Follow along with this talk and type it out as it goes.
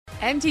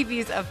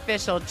MTV's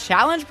official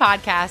Challenge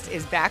podcast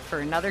is back for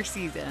another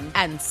season.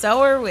 And so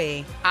are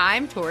we.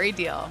 I'm Tori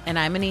Deal. And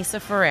I'm Anissa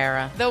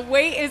Ferreira. The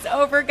wait is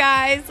over,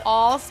 guys.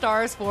 All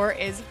Stars 4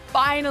 is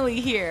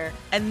finally here.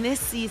 And this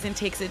season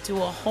takes it to a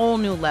whole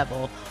new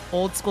level.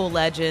 Old school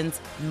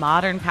legends,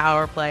 modern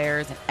power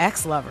players, and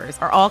ex-lovers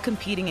are all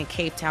competing in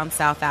Cape Town,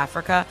 South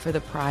Africa for the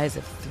prize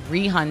of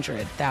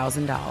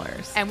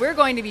 $300,000. And we're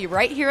going to be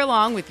right here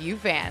along with you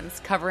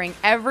fans, covering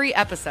every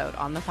episode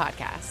on the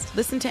podcast.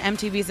 Listen to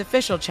MTV's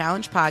official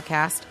Challenge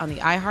podcast on the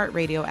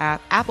iHeartRadio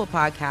app, Apple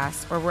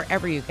Podcasts, or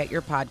wherever you get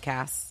your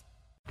podcasts.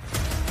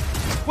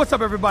 What's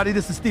up, everybody?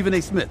 This is Stephen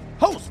A. Smith,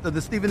 host of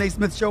the Stephen A.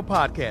 Smith Show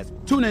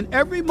podcast. Tune in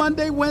every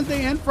Monday,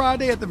 Wednesday, and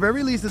Friday at the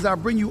very least as I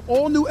bring you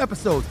all new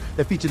episodes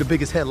that feature the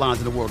biggest headlines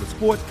in the world of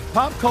sports,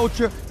 pop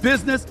culture,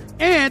 business,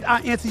 and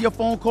I answer your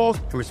phone calls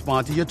and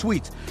respond to your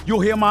tweets. You'll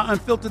hear my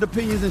unfiltered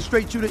opinions and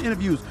straight-shooter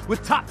interviews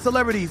with top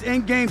celebrities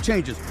and game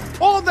changers.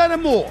 All that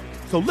and more.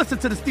 So listen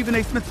to the Stephen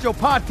A. Smith Show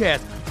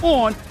podcast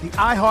on the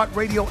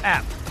iHeartRadio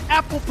app,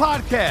 Apple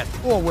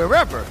Podcasts, or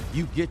wherever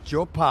you get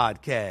your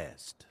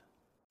podcast.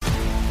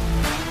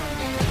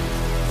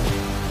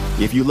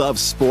 If you love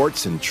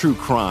sports and true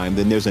crime,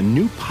 then there's a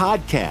new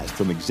podcast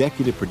from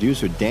executive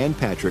producer Dan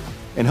Patrick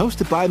and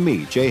hosted by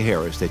me, Jay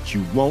Harris, that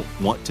you won't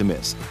want to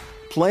miss.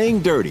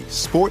 Playing Dirty: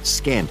 Sports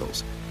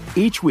Scandals.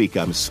 Each week,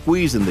 I'm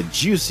squeezing the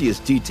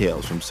juiciest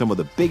details from some of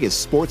the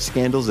biggest sports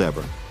scandals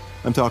ever.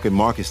 I'm talking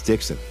Marcus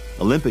Dixon,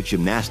 Olympic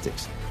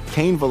gymnastics,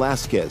 Cain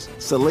Velasquez,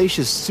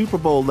 salacious Super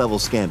Bowl-level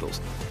scandals.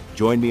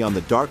 Join me on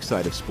the dark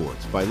side of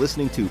sports by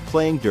listening to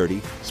Playing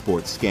Dirty: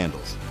 Sports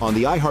Scandals on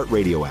the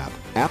iHeartRadio app,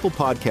 Apple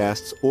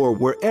Podcasts, or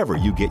wherever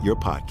you get your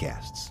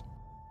podcasts.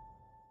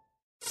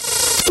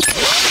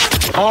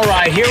 All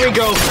right, here we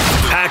go.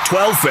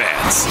 Pac-12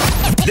 fans,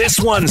 this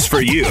one's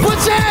for you.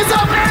 Put your hands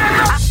up,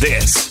 man!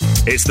 This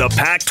is the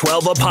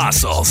Pac-12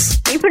 Apostles.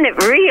 Keeping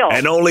it real.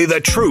 And only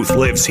the truth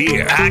lives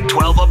here.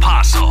 Pac-12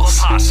 Apostles.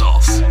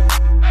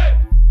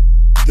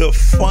 The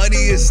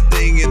funniest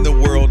thing in the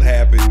world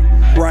happened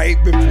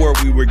right before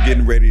we were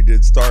getting ready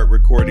to start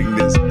recording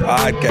this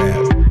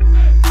podcast.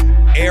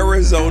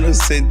 Arizona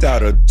sent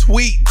out a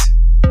tweet.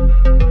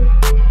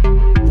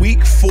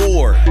 Week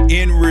 4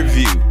 in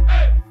review.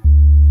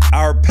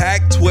 Our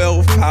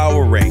Pac-12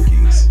 power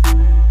rankings.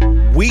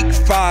 Week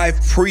 5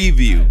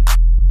 preview.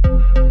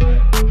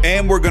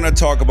 And we're going to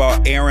talk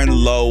about Aaron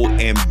Lowe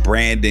and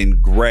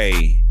Brandon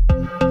Gray.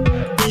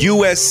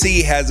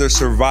 USC has a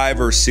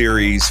Survivor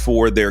Series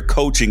for their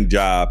coaching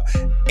job.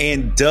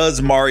 And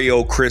does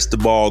Mario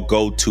Cristobal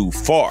go too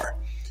far?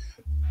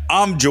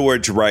 I'm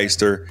George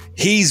Reister.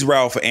 He's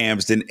Ralph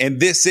Amsden. And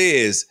this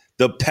is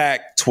the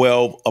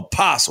Pac-12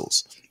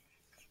 Apostles.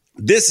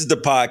 This is the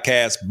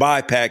podcast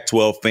by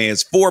Pac-12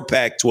 fans for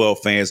Pac-12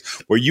 fans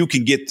where you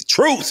can get the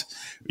truth.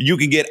 You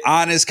can get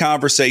honest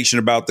conversation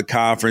about the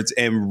conference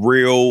and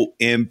real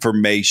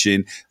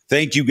information.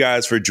 Thank you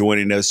guys for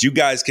joining us. You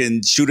guys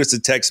can shoot us a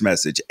text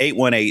message,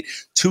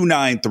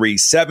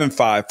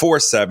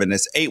 818-293-7547.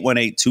 That's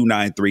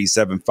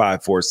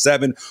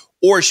 818-293-7547.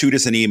 Or shoot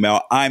us an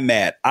email. I'm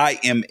Matt,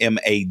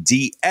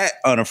 IMMAD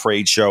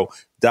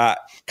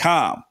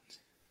 @unafraidshow.com.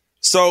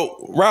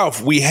 So,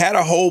 Ralph, we had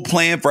a whole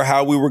plan for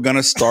how we were going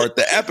to start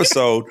the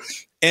episode.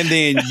 And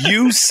then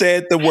you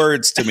said the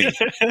words to me,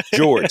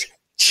 George,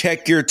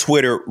 check your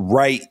Twitter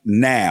right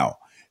now.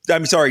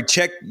 I'm sorry,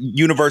 check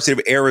University of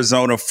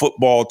Arizona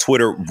football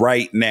Twitter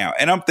right now.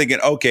 And I'm thinking,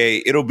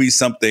 okay, it'll be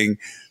something,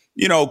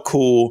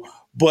 cool,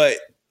 but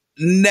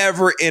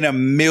never in a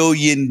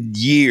million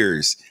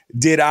years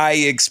did I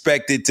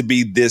expect it to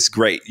be this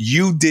great.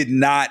 You did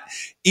not,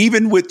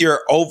 even with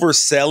your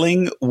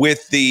overselling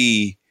with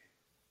the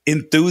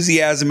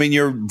enthusiasm in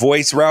your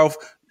voice, Ralph,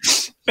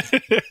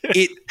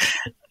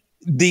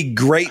 the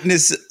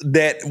greatness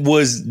that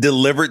was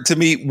delivered to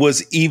me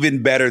was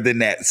even better than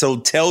that. So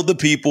tell the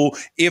people,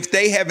 if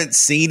they haven't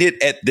seen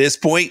it at this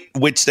point,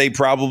 which they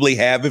probably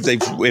have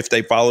if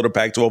they follow the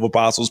Pac-12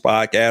 Apostles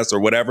podcast or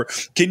whatever,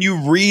 can you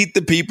read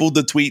the people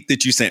the tweet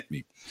that you sent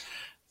me?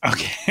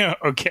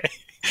 Okay.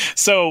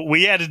 So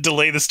we had to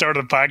delay the start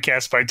of the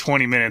podcast by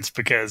 20 minutes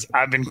because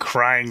I've been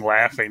crying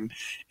laughing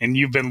and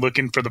you've been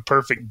looking for the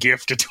perfect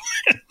gift to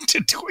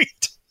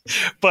tweet.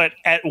 But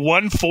at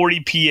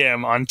 1:40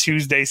 p.m. on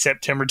Tuesday,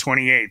 September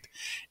 28th,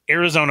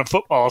 Arizona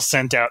football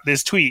sent out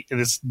this tweet,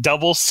 this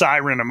double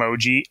siren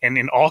emoji, and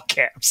in all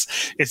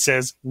caps, it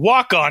says,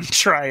 walk-on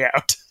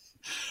tryout.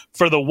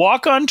 For the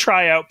walk-on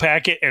tryout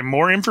packet and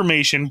more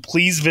information,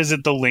 please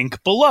visit the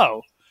link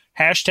below.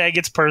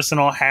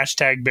 #It'sPersonal,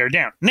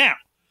 #BearDown. Now,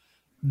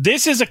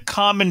 this is a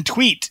common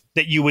tweet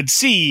that you would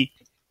see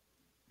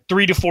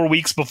 3 to 4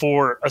 weeks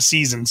before a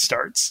season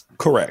starts.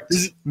 Correct.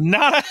 This is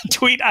not a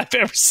tweet I've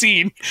ever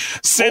seen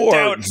sent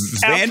out.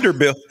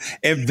 Vanderbilt.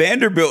 And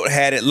Vanderbilt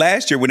had it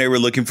last year when they were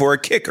looking for a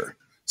kicker,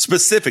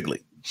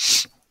 specifically.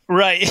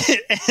 Right.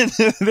 And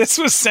this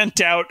was sent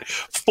out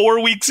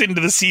 4 weeks into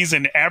the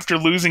season after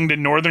losing to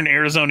Northern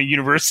Arizona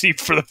University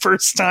for the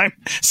first time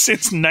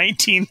since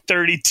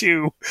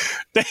 1932.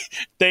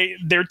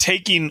 They're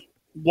taking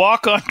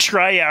walk-on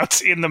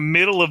tryouts in the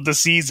middle of the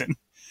season,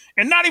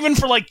 and not even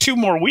for like 2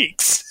 more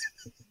weeks.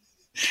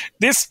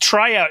 This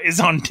tryout is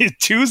on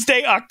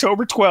Tuesday,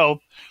 October 12th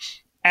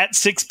at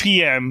 6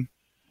 p.m.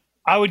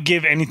 I would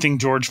give anything,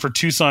 George, for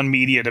Tucson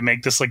Media to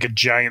make this like a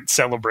giant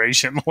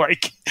celebration,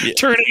 like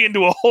turn it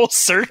into a whole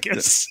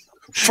circus.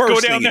 Go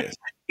down there,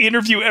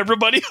 interview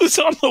everybody who's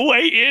on the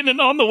way in and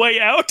on the way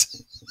out.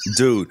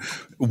 Dude,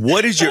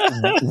 what is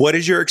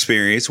your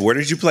experience? Where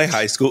did you play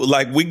high school?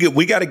 Like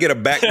we got to get a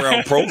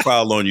background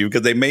profile on you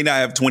because they may not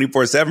have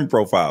 24/7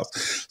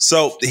 profiles.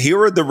 So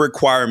here are the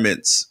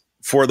requirements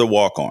for the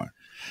walk-on,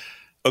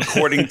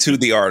 according to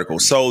the article.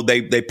 So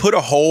they put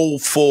a whole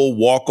full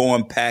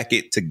walk-on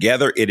packet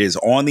together. It is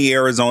on the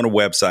Arizona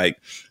website.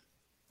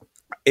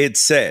 It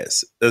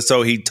says,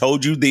 so he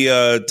told you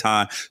the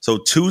time. So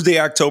Tuesday,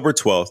 October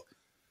 12th,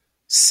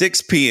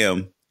 6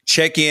 p.m.,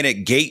 check in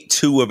at Gate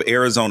 2 of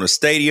Arizona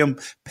Stadium.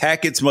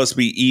 Packets must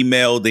be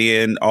emailed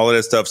in, all of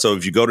that stuff. So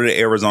if you go to the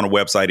Arizona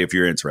website, if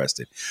you're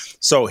interested.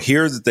 So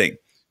here's the thing.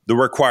 The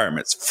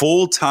requirements: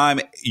 full-time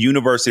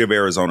University of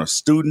Arizona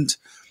student,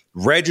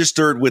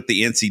 registered with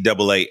the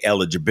NCAA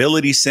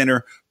Eligibility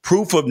Center,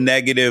 proof of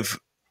negative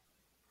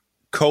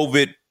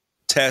COVID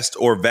test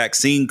or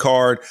vaccine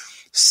card,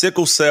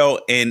 sickle cell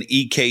and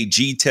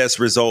EKG test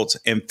results,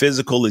 and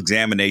physical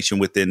examination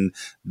within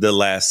the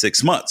last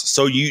 6 months.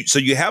 So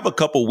you have a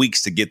couple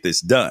weeks to get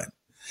this done.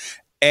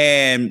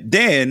 And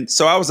then,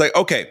 so I was like,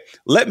 okay,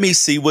 let me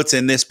see what's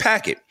in this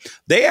packet.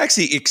 They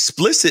actually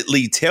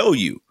explicitly tell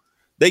you,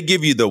 they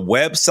give you the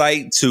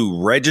website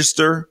to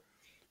register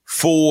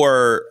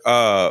for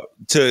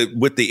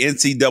with the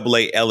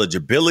NCAA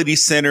Eligibility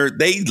Center.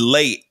 They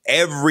lay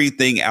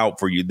everything out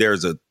for you.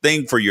 There's a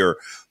thing for your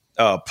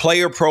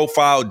player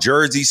profile,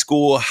 jersey,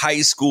 school,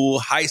 high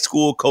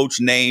school coach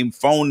name,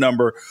 phone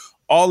number,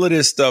 all of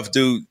this stuff,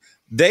 dude.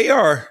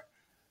 They're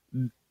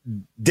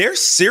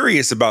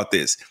serious about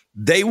this.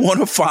 They want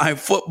to find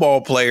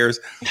football players.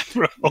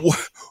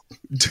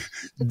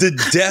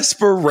 The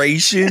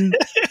desperation,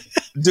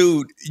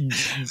 dude.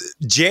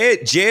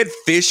 Jed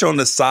Fish on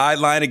the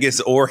sideline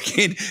against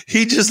Oregon,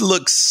 he just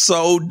looked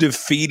so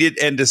defeated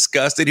and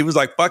disgusted. He was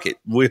like, "Fuck it,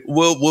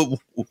 we'll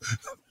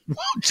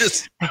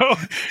just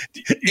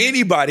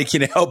anybody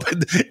can help.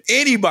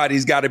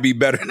 Anybody's got to be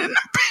better than the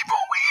people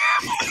we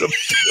have on the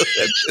field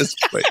at this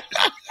point."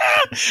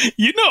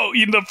 You know,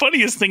 the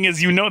funniest thing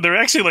is, they're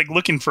actually like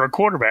looking for a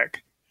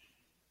quarterback.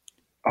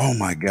 Oh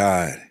my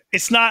God.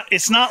 It's not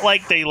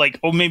like they like,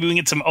 oh, maybe we can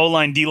get some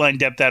O-line, D-line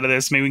depth out of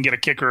this. Maybe we can get a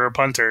kicker or a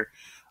punter.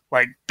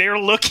 Like, they're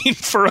looking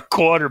for a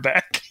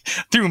quarterback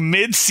through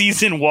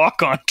mid-season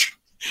walk-on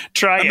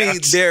tryouts. I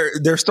mean,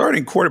 they're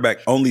starting quarterback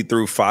only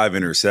through 5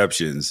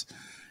 interceptions.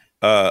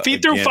 He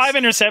threw 5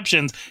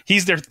 interceptions.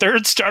 He's their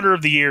 3rd starter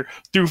of the year,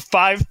 threw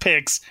 5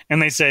 picks,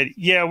 and they said,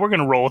 yeah, we're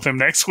going to roll with him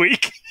next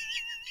week.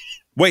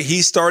 Wait,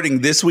 he's starting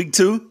this week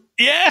too?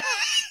 Yeah.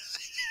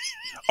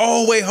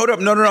 Oh, wait, hold up.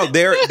 No.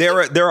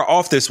 They're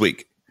off this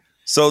week.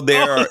 So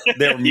they're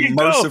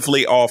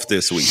mercifully off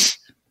this week.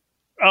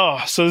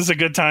 Oh, so this is a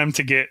good time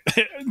to get.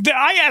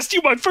 I asked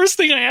you, my first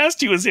thing I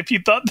asked you is if you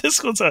thought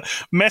this was a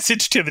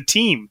message to the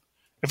team,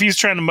 if he was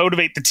trying to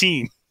motivate the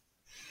team.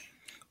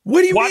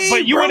 What do you mean?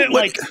 But you wouldn't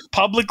like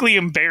publicly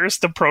embarrass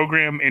the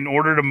program in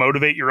order to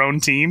motivate your own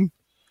team?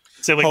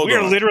 So like,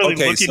 we're literally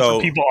looking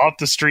for people off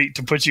the street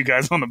to put you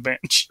guys on the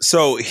bench.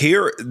 So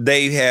here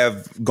they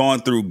have gone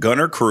through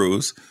Gunnar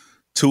Cruz,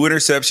 2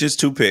 interceptions,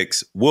 2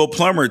 picks. Will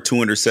Plummer, 2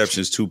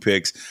 interceptions, 2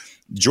 picks.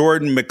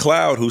 Jordan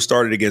McLeod, who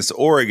started against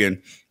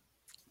Oregon,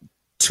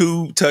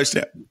 2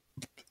 touchdowns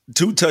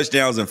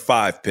and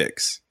 5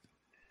 picks.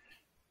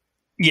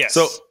 Yes.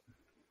 So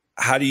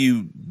how do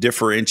you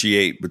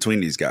differentiate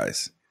between these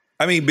guys?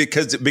 I mean,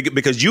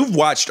 because you've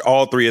watched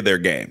all 3 of their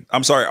games.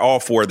 I'm sorry, all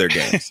 4 of their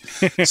games.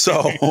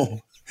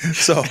 So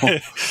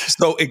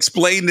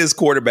explain this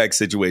quarterback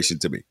situation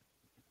to me.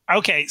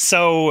 Okay,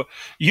 so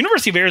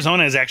University of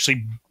Arizona has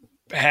actually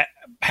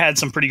had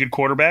some pretty good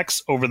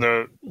quarterbacks over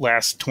the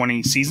last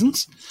 20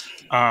 seasons.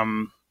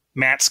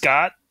 Matt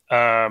Scott,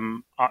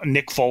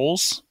 Nick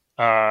Foles,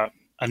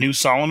 Anu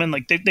Solomon.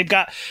 Like they've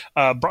got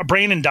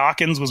Brandon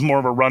Dawkins was more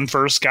of a run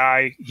first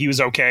guy. He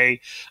was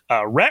okay.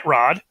 Rhett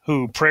Rod,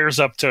 who prayers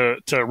up to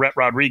Rhett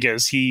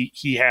Rodriguez.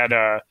 He had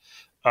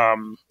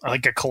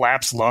like a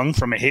collapsed lung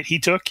from a hit he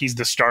took. He's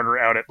the starter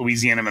out at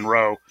Louisiana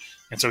Monroe,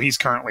 and so he's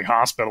currently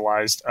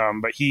hospitalized.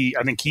 But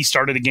I think he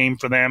started a game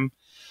for them.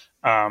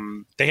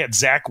 They had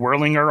Zach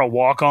Werlinger, a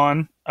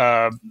walk-on,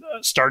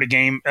 start a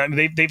game.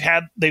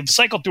 They've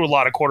cycled through a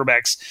lot of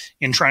quarterbacks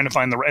in trying to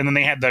find and then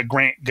they had the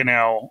Grant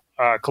Gunnell,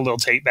 Khalil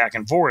Tate back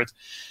and forth.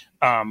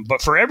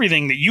 But for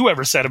everything that you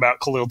ever said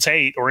about Khalil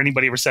Tate or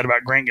anybody ever said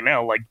about Grant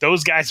Gunnell, like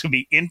those guys would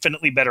be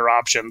infinitely better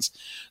options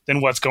than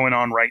what's going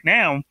on right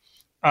now.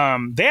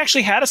 They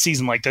actually had a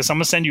season like this. I'm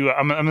gonna send you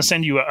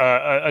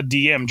a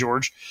DM,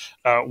 George.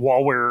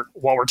 while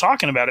we're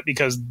talking about it,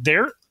 because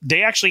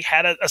they actually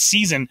had a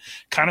season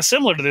kind of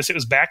similar to this. It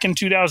was back in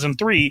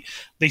 2003.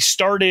 They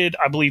started,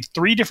 I believe,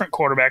 3 different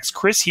quarterbacks: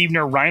 Chris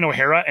Heavner, Ryan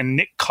O'Hara, and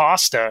Nick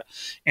Costa.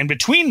 And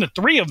between the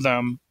 3 of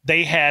them,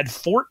 they had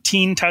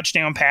 14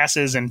 touchdown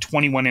passes and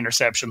 21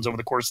 interceptions over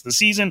the course of the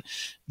season.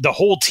 The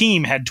whole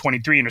team had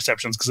 23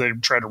 interceptions because they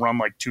tried to run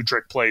like 2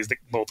 trick plays that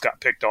both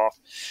got picked off.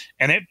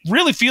 And it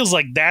really feels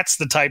like that's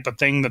the type of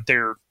thing that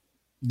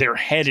they're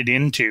headed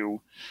into.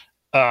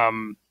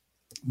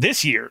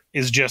 This year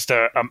is just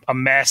a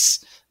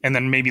mess, and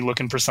then maybe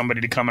looking for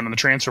somebody to come in on the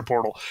transfer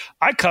portal.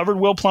 I covered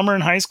Will Plummer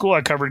in high school.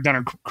 I covered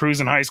Gunnar Cruz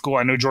in high school.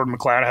 I know Jordan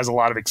McLeod has a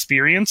lot of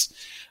experience,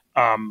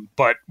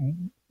 but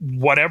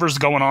whatever's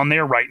going on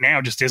there right now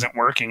just isn't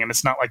working, and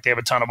it's not like they have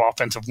a ton of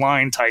offensive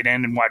line, tight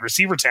end, and wide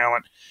receiver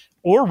talent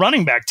or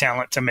running back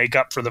talent to make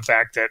up for the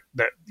fact that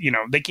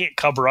they can't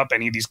cover up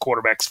any of these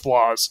quarterbacks'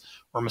 flaws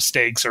or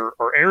mistakes or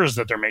errors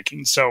that they're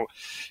making. So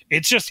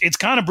it's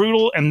kind of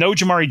brutal. And no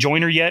Jamari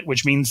Joyner yet,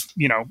 which means,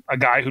 a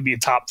guy who'd be a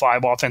top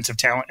 5 offensive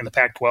talent in the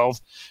Pac-12,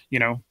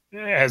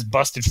 has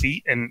busted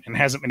feet and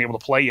hasn't been able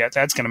to play yet.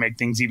 That's going to make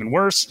things even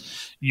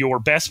worse. Your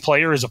best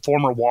player is a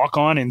former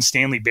walk-on in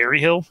Stanley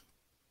Berryhill.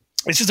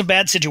 It's just a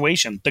bad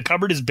situation. The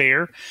cupboard is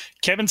bare.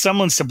 Kevin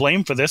Sumlin's to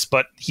blame for this,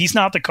 but he's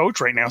not the coach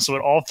right now, so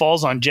it all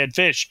falls on Jedd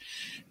Fisch.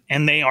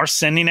 And they are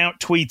sending out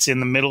tweets in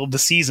the middle of the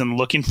season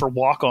looking for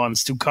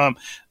walk-ons to come,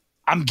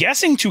 I'm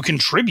guessing, to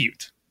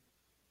contribute.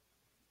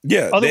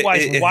 Yeah.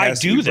 Otherwise, why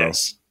do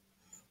this?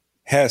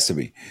 Has to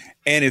be.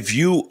 And if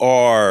you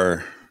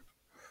are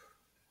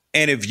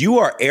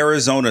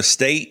Arizona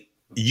State,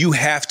 you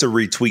have to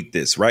retweet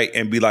this, right?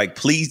 And be like,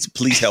 please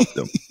help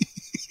them.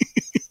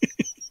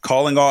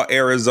 Calling all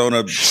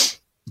Arizona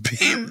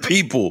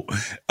people,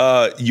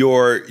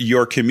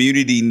 your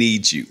community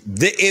needs you.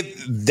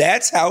 If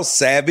that's how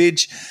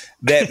savage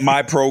that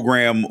my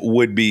program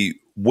would be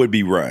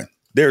run,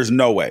 there's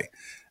no way.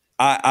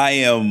 I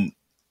am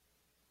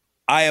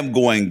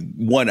going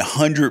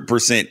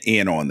 100%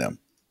 in on them.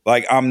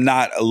 Like, I'm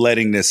not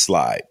letting this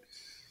slide.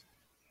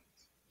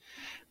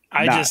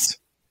 It's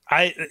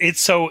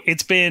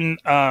been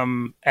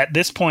at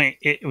this point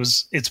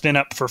it's been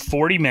up for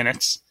 40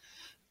 minutes.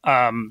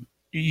 From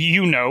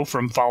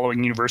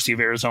following University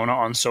of Arizona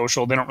on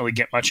social, they don't really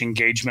get much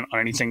engagement on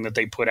anything that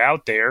they put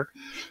out there.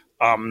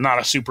 Not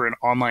a super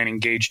online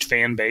engaged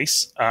fan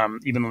base,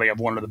 even though they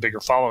have one of the bigger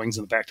followings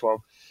in the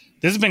Pac-12.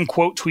 This has been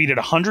quote tweeted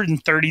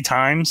 130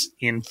 times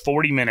in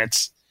 40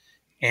 minutes,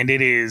 and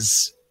it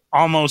is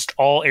almost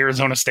all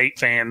Arizona State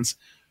fans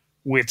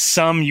with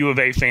some U of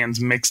A fans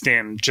mixed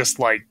in, just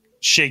like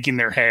shaking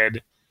their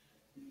head.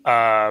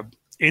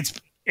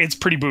 It's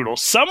pretty brutal.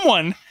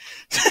 Someone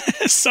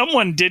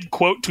did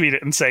quote tweet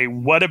it and say,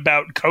 "What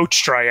about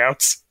coach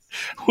tryouts?"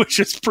 Which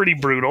is pretty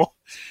brutal.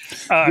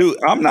 Dude,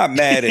 I'm not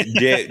mad at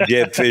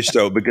Jedd Fisch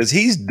though, because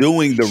he's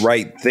doing the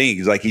right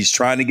things. Like, he's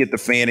trying to get the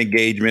fan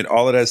engagement,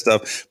 all of that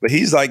stuff. But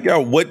he's like, yo,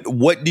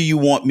 what do you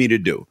want me to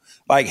do?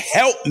 Like,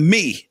 help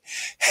me.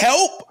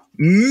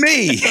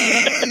 He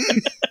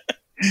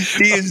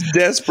is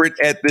desperate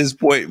at this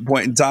point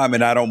in time,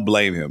 and I don't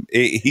blame him.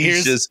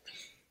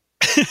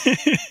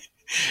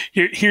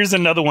 Here's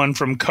another one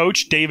from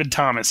Coach David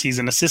Thomas. He's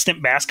an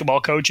assistant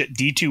basketball coach at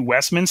D2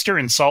 Westminster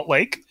in Salt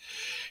Lake.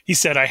 He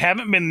said, "I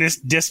haven't been this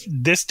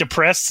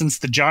depressed since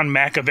the John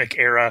Makovic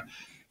era.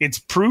 It's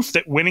proof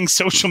that winning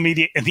social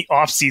media in the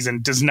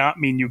offseason does not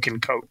mean you can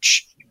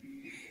coach."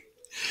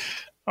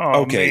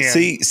 Oh, okay,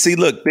 man. See,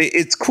 look,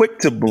 it's quick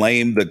to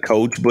blame the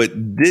coach, but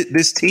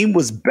this team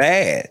was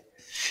bad.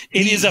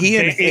 It was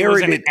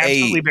an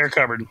absolutely bare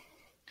cupboard.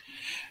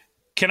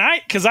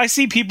 Because I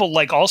see people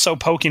like also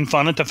poking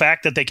fun at the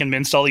fact that they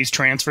convinced all these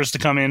transfers to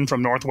come in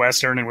from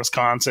Northwestern and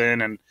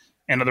Wisconsin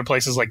and other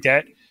places like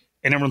that.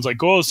 And everyone's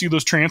like, oh, see,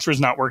 those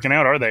transfers not working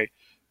out, are they?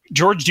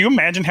 George, do you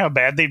imagine how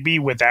bad they'd be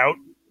without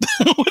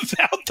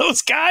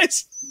those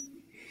guys?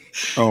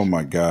 Oh,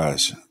 my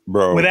gosh,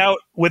 bro.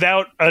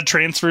 Without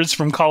transfers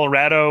from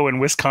Colorado and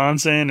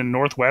Wisconsin and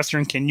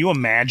Northwestern, can you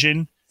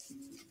imagine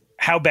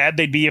how bad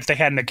they'd be if they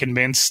hadn't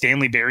convinced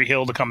Stanley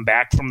Berryhill to come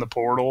back from the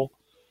portal?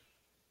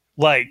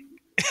 Like,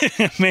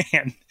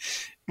 man,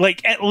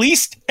 like, at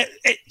least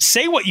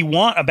say what you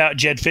want about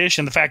Jedd Fisch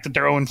and the fact that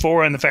they're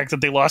 0-4 and the fact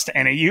that they lost to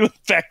NAU, the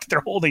fact that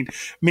they're holding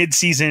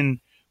midseason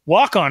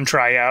walk-on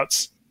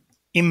tryouts.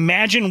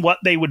 Imagine what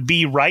they would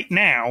be right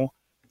now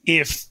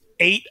if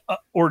 8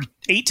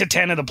 to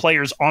 10 of the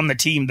players on the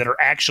team that are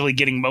actually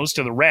getting most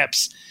of the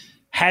reps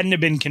hadn't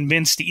have been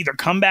convinced to either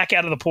come back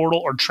out of the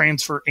portal or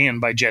transfer in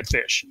by Jedd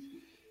Fisch.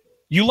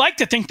 You like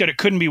to think that it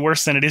couldn't be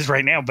worse than it is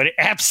right now, but it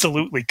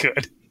absolutely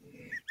could.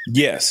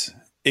 Yes,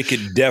 it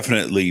could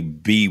definitely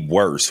be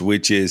worse,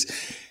 which is,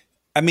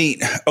 I mean,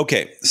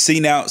 okay, see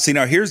now,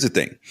 here's the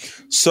thing.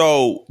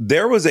 So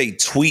there was a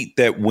tweet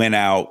that went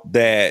out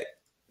that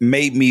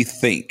made me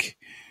think,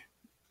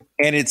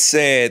 and it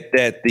said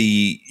that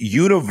the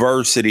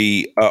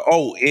university,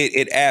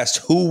 it asked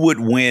who would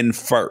win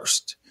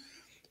first,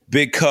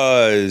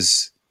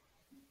 because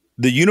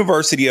the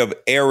University of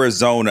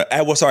Arizona,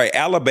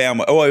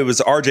 Alabama. Oh, it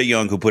was RJ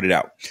Young who put it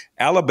out.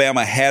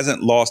 Alabama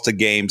hasn't lost a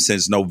game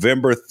since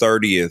November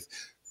 30th,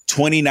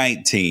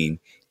 2019.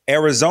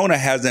 Arizona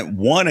hasn't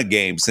won a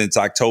game since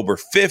October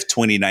 5th,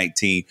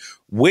 2019.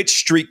 Which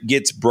streak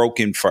gets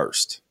broken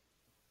first?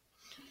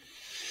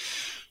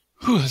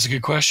 Whew, that's a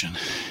good question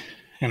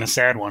and a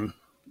sad one.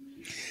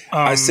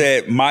 I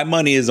said my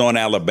money is on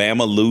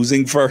Alabama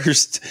losing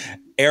first.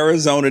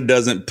 Arizona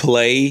doesn't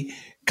play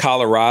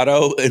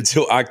Colorado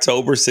until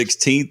October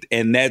 16th,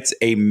 and that's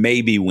a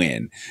maybe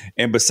win.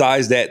 And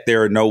besides that,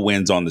 there are no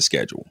wins on the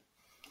schedule.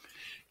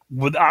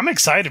 Well, I'm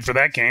excited for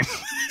that game.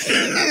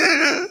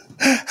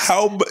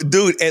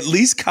 Dude, at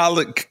least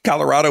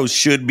Colorado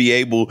should be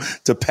able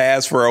to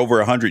pass for over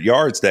 100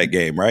 yards that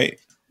game, right?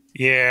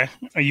 Yeah,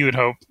 you would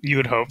hope. You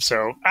would hope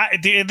so.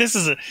 This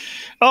is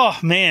oh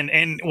man,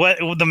 and what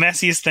the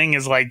messiest thing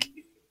is, like,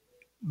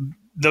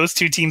 those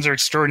two teams are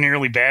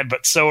extraordinarily bad,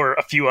 but so are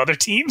a few other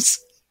teams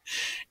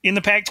in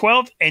the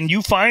Pac-12. And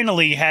you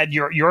finally had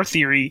your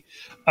theory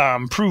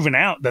proven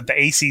out that the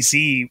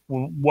ACC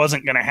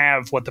wasn't going to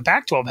have what the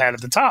Pac-12 had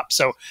at the top.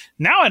 So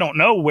now I don't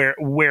know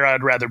where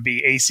I'd rather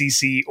be,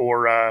 ACC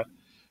or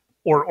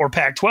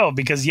Pac-12,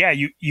 because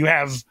you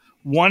have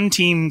one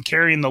team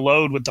carrying the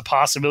load with the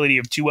possibility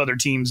of two other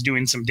teams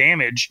doing some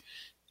damage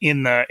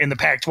in the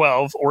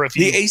Pac-12, or if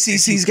the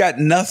ACC's got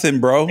nothing,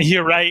 bro.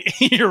 You're right.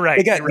 You're right.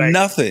 They got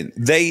nothing.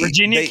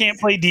 Virginia can't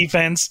play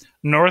defense.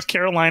 North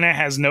Carolina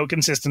has no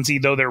consistency,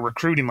 though they're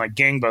recruiting like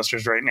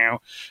gangbusters right now.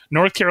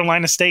 North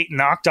Carolina State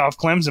knocked off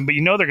Clemson, but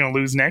they're going to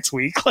lose next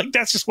week. Like,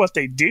 that's just what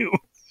they do.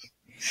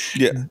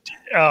 Yeah.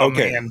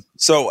 Okay. Man.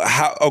 So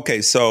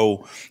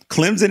So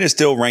Clemson is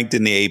still ranked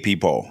in the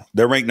AP poll.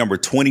 They're ranked number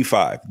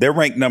 25. They're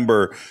ranked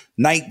number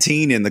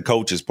 19 in the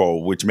coaches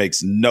poll, which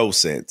makes no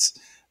sense.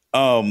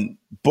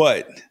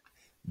 But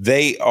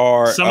they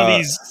are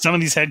some of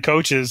these head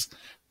coaches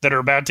that are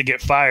about to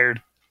get fired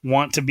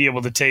want to be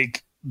able to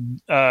take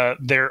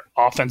their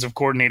offensive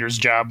coordinator's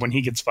job when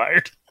he gets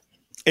fired.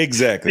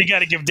 Exactly. They got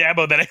to give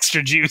Dabo that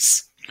extra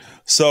juice.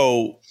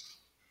 So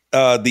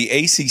the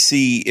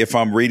ACC, if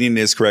I'm reading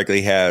this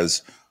correctly,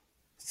 has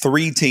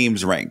 3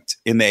 teams ranked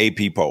in the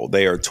AP poll.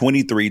 They are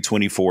 23,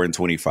 24, and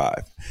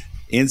 25.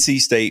 NC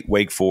State,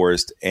 Wake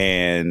Forest,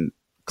 and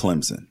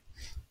Clemson.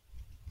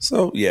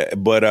 So, yeah,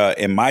 but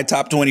in my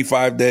top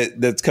 25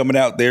 that's coming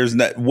out, there's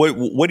not.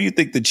 What do you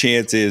think the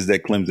chance is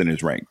that Clemson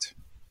is ranked?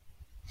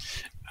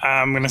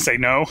 I'm going to say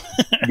no.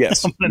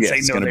 Yes. I'm going to say no.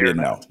 It's going to be a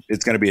no.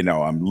 It's going to be a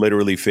no. I'm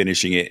literally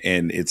finishing it,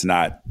 and it's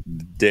not.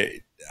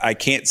 I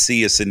can't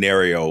see a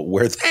scenario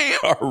where they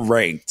are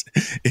ranked,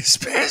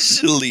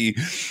 especially.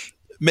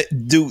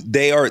 Dude,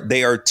 they are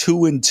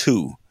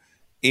 2-2,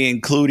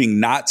 including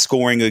not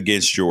scoring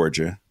against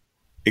Georgia,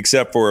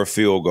 except for a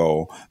field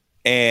goal,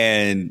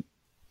 and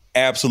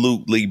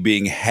absolutely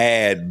being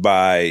had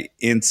by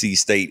NC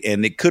State,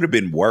 and it could have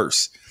been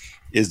worse,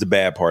 is the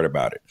bad part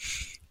about it.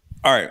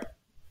 All right.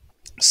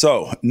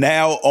 So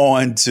now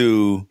on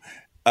to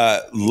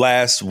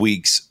last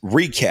week's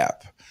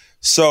recap.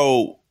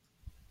 So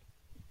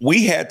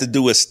we had to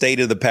do a State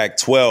of the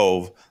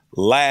Pac-12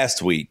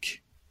 last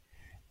week,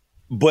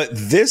 but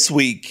this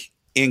week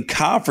in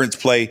conference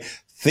play,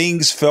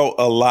 things felt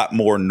a lot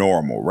more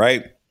normal,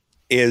 right?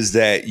 Is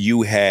that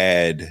you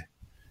had,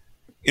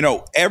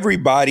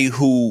 everybody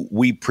who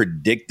we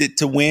predicted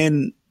to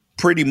win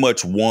pretty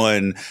much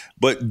won,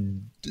 but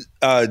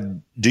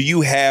do you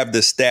have the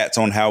stats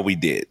on how we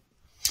did?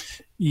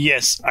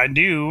 Yes, I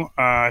do.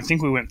 I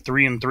think we went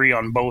 3-3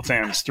 on both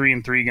ends.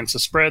 3-3 against the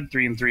spread,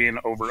 3-3 in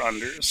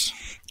over-unders.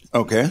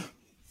 Okay.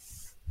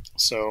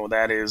 So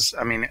that is,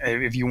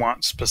 if you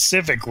want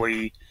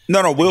specifically.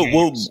 No,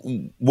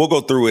 we'll go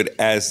through it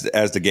as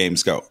the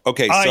games go.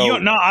 Okay, so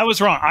I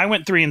was wrong. I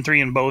went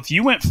 3-3 in both.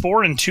 You went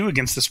 4-2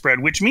 against the spread,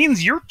 which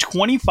means you're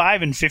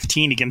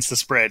 25-15 against the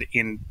spread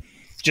in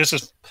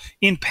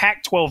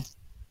Pac-12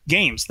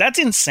 games. That's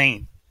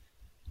insane.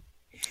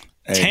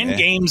 Hey, 10 man.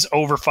 Games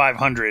over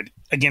 500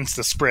 against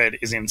the spread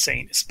is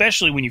insane,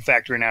 especially when you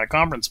factor in out of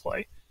conference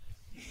play.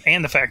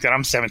 And the fact that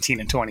I'm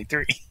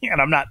 17-23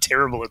 and I'm not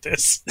terrible at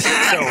this.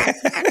 So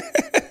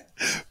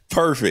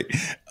perfect.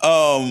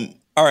 All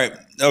right.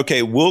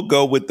 Okay. We'll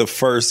go with the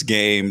first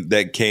game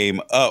that came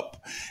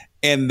up,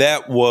 and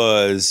that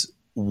was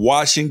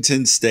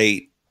Washington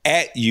State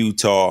at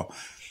Utah.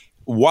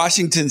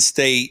 Washington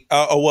State,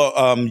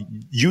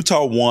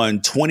 Utah won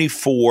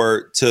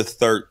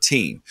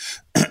 24-13.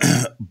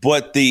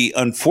 But the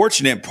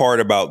unfortunate part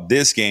about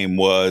this game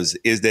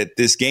is that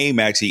this game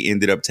actually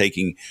ended up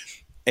taking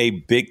a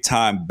big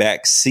time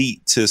back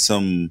seat to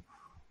some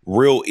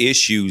real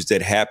issues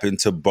that happened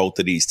to both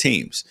of these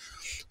teams.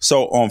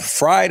 So on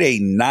Friday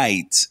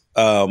night,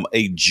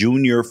 a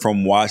junior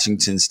from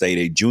Washington State,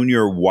 a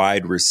junior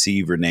wide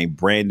receiver named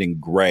Brandon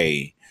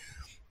Gray,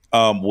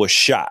 was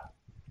shot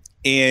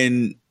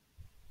in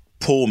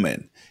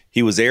Pullman.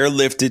 He was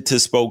airlifted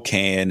to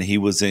Spokane. He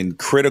was in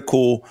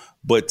critical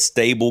but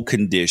stable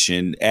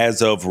condition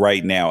as of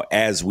right now,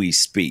 as we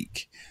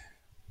speak.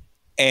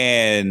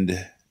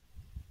 And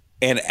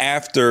And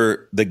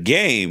after the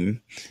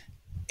game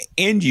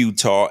in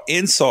Utah,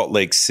 in Salt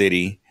Lake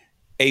City,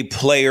 a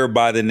player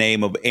by the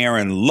name of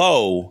Aaron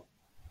Lowe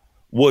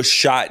was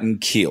shot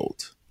and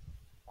killed.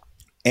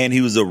 And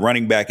he was a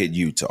running back at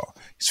Utah.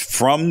 He's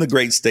from the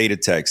great state of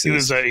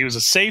Texas. He was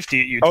a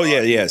safety at Utah. Oh,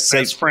 yeah.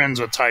 Best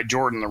friends with Ty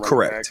Jordan, the running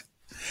correct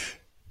back.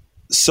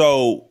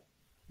 So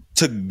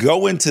to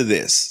go into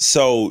this,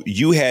 so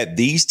you had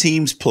these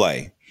teams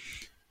play.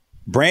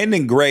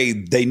 Brandon Gray,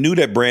 they knew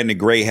that Brandon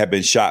Gray had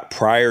been shot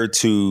prior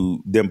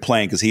to them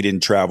playing because he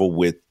didn't travel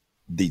with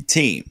the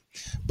team.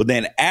 But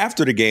then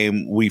after the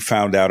game, we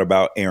found out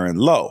about Aaron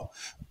Lowe.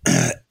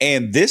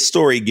 And this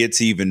story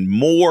gets even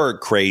more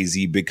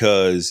crazy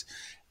because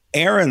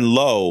Aaron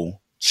Lowe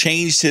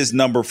changed his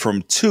number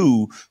from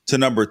 2 to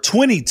number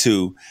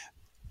 22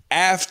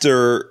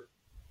 after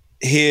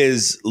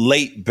his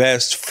late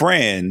best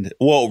friend,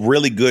 well,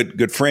 really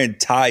good friend,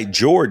 Ty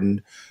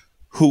Jordan,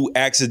 who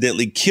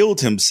accidentally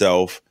killed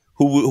himself,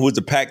 who was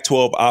the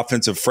Pac-12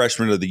 Offensive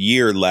Freshman of the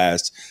Year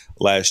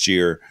last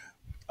year.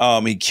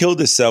 He killed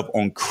himself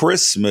on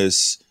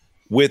Christmas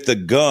with a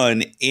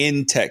gun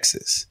in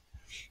Texas.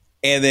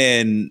 And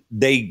then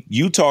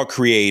Utah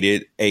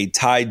created a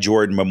Ty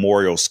Jordan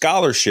Memorial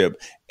Scholarship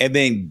and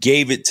then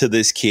gave it to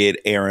this kid,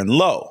 Aaron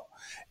Lowe.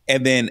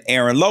 And then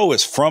Aaron Lowe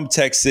is from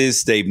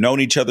Texas. They've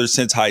known each other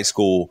since high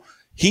school.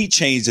 He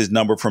changed his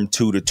number from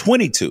 2 to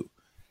 22.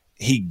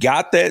 He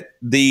got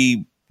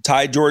the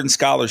Ty Jordan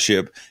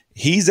scholarship.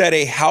 He's at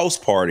a house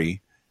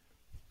party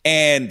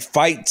and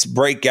fights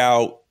break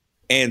out.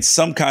 And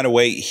some kind of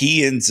way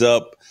he ends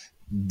up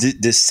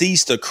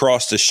deceased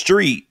across the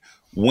street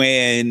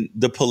when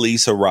the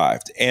police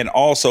arrived. And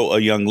also a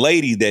young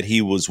lady that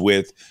he was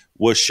with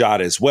was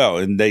shot as well.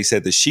 And they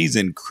said that she's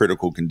in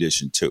critical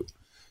condition too.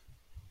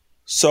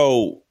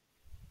 So,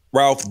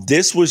 Ralph,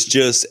 this was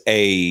just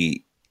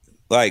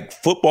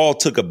football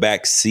took a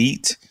back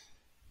seat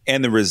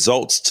and the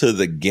results to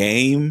the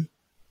game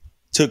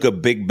took a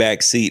big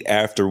back seat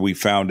after we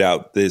found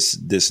out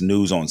this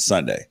news on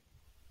Sunday.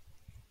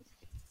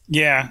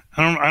 Yeah,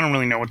 I don't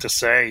really know what to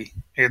say.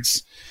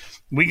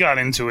 We got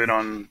into it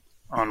on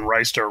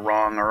Right or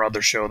Wrong, our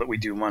other show that we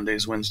do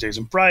Mondays, Wednesdays,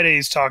 and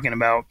Fridays, talking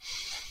about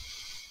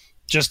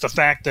just the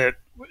fact that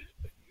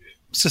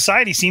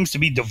society seems to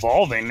be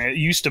devolving. It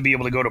used to be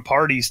able to go to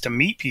parties to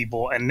meet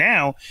people, and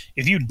now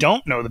if you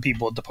don't know the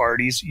people at the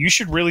parties, you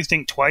should really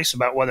think twice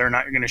about whether or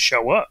not you're going to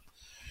show up.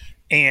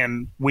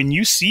 And when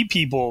you see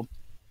people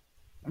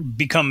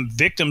become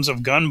victims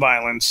of gun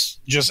violence,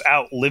 just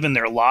out living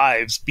their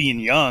lives, being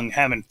young,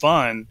 having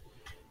fun,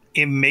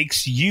 it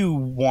makes you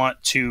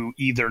want to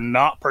either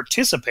not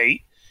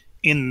participate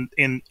in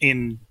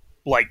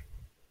like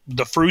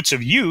the fruits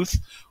of youth,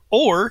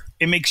 or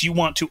it makes you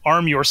want to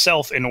arm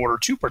yourself in order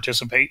to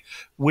participate,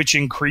 which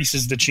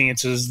increases the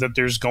chances that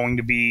there's going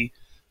to be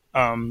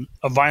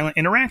a violent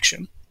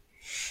interaction.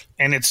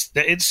 And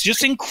it's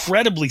just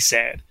incredibly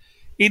sad.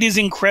 It is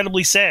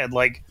incredibly sad.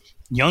 Like,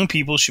 young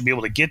people should be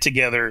able to get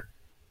together,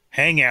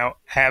 hang out,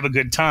 have a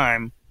good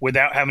time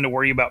without having to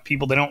worry about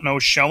people they don't know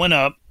showing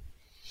up,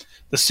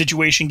 the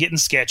situation getting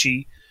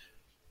sketchy,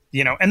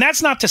 and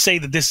that's not to say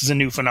that this is a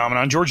new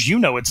phenomenon. George,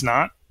 it's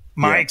not.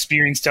 My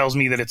experience tells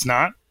me that it's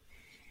not.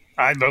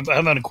 I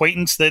have an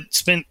acquaintance that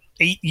spent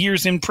 8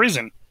 years in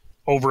prison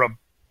over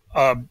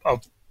a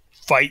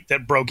fight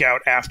that broke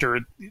out after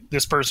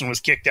this person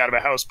was kicked out of a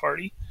house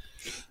party.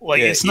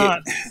 It's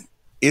not.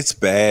 It's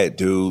bad,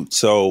 dude.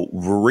 So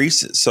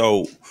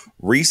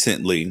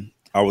recently,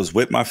 I was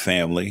with my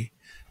family,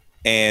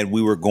 and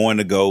we were going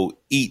to go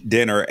eat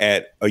dinner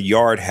at a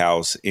Yard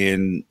House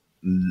in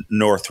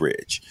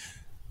Northridge.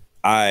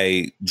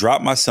 I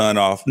dropped my son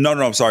off. No,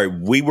 I'm sorry.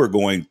 We were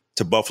going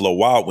to Buffalo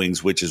Wild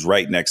Wings, which is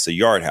right next to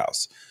Yard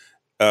House,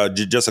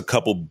 just a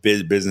couple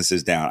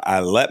businesses down.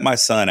 I let my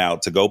son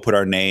out to go put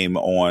our name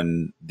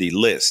on the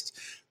list,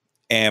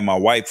 and my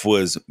wife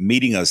was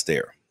meeting us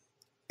there.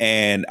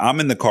 And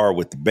I'm in the car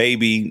with the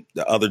baby,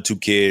 the other two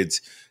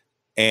kids,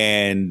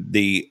 and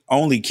the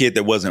only kid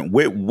that wasn't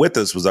with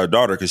us was our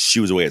daughter because she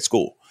was away at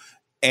school.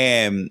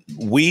 And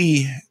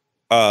we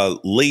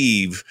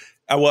leave.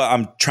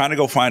 I'm trying to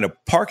go find a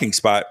parking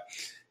spot,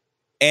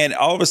 and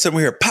all of a sudden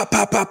we hear pop,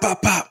 pop, pop,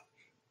 pop, pop,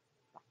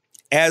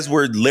 as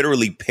we're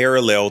literally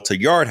parallel to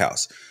Yard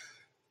House.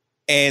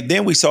 And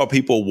then we saw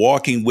people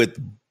walking with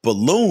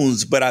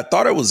balloons, but I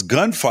thought it was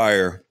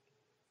gunfire.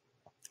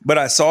 But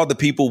I saw the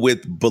people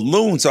with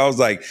balloons. So I was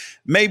like,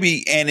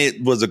 maybe, and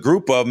it was a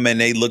group of them and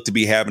they looked to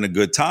be having a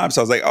good time.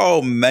 So I was like,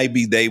 oh,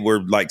 maybe they were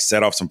like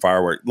set off some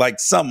fireworks, like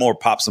something, or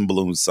pop some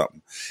balloons,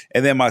 something.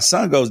 And then my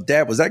son goes,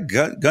 Dad, was that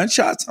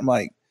gunshots? I'm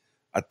like,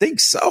 I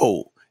think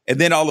so. And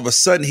then all of a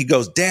sudden he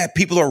goes, Dad,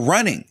 people are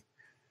running.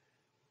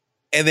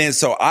 And then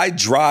so I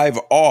drive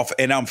off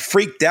and I'm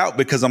freaked out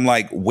because I'm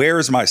like,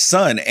 where's my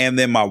son? And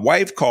then my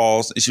wife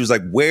calls and she was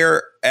like,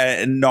 where?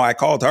 And no, I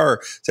called her,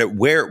 said,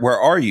 where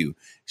are you?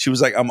 She was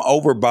like, I'm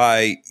over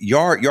by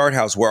Yard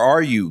House. Where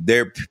are you?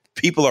 There,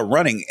 people are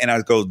running. And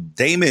I go,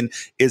 Damon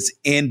is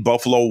in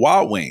Buffalo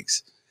Wild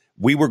Wings.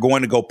 we were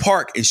going to go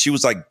park, and she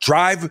was like,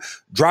 drive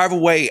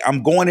away.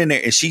 I'm going in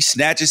there. And she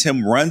snatches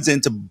him, runs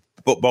into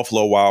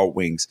Buffalo Wild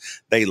Wings.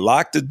 They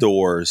lock the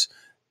doors,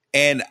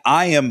 and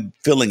I am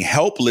feeling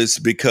helpless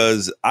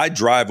because I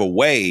drive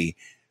away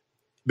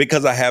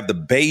because I have the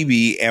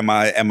baby and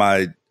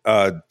my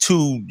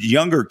two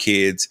younger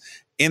kids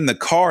in the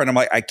car. And I'm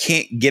like, I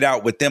can't get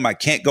out with them. I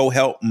can't go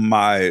help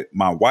my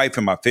wife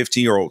and my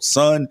 15-year-old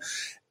son.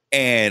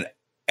 And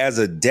as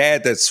a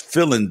dad that's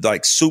feeling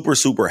like super,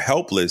 super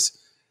helpless.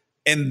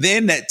 And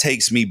then that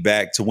takes me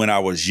back to when I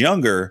was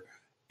younger,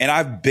 and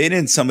I've been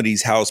in some of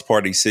these house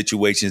party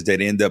situations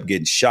that end up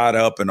getting shot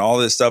up and all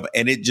this stuff.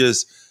 And it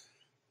just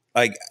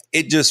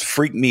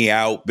freaked me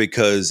out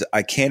because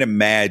I can't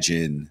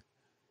imagine,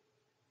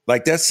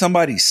 like, that's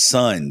somebody's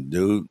son,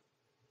 dude.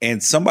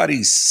 And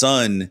somebody's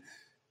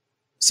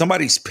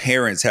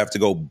parents have to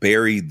go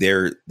bury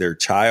their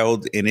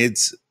child. And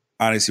it's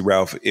honestly,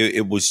 Ralph,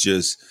 it was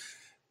just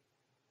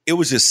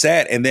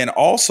sad. And then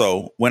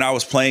also when I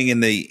was playing in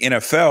the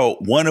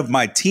NFL, one of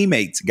my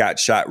teammates got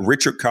shot,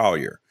 Richard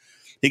Collier.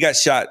 He got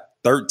shot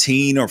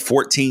 13 or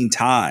 14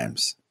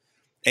 times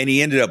and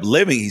he ended up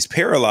living. He's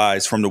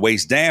paralyzed from the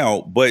waist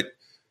down, but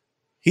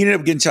he ended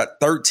up getting shot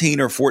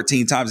 13 or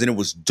 14 times. And it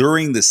was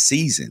during the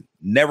season.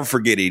 Never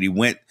forget it. He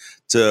went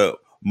to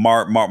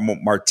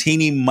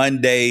Martini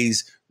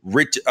Mondays.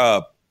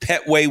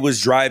 Petway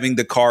was driving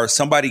the car.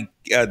 Somebody,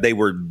 they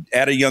were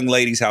at a young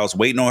lady's house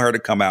waiting on her to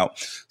come out.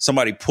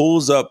 Somebody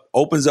pulls up,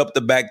 opens up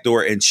the back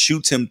door and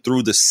shoots him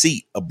through the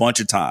seat a bunch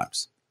of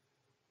times.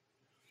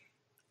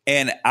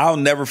 And I'll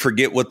never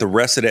forget what the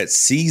rest of that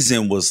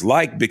season was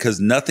like because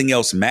nothing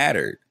else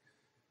mattered.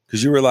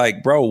 Because you were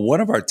like, bro,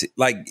 one of our,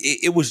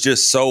 it was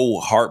just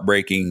so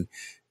heartbreaking.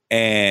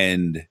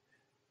 And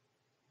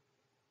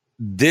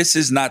this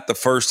is not the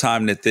first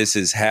time that this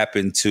has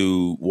happened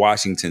to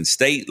Washington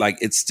State. Like,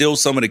 it's still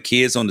some of the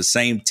kids on the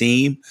same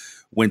team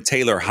when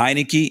Taylor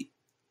Heineke.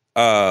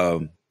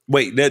 No,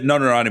 I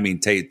didn't mean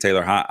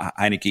Taylor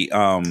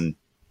Heineke.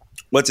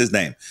 What's his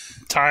name?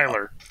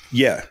 Tyler.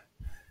 Yeah.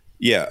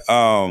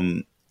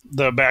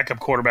 The backup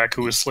quarterback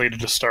who was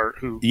slated to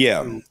start.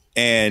 And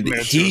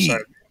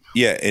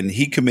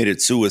he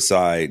committed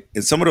suicide.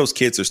 And some of those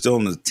kids are still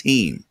on the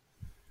team.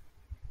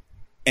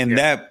 And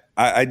that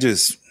I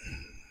just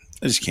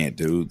can't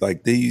do.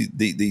 Like,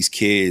 these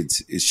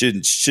kids, it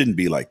shouldn't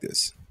be like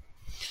this.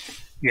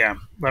 Yeah.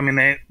 I mean,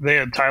 they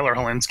had Tyler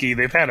Helinski.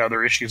 They've had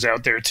other issues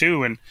out there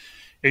too. And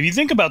if you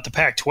think about the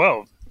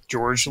Pac-12,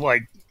 George,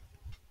 like,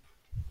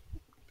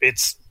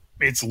 it's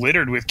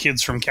littered with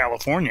kids from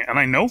California. And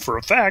I know for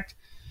a fact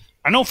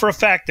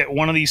that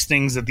one of these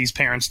things that these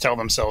parents tell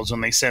themselves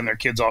when they send their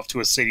kids off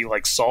to a city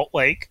like Salt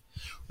Lake,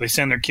 they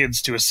send their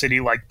kids to a city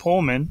like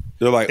Pullman.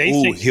 They're like,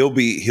 "Ooh, he'll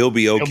be okay.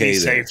 He'll be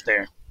safe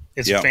there.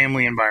 It's a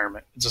family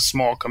environment. It's a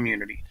small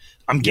community.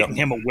 I'm getting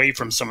him away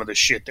from some of the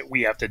shit that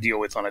we have to deal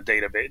with on a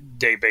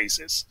day-to-day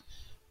basis.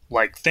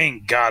 Like,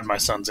 thank God my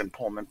son's in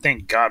Pullman.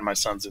 Thank God my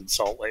son's in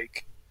Salt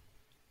Lake.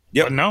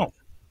 Yep. But no,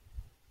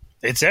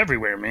 it's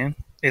everywhere, man.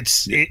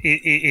 It's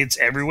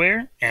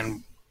everywhere,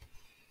 and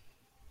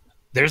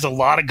there's a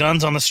lot of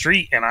guns on the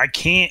street, and I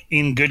can't,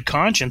 in good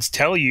conscience,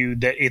 tell you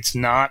that it's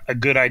not a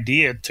good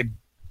idea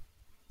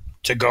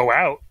to go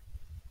out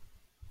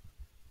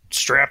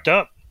strapped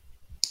up.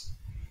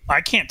 I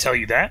can't tell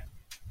you that.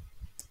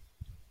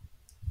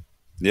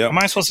 Yeah. Am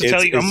I supposed to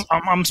tell you?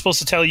 I'm supposed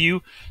to tell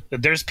you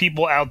that there's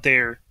people out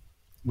there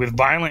with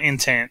violent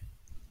intent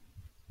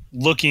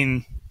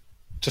looking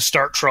to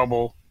start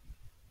trouble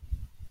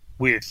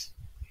with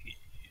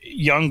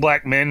young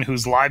black men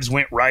whose lives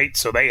went right,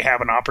 so they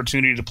have an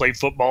opportunity to play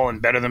football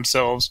and better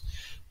themselves.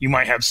 You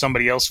might have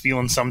somebody else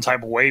feeling some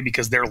type of way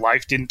because their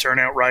life didn't turn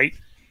out right,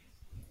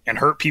 and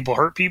hurt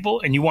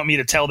people, and you want me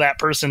to tell that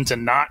person to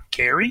not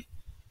carry?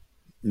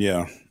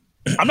 Yeah.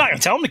 I'm not going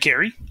to tell them to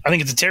carry. I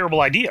think it's a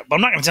terrible idea, but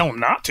I'm not going to tell them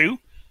not to.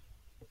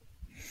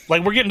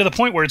 Like, we're getting to the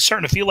point where it's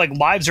starting to feel like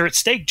lives are at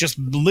stake. Just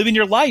living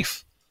your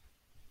life.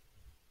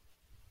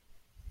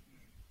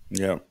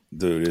 Yeah,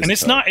 dude. And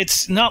it's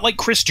not like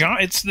Chris John.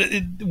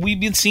 We've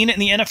been seeing it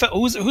in the NFL.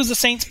 Who's the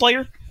Saints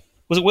player?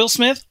 Was it Will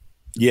Smith?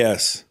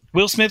 Yes.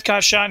 Will Smith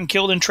got shot and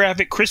killed in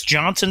traffic. Chris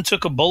Johnson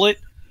took a bullet.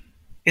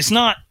 It's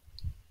not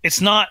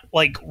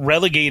like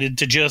relegated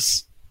to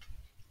just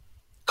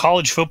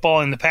college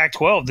football in the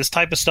Pac-12. This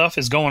type of stuff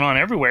is going on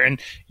everywhere.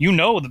 And you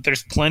know that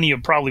there's plenty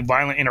of probably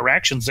violent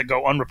interactions that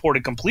go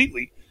unreported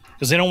completely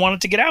because they don't want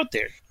it to get out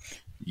there.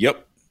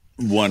 Yep.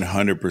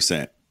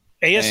 100%.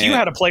 ASU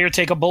had a player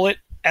take a bullet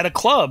at a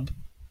club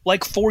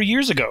like 4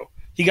 years ago.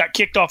 He got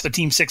kicked off the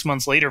team 6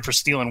 months later for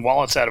stealing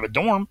wallets out of a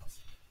dorm.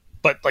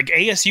 But like,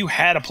 ASU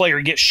had a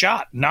player get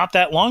shot not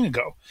that long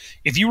ago.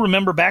 If you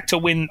remember back to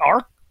when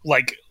our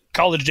like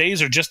college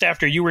days or just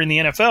after you were in the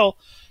NFL,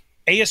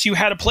 ASU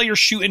had a player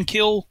shoot and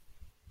kill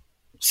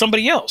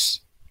somebody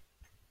else.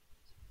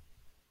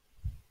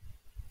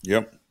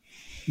 Yep.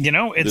 You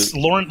know, it's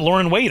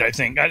Lauren Wade, I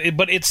think.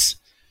 But it's,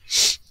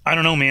 I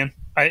don't know, man.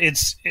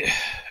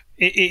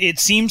 It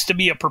seems to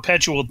be a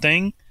perpetual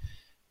thing.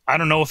 I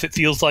don't know if it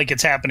feels like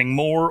it's happening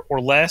more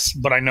or less,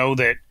 but I know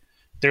that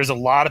there's a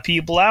lot of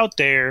people out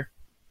there.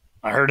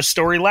 I heard a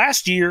story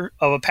last year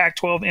of a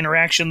Pac-12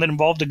 interaction that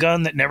involved a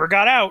gun that never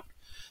got out.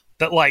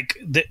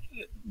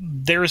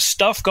 There's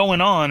stuff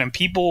going on and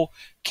people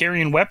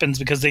carrying weapons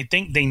because they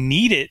think they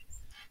need it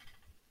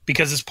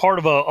because it's part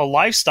of a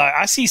lifestyle.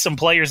 I see some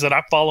players that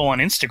I follow on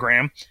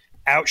Instagram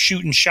out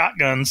shooting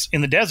shotguns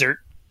in the desert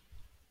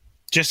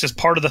just as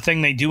part of the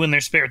thing they do in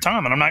their spare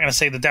time. And I'm not going to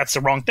say that that's the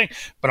wrong thing,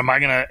 but am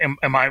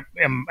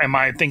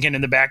I thinking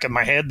in the back of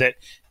my head that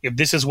if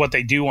this is what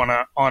they do on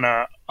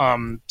a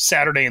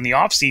Saturday in the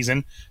off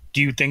season,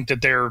 do you think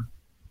that they're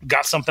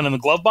got something in the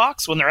glove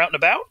box when they're out and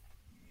about?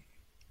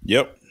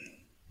 Yep.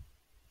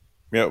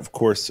 Yeah, of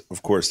course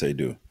they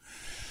do.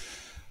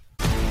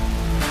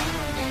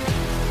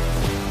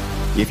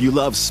 If you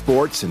love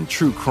sports and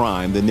true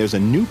crime, then there's a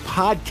new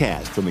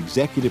podcast from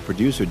executive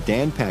producer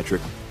Dan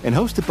Patrick and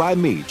hosted by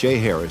me, Jay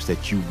Harris,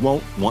 that you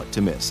won't want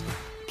to miss.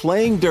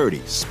 Playing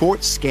Dirty: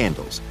 Sports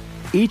Scandals.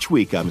 Each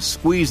week, I'm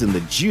squeezing the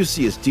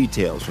juiciest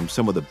details from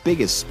some of the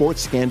biggest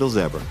sports scandals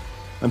ever.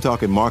 I'm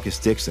talking Marcus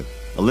Dixon,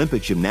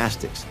 Olympic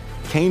gymnastics,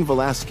 Cain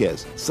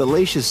Velasquez,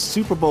 salacious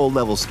Super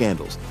Bowl-level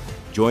scandals.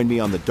 Join me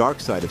on the dark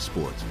side of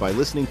sports by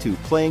listening to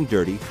Playing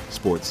Dirty: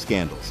 Sports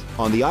Scandals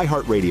on the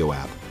iHeartRadio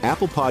app,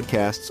 Apple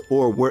Podcasts,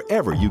 or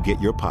wherever you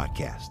get your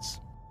podcasts.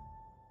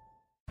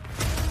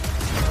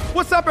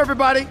 What's up,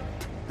 everybody?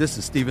 This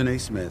is Stephen A.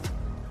 Smith.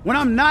 When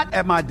I'm not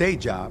at my day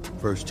job,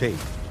 First Take,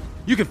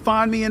 you can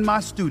find me in my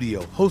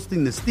studio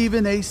hosting the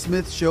Stephen A.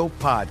 Smith Show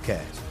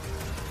podcast.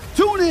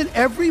 Tune in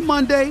every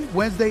Monday,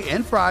 Wednesday,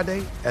 and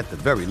Friday, at the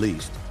very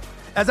least,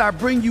 as I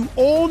bring you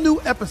all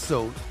new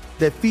episodes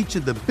that feature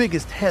the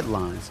biggest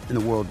headlines in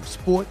the world of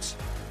sports,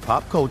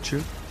 pop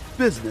culture,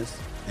 business,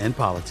 and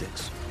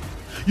politics.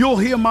 You'll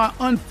hear my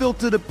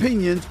unfiltered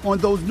opinions on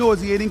those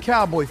nauseating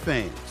Cowboy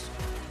fans,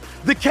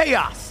 the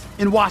chaos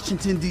in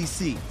Washington,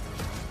 D.C.,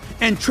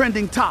 and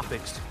trending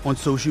topics on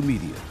social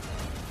media,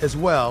 as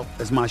well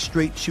as my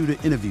straight shooter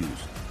interviews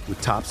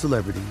with top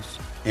celebrities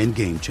and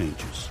game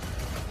changers.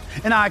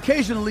 And I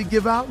occasionally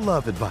give out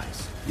love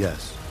advice.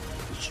 Yes,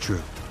 it's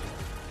true.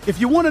 If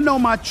you want to know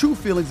my true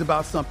feelings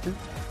about something,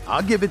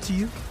 I'll give it to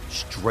you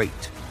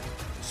straight.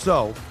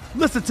 So,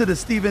 listen to the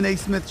Stephen A.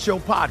 Smith Show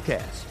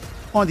podcast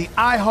on the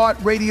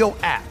iHeartRadio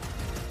app,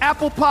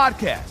 Apple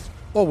Podcasts,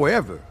 or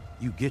wherever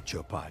you get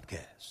your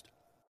podcast.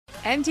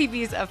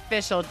 MTV's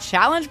official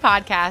Challenge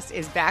podcast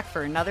is back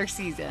for another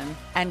season.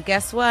 And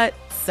guess what?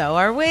 So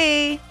are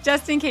we.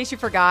 Just in case you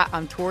forgot,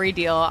 I'm Tori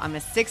Deal. I'm a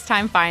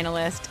 6-time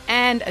finalist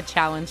and a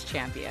Challenge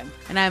champion.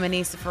 And I'm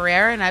Anissa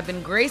Ferreira, and I've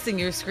been gracing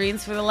your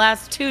screens for the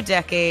last 2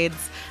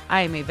 decades.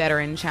 I am a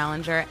veteran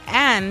challenger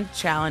and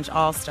Challenge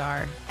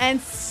All-Star.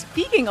 And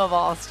speaking of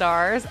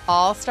All-Stars,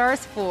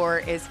 All-Stars 4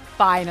 is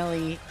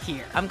finally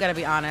here. I'm going to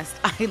be honest.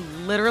 I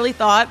literally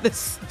thought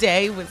this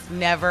day was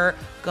never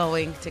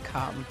going to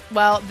come.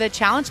 Well, the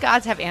Challenge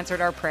gods have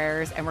answered our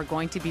prayers, and we're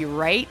going to be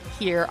right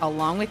here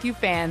along with you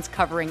fans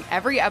covering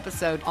every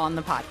episode on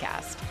the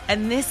podcast.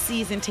 And this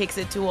season takes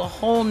it to a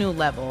whole new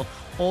level.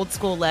 Old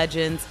school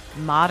legends,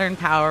 modern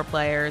power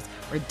players,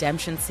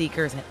 redemption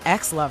seekers, and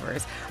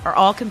ex-lovers are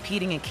all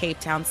competing in Cape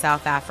Town,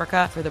 South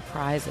Africa for the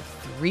prize of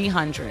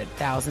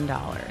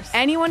 $300,000.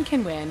 Anyone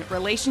can win,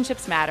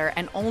 relationships matter,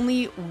 and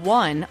only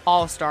one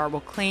All-Star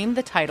will claim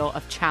the title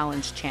of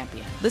Challenge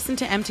champion. Listen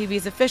to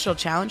MTV's official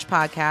Challenge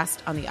podcast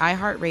on the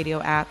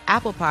iHeartRadio app,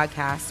 Apple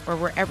Podcasts, or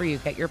wherever you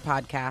get your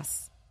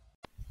podcasts.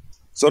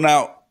 So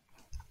now,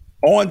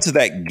 on to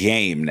that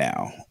game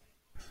now.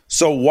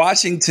 So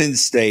Washington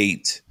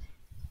State,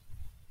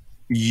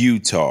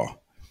 Utah.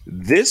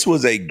 This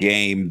was a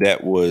game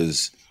that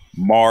was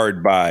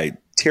marred by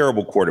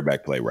terrible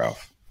quarterback play,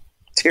 Ralph.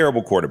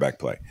 Terrible quarterback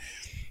play.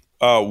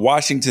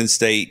 Washington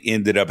State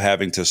ended up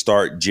having to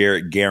start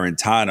Jarrett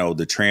Garantano,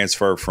 the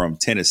transfer from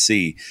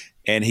Tennessee,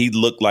 and he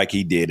looked like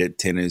he did at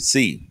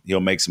Tennessee. He'll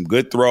make some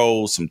good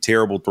throws, some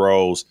terrible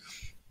throws.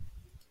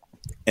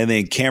 And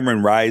then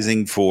Cameron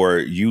Rising for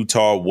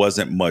Utah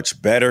wasn't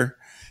much better.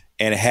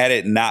 And had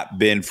it not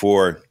been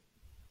for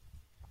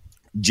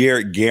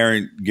Jarrett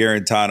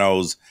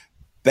Garantano's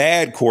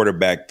bad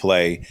quarterback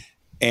play,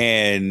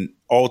 and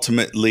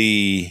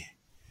ultimately,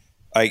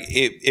 like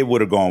it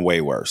would have gone way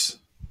worse.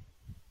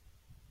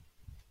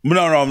 No,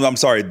 I'm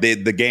sorry.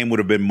 The game would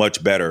have been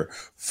much better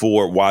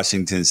for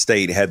Washington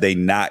State had they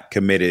not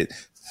committed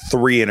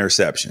 3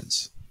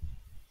 interceptions.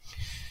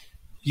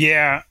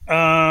 Yeah,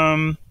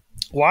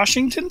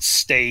 Washington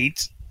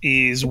State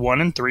is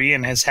 1-3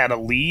 and has had a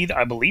lead,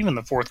 I believe, in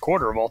the fourth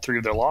quarter of all 3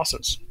 of their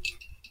losses.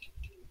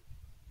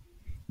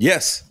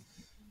 Yes,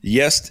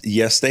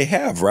 they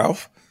have,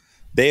 Ralph.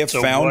 They have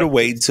found a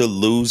way to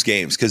lose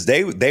games because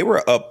they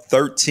were up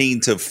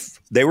 13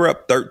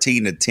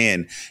 to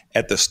 10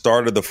 at the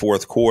start of the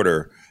fourth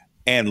quarter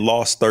and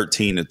lost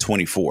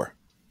 13-24,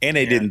 and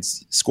they didn't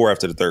score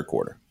after the third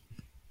quarter.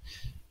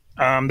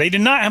 They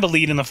did not have a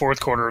lead in the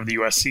fourth quarter of the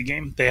USC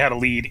game. They had a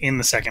lead in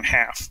the second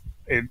half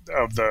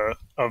of the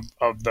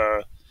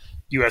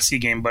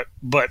USC game,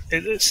 but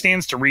it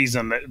stands to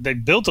reason that they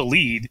built a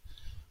lead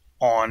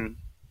on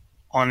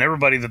on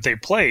everybody that they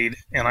played,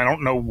 and I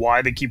don't know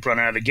why they keep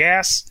running out of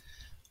gas.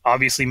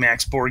 Obviously,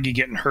 Max Borghi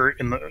getting hurt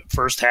in the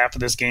first half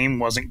of this game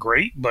wasn't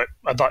great, but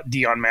I thought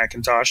Deion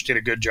McIntosh did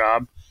a good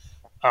job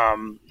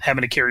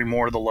having to carry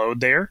more of the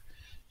load there.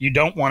 You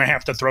don't want to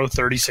have to throw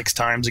 36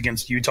 times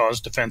against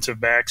Utah's defensive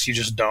backs. You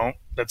just don't.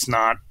 That's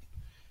not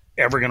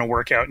ever going to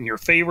work out in your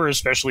favor,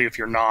 especially if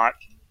you're not,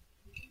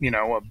 this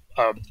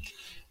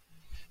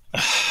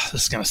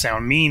is going to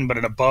sound mean, but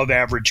an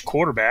above-average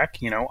quarterback.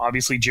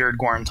 Obviously Jared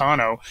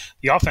Guarantano,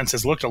 the offense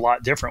has looked a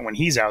lot different when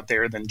he's out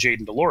there than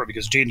Jayden de Laura,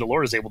 because Jayden de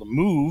Laura is able to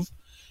move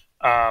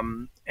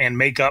and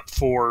make up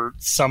for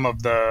some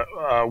of the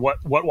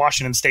what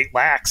Washington State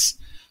lacks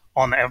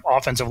on the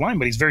offensive line,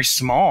 but he's very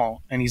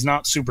small and he's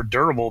not super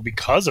durable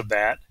because of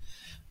that.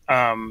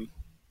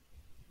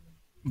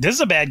 This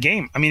is a bad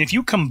game. I mean, if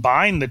you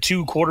combine the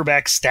two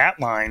quarterback stat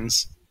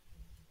lines,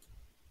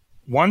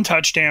 1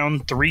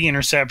 touchdown, 3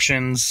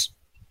 interceptions,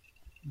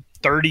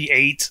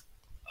 38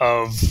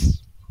 of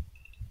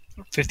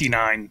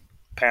 59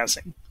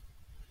 passing.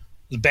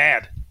 It's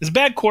bad. It's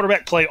bad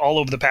quarterback play all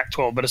over the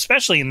Pac-12, but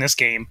especially in this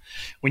game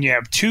when you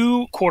have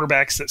 2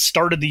 quarterbacks that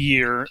started the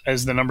year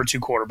as the number 2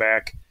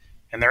 quarterback,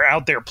 and they're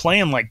out there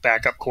playing like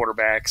backup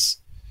quarterbacks,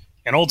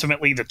 and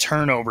ultimately the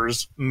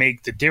turnovers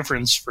make the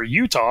difference for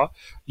Utah.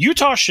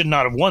 Utah should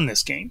not have won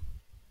this game.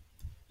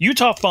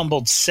 Utah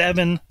fumbled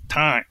 7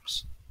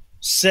 times.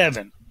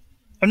 7.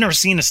 I've never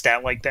seen a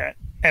stat like that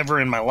ever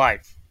in my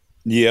life.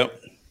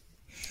 Yep.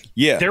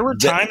 Yeah. There were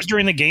times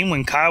during the game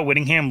when Kyle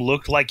Whittingham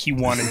looked like he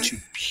wanted to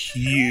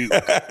puke.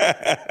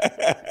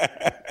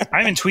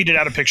 I even tweeted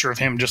out a picture of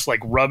him just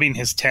like rubbing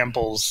his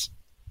temples.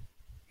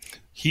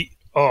 He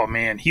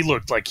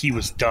looked like he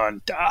was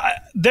done.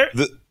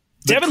 The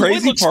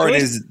crazy part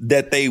is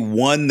that they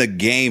won the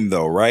game,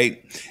 though,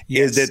 right?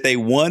 Yes. Is that they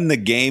won the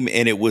game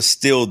and it was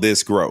still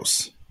this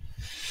gross.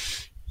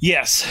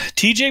 Yes.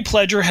 TJ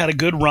Pledger had a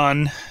good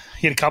run.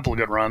 He had a couple of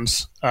good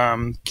runs.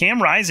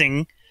 Cam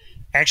Rising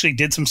actually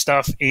did some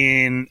stuff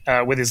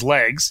with his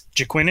legs.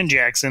 Jaquindon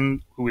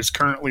Jackson, who is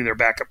currently their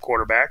backup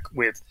quarterback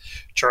with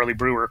Charlie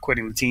Brewer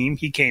quitting the team,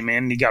 he came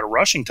in and he got a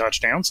rushing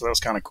touchdown, so that was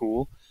kind of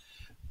cool.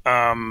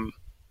 But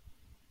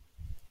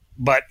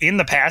in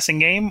the passing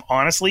game,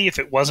 honestly, if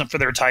it wasn't for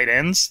their tight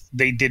ends,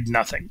 they did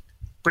nothing.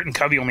 Britton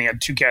Covey only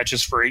had 2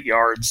 catches for 8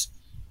 yards.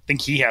 I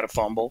think he had a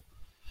fumble.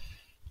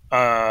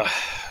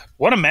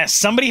 What a mess.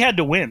 Somebody had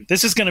to win.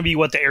 This is going to be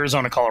what the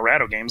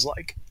Arizona-Colorado game's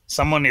like.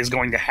 Someone is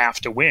going to have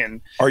to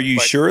win. Are you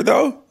sure,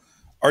 though?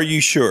 Are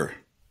you sure?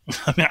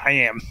 I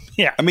am.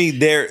 Yeah. I mean,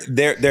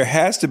 there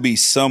has to be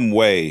some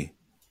way.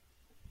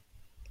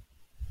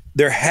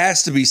 There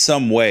has to be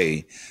some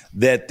way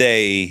that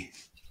they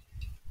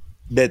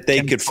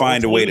could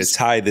find a way to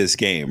tie this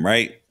game,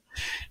 right?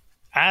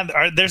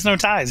 There's no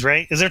ties,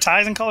 right? Is there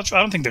ties in college? I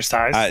don't think there's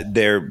ties.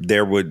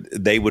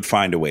 They would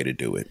find a way to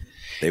do it.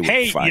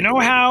 Hey, you know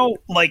how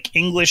like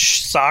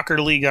English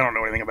soccer league? I don't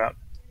know anything about.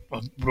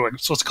 What am I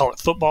supposed to call it?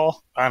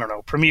 Football? I don't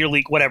know. Premier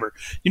League, whatever.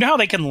 You know how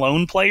they can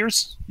loan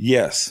players?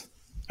 Yes.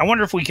 I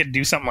wonder if we could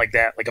do something like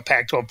that, like a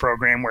Pac-12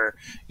 program where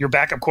your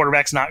backup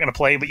quarterback's not going to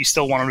play, but you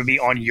still want him to be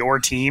on your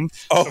team.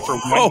 So for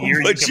 1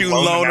 year, but you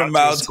loan him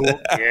out to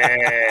school.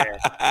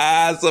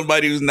 Yeah,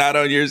 somebody who's not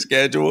on your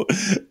schedule,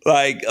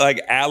 like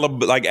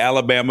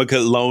Alabama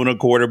could loan a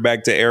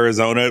quarterback to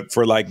Arizona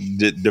for like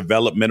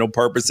developmental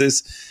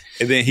purposes,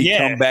 and then he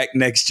come back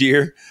next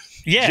year.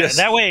 Yeah,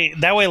 that way,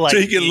 like so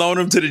you can loan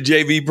him to the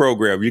JV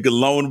program. You can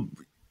loan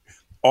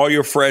all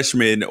your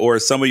freshmen or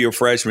some of your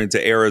freshmen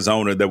to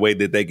Arizona, the way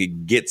that they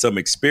could get some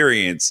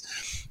experience,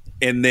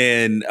 and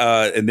then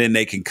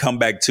they can come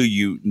back to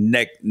you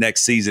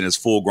next season as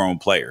full grown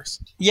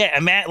players. Yeah,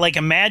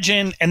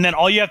 imagine, and then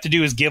all you have to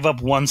do is give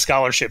up 1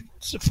 scholarship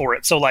for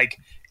it. So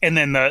and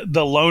then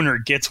the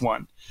loaner gets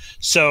 1.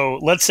 So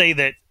let's say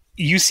that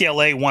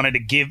UCLA wanted to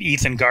give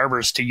Ethan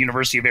Garbers to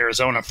University of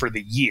Arizona for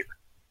the year.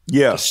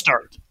 Yeah, to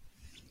start.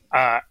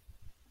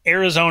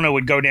 Arizona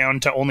would go down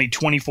to only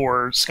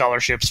 24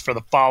 scholarships for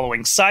the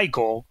following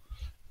cycle,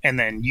 and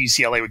then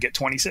UCLA would get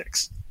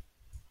 26.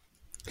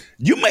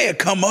 You may have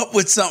come up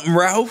with something,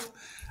 Ralph.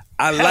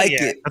 I like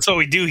it. That's what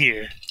we do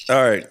here.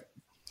 All right.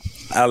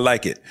 I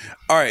like it.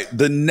 All right.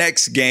 The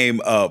next game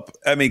up,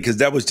 because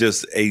that was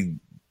just a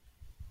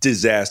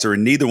disaster,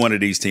 and neither one of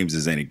these teams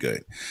is any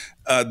good.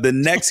 The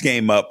next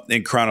game up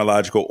in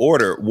chronological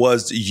order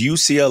was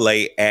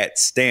UCLA at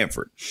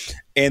Stanford.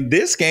 And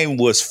this game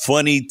was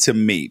funny to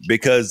me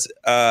because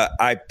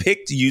I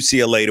picked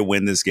UCLA to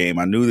win this game.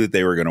 I knew that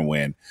they were going to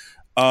win.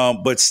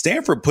 But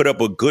Stanford put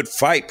up a good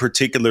fight,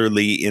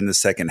 particularly in the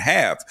second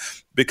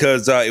half,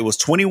 because it was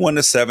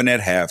 21-7 at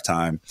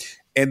halftime.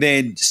 And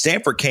then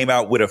Stanford came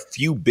out with a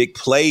few big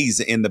plays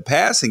in the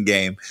passing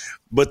game.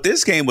 But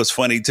this game was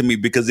funny to me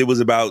because it was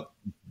about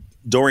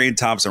Dorian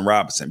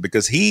Thompson-Robinson,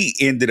 because he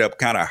ended up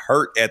kind of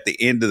hurt at the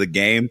end of the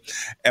game.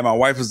 And my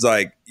wife was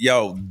like,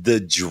 yo, the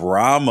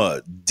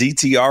drama,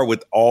 DTR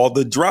with all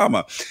the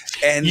drama.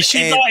 And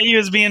she thought he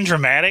was being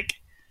dramatic.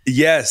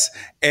 Yes.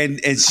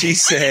 And she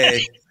said,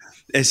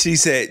 And she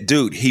said,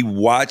 dude, he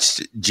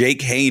watched Jake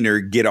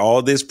Haener get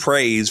all this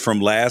praise from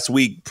last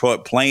week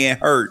playing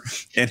hurt.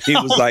 And he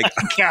was like,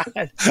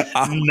 God,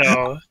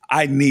 no.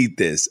 I need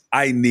this.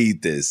 I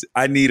need this.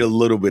 I need a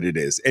little bit of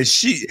this. And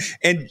she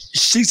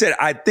said,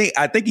 I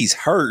think he's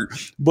hurt,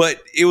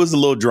 but it was a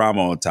little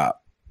drama on top.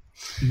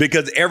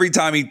 Because every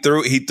time he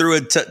threw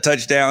a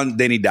touchdown,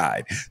 then he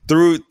died.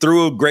 Threw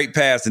a great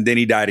pass, and then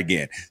he died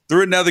again.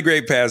 Threw another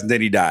great pass, and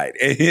then he died.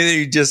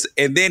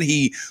 And then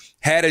he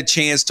had a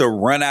chance to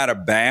run out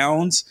of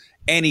bounds,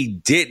 and he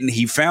didn't.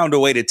 He found a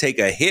way to take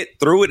a hit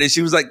through it, and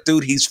she was like,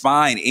 dude, he's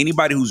fine.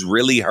 Anybody who's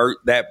really hurt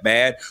that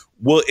bad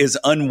is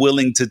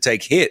unwilling to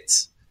take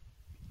hits.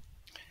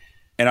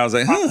 And I was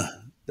like,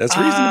 that's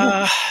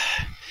reasonable.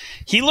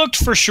 He looked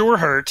for sure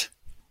hurt.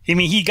 I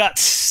mean, he got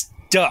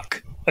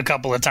stuck a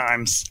couple of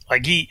times.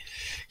 Like he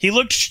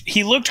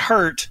looked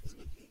hurt.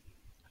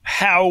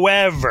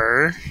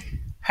 However,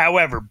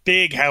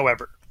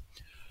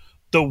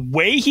 the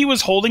way he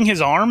was holding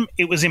his arm,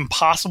 it was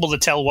impossible to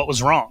tell what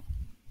was wrong.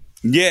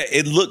 Yeah,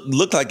 it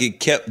looked like it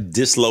kept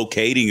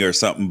dislocating or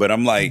something, but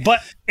I'm like... But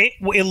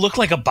it looked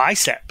like a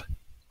bicep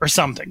or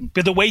something.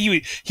 But the way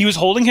he was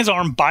holding his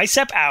arm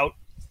bicep out,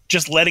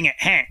 just letting it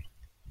hang.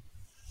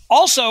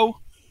 Also,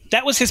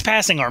 that was his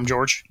passing arm,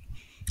 George.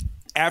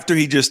 After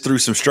he just threw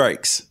some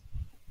strikes.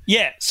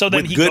 Yeah, so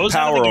then he goes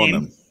out of the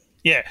game.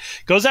 Yeah,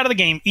 goes out of the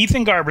game.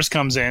 Ethan Garbers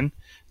comes in.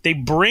 They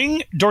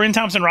bring Dorian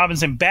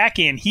Thompson-Robinson back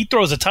in. He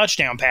throws a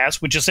touchdown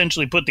pass, which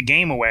essentially put the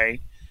game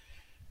away.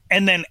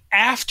 And then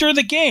after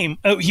the game,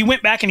 he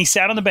went back and he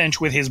sat on the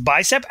bench with his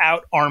bicep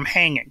out, arm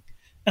hanging.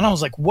 And I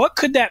was like, what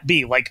could that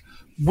be? Like,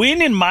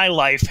 when in my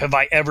life have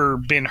I ever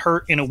been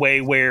hurt in a way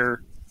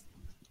where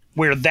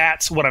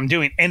that's what I'm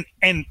doing?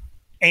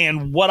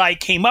 And what I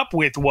came up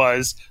with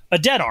was a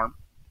dead arm.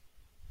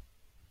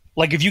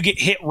 Like if you get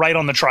hit right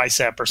on the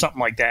tricep or something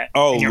like that.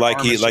 Oh,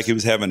 like he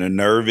was having a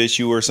nerve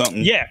issue or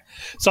something? Yeah.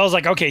 So I was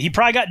like, okay, he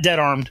probably got dead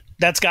armed.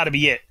 That's got to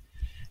be it.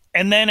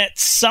 And then at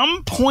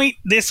some point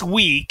this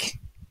week,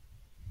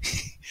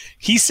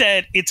 he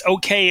said, it's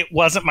okay, it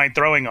wasn't my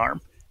throwing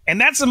arm. And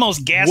that's the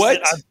most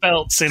gaslit I've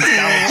felt since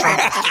Donald Trump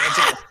was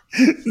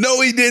president. No,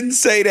 he didn't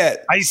say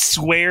that. I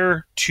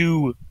swear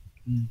to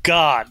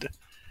God.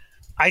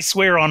 I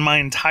swear on my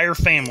entire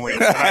family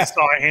that I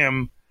saw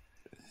him.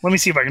 Let me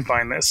see if I can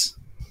find this.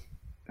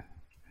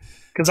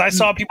 Because I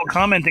saw people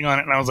commenting on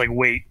it, and I was like,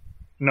 wait,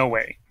 no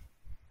way.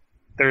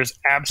 There's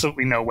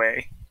absolutely no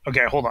way.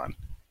 Okay, hold on.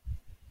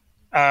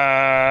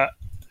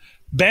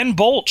 Ben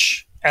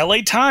Bolch, LA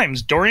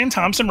Times. Dorian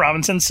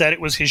Thompson-Robinson said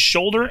it was his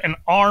shoulder and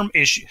arm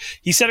issue.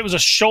 He said it was a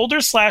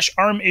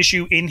shoulder/arm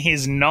issue in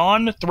his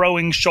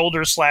non-throwing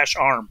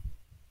shoulder/arm.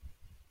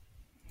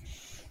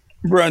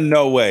 Bruh,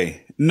 no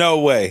way. No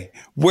way.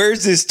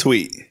 Where's this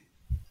tweet?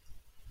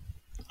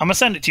 I'm going to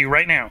send it to you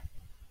right now.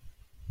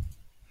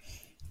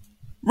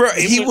 Bro,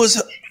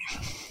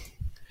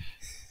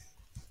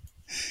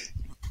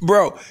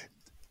 Bro,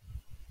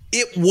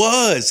 it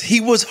was.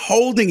 He was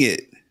holding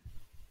it.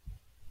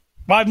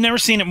 Well, I've never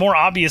seen it more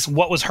obvious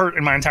what was hurt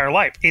in my entire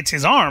life. It's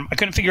his arm. I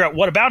couldn't figure out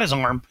what about his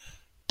arm,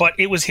 but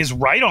it was his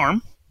right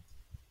arm.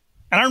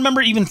 And I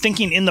remember even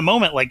thinking in the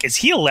moment, like, is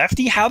he a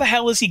lefty? How the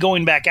hell is he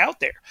going back out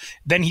there?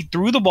 Then he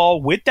threw the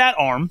ball with that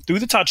arm, threw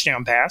the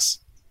touchdown pass,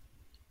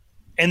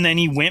 and then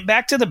he went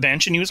back to the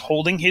bench and he was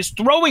holding his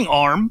throwing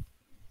arm.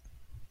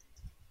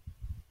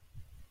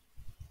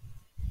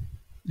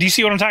 Do you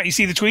see what I'm talking? You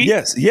see the tweet?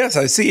 Yes,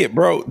 I see it,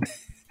 bro.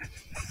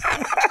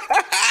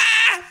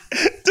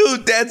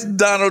 Dude, that's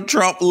Donald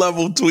Trump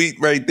level tweet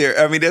right there.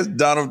 I mean, that's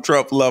Donald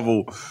Trump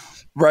level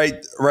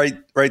right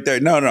there.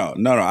 No.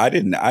 I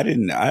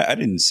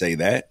didn't say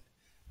that.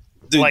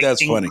 Dude, like,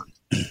 that's funny.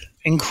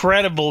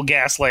 Incredible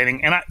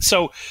gaslighting. And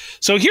so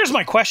here's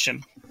my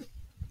question.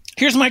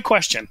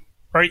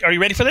 Are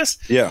you ready for this?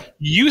 Yeah.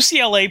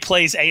 UCLA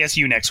plays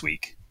ASU next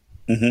week.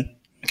 Mm-hmm.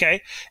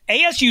 Okay.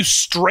 ASU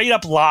straight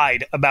up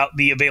lied about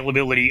the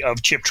availability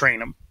of Chip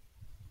Trayanum.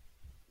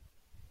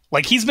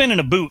 Like, he's been in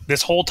a boot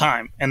this whole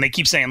time, and they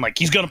keep saying, like,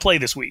 he's going to play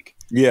this week.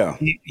 Yeah.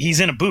 He's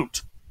in a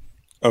boot.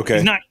 Okay.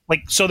 He's not,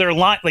 like, so they're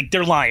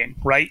lying,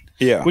 right?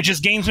 Yeah. Which is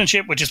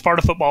gamesmanship, which is part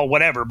of football,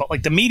 whatever. But,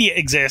 like, the media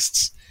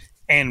exists,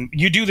 and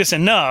you do this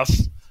enough,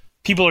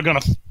 people are going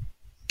to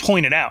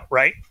point it out,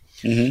 right?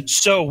 Mm-hmm.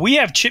 So we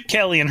have Chip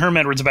Kelly and Herm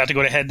Edwards about to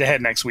go to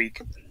head-to-head next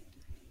week.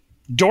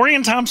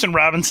 Dorian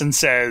Thompson-Robinson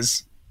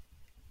says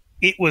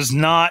it was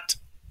not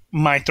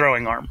my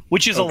throwing arm,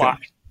 which is a lie,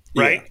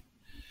 right? Yeah.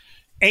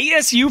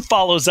 ASU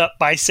follows up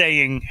by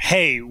saying,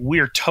 hey,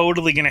 we're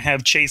totally going to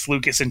have Chase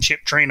Lucas and Chip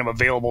Trayanum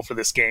available for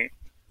this game.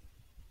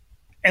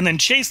 And then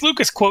Chase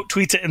Lucas quote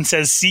tweets it and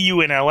says, see you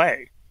in LA.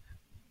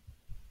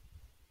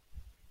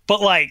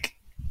 But, like,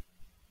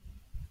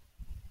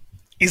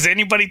 is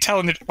anybody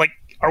telling it, like,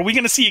 are we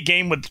going to see a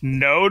game with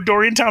no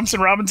Dorian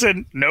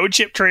Thompson-Robinson, no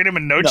Chip Trayanum,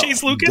 and no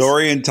Chase Lucas?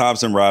 Dorian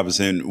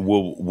Thompson-Robinson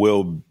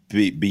will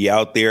be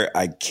out there.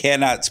 I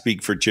cannot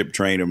speak for Chip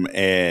Trayanum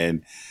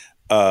and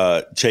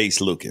Chase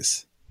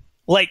Lucas.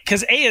 Like,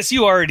 because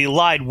ASU already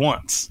lied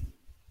once.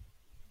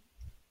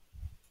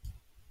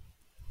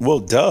 Well,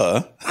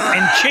 duh.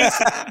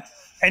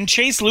 And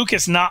Chase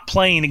Lucas not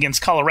playing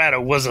against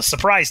Colorado was a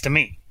surprise to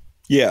me.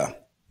 Yeah.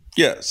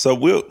 So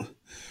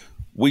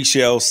we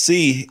shall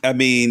see. I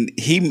mean,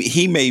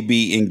 he may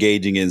be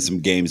engaging in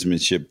some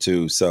gamesmanship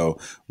too. So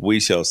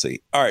we shall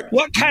see. All right.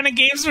 What kind of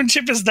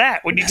gamesmanship is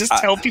that? When you just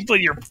tell people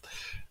you're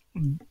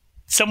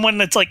someone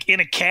that's like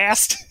in a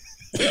cast?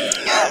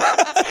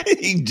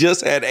 He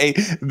just had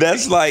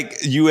that's like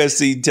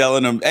USC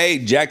telling him, hey,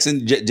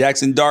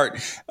 Jackson Dart,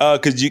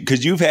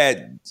 because you've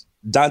had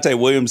Dante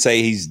Williams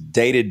say he's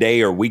day to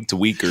day or week to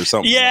week or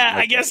something. Yeah,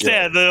 like I guess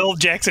that. the old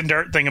Jackson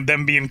Dart thing of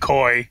them being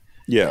coy.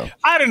 Yeah.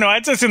 I don't know.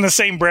 It's just in the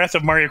same breath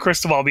of Mario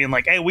Cristobal being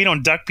like, hey, we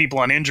don't duck people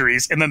on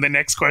injuries. And then the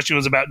next question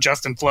was about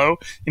Justin Flo.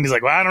 And he's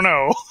like, well, I don't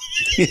know.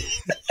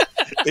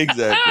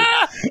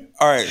 Exactly.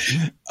 All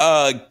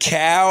right.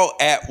 Cal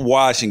at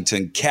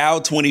Washington.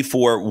 Cal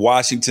 24,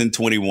 Washington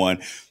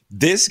 21.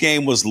 This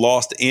game was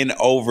lost in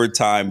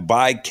overtime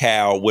by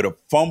Cal with a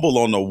fumble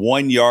on the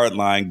 1 yard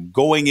line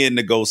going in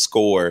to go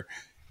score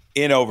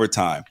in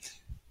overtime.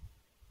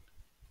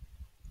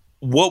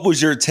 What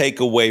was your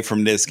takeaway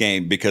from this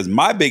game? Because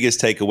my biggest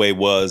takeaway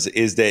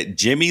is that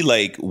Jimmy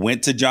Lake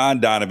went to John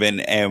Donovan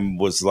and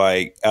was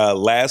like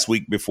last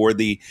week before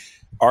the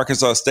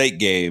Arkansas State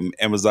game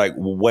and was like,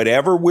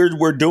 whatever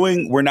we're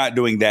doing, we're not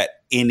doing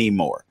that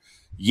anymore.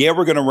 Yeah,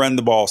 we're going to run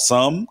the ball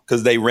some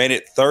because they ran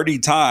it 30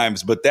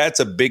 times, but that's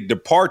a big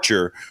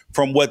departure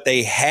from what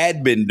they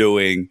had been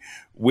doing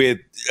with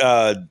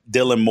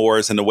Dylan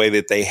Morris and the way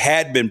that they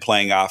had been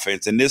playing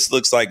offense. And this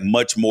looks like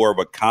much more of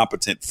a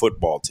competent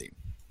football team.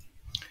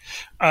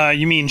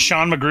 You mean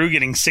Sean McGrew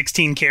getting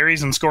 16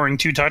 carries and scoring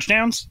 2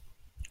 touchdowns?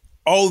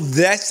 Oh,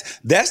 that's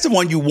the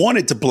one you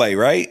wanted to play,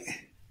 right?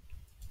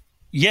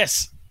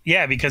 Yes.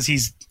 Yeah, because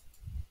he's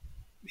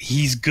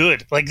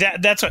good. Like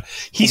that's what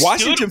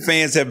Washington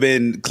fans have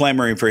been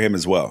clamoring for him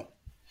as well.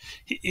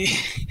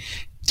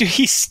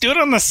 He stood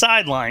on the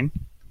sideline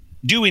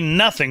doing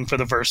nothing for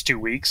the first 2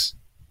 weeks.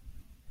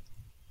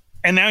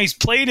 And now he's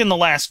played in the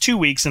last 2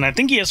 weeks, and I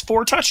think he has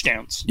 4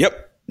 touchdowns.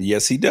 Yep.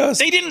 Yes, he does.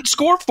 They didn't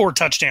score 4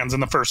 touchdowns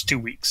in the first 2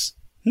 weeks.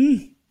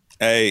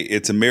 Hey,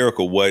 it's a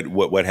miracle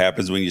what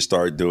happens when you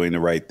start doing the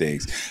right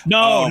things.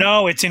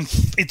 No, it's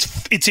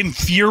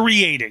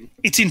infuriating.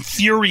 It's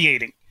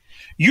infuriating.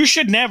 You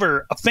should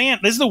never, a fan,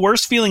 this is the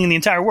worst feeling in the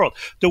entire world.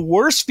 The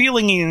worst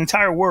feeling in the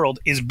entire world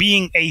is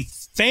being a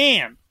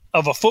fan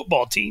of a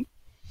football team,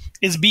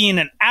 is being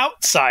an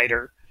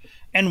outsider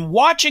and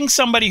watching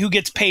somebody who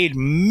gets paid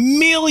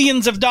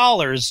millions of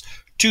dollars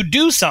to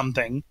do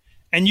something.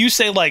 And you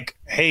say like,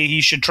 hey, he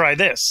should try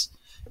this.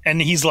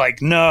 And he's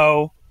like,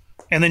 no.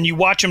 And then you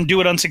watch him do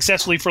it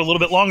unsuccessfully for a little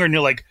bit longer. And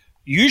you're like,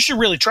 you should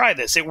really try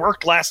this. It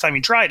worked last time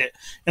you tried it.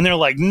 And they're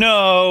like,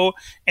 no.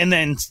 And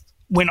then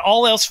when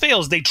all else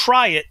fails, they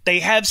try it. They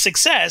have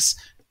success.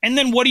 And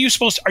then what are you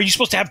supposed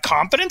to have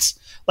confidence?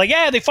 Like,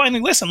 yeah, they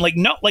finally listen. Like,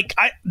 no, like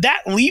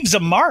that leaves a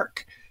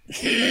mark.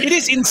 It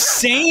is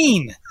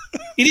insane.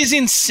 It is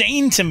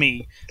insane to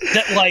me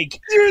that like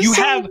you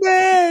so have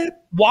mad.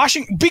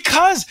 Washington,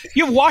 because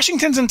you have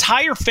Washington's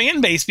entire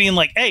fan base being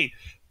like, hey,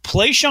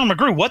 play Sean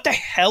McGrew. What the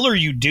hell are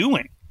you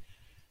doing?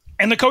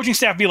 And the coaching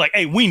staff be like,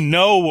 hey, we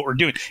know what we're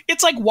doing.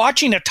 It's like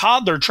watching a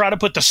toddler try to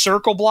put the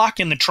circle block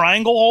in the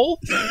triangle hole.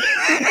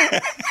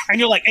 And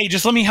you're like, hey,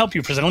 just let me help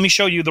you for a second. Let me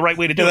show you the right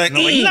way to do it. And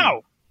they're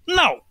like,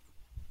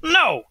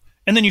 no.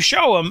 And then you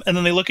show them, and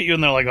then they look at you,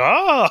 and they're like,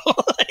 oh.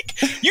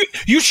 Like,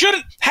 you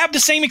shouldn't have the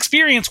same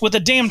experience with a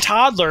damn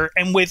toddler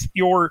and with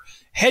your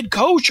head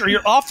coach or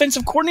your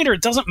offensive coordinator.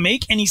 It doesn't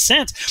make any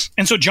sense.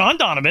 And so John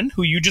Donovan,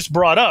 who you just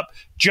brought up,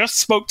 just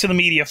spoke to the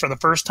media for the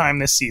first time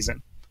this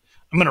season.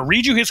 I'm going to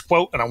read you his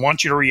quote, and I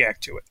want you to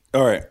react to it.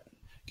 All right.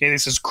 Okay,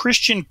 this is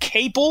Christian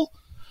Capel,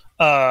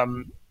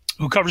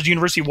 who covers the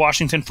University of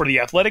Washington for The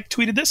Athletic,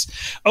 tweeted this.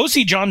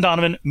 OC John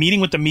Donovan, meeting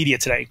with the media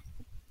today,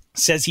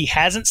 says he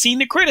hasn't seen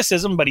the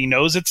criticism, but he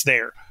knows it's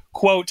there.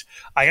 Quote,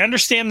 I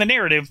understand the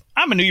narrative.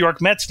 I'm a New York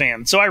Mets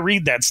fan, so I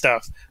read that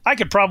stuff. I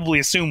could probably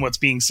assume what's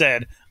being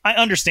said. I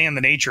understand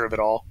the nature of it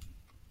all.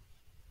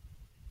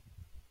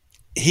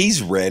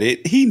 He's read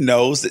it. He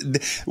knows.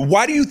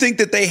 Why do you think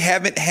that they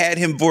haven't had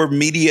him for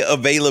media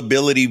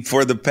availability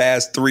for the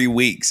past 3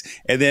 weeks?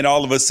 And then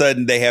all of a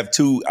sudden they have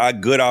 2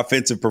 good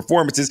offensive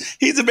performances.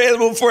 He's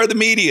available for the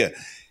media.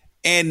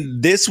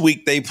 And this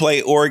week they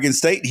play Oregon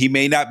State. He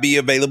may not be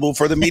available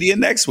for the media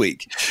next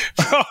week.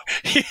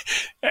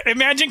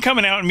 Imagine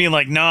coming out and being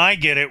like, no, I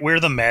get it. We're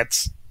the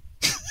Mets.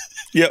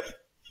 Yep.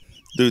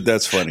 Dude,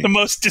 that's funny. The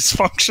most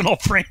dysfunctional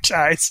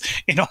franchise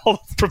in all of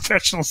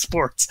professional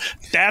sports.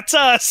 That's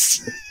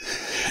us.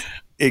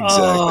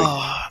 Exactly.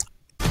 Oh.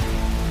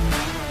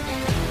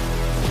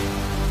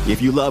 If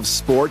you love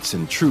sports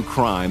and true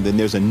crime, then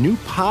there's a new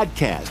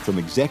podcast from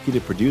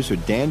executive producer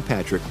Dan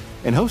Patrick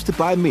and hosted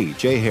by me,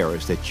 Jay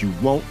Harris, that you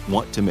won't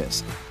want to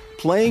miss.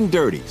 Playing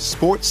Dirty: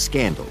 Sports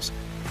Scandals.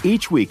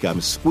 Each week, I'm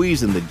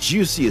squeezing the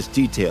juiciest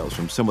details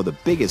from some of the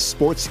biggest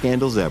sports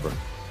scandals ever.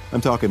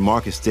 I'm talking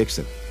Marcus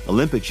Dixon,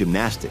 Olympic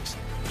gymnastics,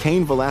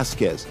 Cain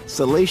Velasquez,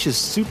 salacious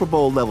Super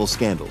Bowl-level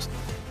scandals.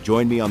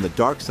 Join me on the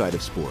dark side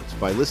of sports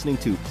by listening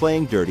to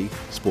Playing Dirty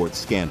Sports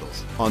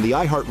Scandals on the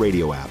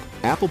iHeartRadio app,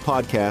 Apple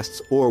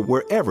Podcasts, or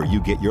wherever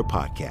you get your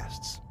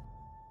podcasts.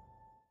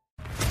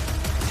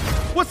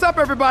 What's up,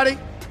 everybody?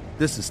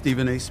 This is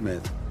Stephen A.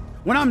 Smith.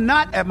 When I'm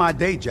not at my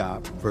day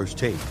job, First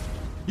Take,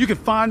 you can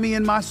find me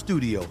in my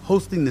studio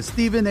hosting the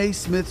Stephen A.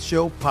 Smith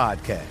Show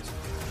podcast.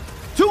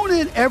 Tune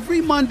in every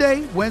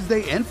Monday,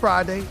 Wednesday, and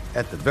Friday,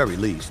 at the very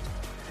least,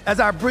 as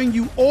I bring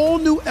you all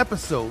new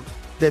episodes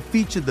that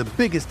feature the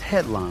biggest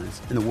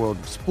headlines in the world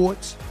of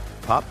sports,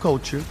 pop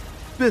culture,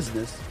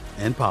 business,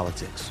 and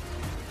politics.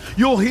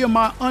 You'll hear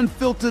my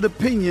unfiltered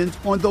opinions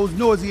on those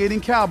nauseating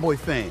Cowboy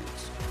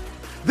fans,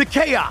 the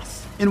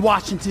chaos in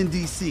Washington,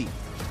 D.C.,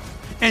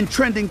 and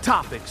trending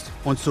topics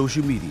on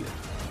social media,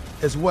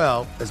 as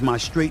well as my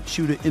straight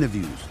shooter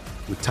interviews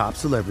with top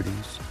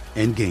celebrities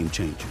and game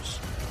changers.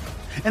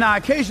 And I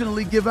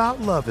occasionally give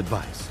out love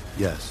advice.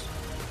 Yes,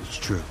 it's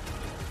true.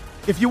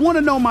 If you want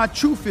to know my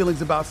true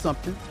feelings about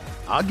something,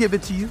 I'll give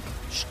it to you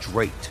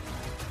straight.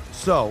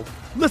 So,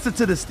 listen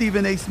to the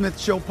Stephen A. Smith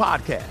Show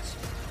podcast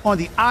on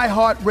the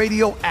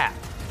iHeartRadio app,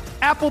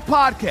 Apple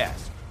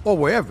Podcasts, or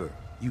wherever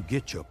you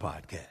get your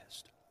podcast.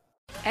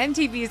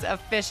 MTV's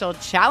official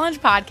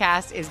Challenge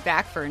podcast is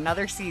back for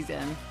another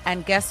season.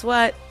 And guess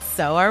what?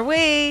 So are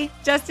we.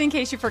 Just in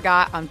case you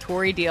forgot, I'm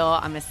Tori Deal.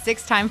 I'm a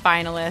 6-time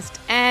finalist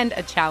and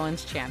a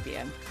Challenge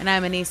champion. And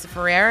I'm Anissa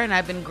Ferreira, and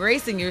I've been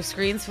gracing your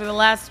screens for the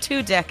last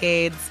 2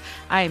 decades.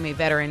 I am a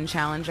veteran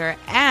challenger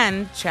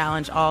and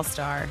Challenge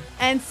All-Star.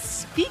 And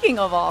speaking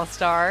of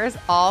All-Stars,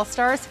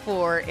 All-Stars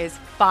 4 is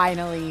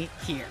finally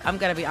here. I'm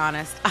going to be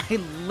honest. I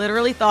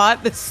literally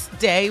thought this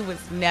day was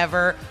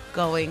never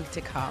going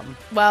to come.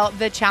 Well,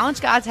 the Challenge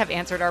gods have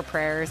answered our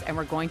prayers, and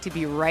we're going to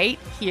be right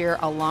here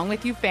along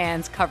with you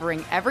fans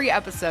covering every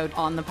episode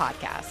on the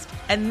podcast.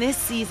 And this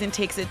season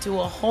takes it to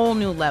a whole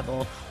new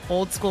level.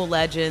 Old school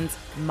legends,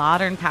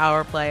 modern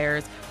power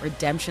players,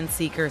 redemption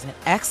seekers, and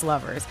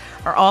ex-lovers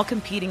are all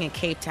competing in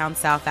Cape Town,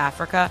 South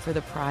Africa for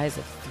the prize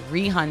of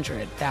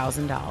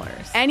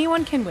 $300,000.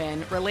 Anyone can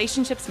win,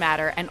 relationships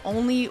matter, and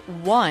only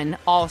one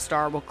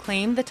All-Star will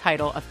claim the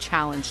title of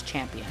Challenge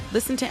champion.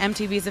 Listen to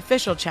MTV's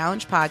official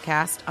Challenge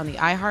podcast on the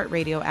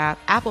iHeartRadio app,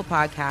 Apple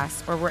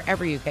Podcasts, or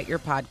wherever you get your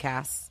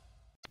podcasts.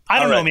 I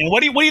don't know, man.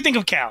 What do you think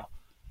of Cal?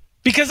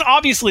 Because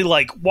obviously,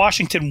 like,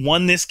 Washington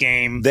won this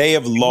game. They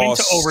have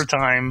lost to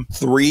overtime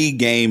 3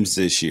 games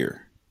this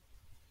year.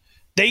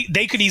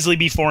 They could easily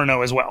be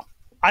 4-0 as well.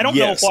 I don't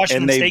know if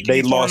Washington State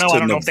can be 4-0. I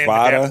don't know if they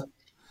have the depth.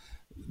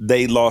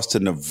 They lost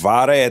to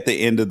Nevada at the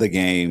end of the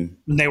game.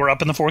 They were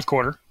up in the fourth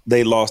quarter.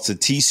 They lost to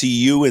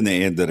TCU in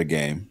the end of the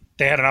game.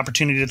 They had an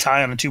opportunity to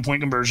tie on a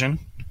 2-point conversion.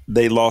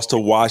 They lost to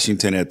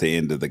Washington at the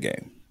end of the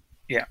game.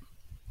 Yeah.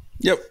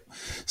 Yep.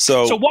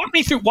 So walk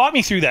me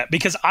through that,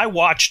 because I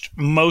watched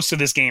most of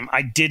this game.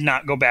 I did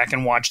not go back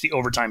and watch the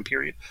overtime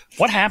period.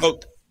 What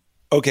happened?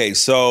 Okay,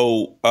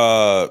 so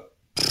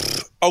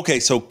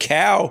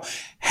Cal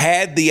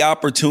had the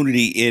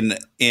opportunity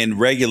in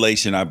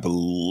regulation, I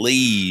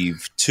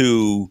believe,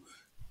 to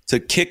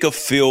kick a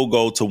field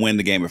goal to win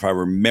the game, if I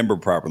remember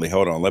properly.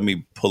 Hold on, let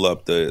me pull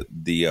up the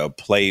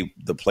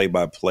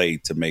play-by-play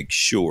to make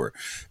sure,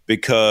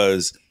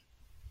 because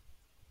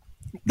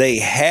they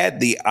had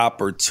the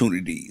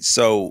opportunity.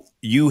 So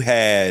you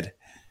had,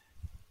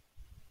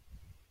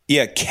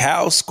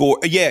 Cal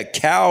scored. Yeah,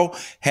 Cal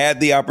had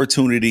the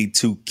opportunity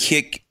to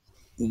kick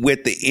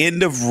with the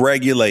end of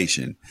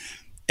regulation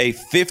a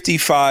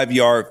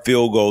 55-yard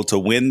field goal to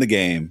win the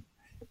game,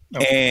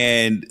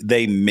 and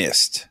they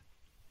missed.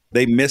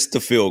 They missed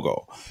the field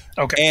goal.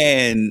 Okay.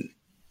 And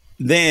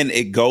then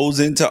it goes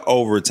into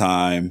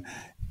overtime,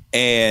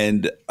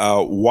 and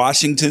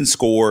Washington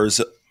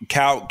scores.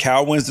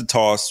 Cal wins the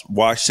toss.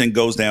 Washington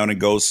goes down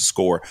and goes to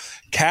score.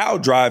 Cal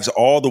drives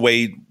all the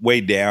way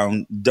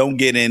down. Don't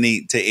get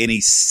into any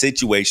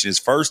situations.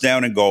 First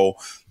down and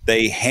goal.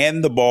 They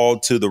hand the ball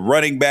to the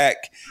running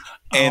back.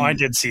 And, I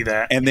did see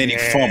that. And then he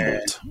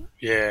fumbled.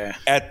 Yeah.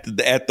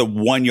 At the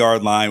 1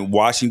 yard line,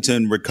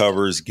 Washington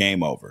recovers.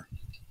 Game over.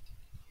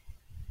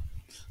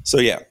 So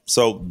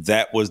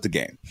that was the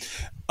game.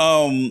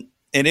 And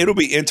it'll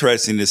be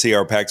interesting to see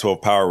our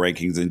Pac-12 power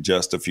rankings in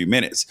just a few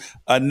minutes.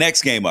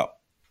 Next game up.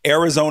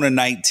 Arizona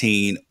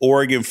 19,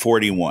 Oregon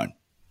 41.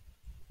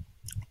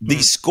 The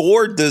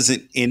score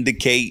doesn't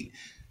indicate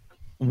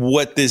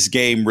what this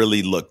game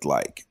really looked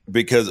like,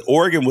 because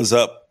Oregon was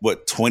up,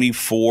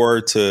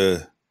 24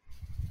 to...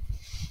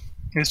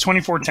 It was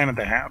 24-10 at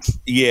the half.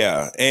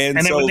 Yeah. And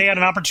so, they had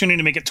an opportunity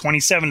to make it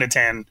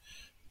 27-10,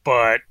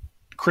 but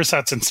Chris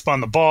Hudson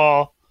spun the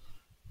ball.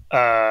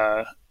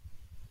 Yeah.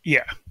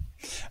 Okay.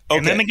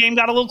 And then the game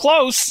got a little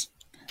close,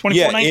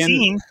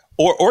 24-19.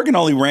 Oregon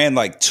only ran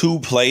like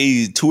 2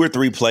 or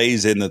 3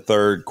 plays in the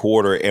third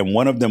quarter, and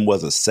one of them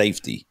was a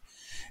safety.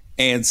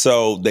 And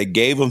so they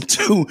gave them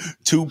two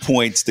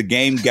points. The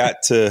game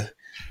got to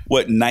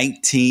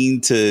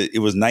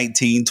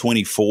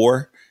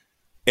 19-24.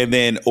 And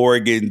then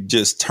Oregon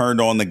just turned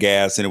on the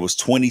gas, and it was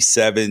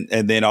 27.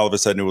 And then all of a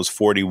sudden it was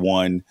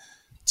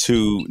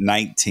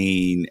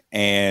 41-19.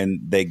 And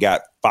they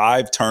got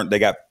 5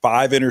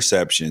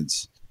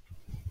 interceptions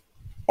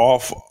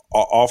off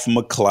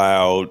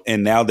McLeod,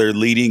 and now they're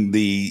leading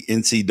the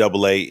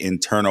NCAA in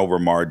turnover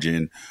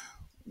margin.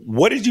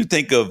 What did you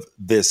think of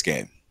this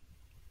game?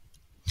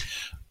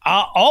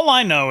 All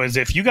I know is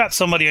if you got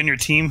somebody on your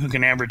team who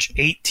can average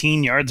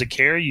 18 yards a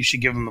carry, you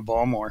should give them the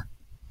ball more.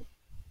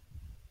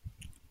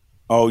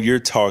 Oh, you're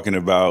talking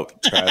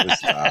about Travis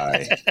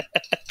Dye.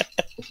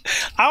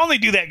 I only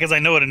do that because I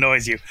know it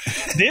annoys you.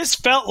 This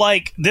felt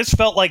like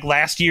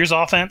last year's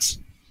offense.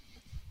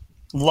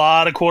 A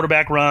lot of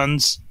quarterback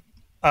runs.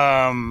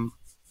 Not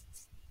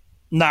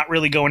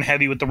really going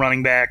heavy with the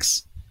running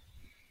backs.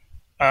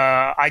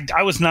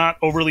 I was not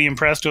overly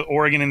impressed with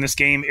Oregon in this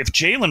game. If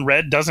Jalen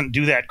Redd doesn't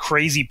do that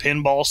crazy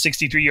pinball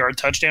 63-yard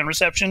touchdown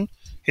reception,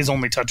 his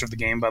only touch of the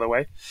game, by the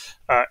way,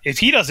 if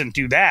he doesn't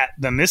do that,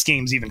 then this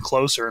game's even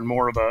closer and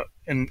more of a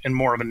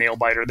nail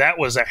biter. That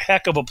was a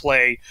heck of a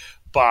play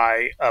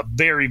by a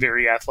very,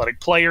 very athletic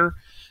player.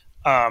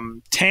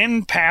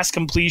 10 pass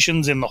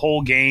completions in the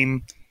whole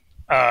game.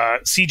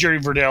 C.J.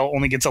 Verdell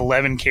only gets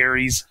 11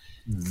 carries.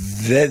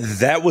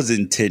 That was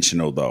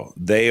intentional, though.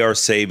 They are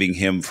saving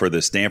him for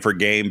the Stanford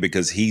game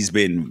because he's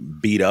been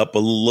beat up a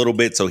little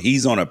bit, so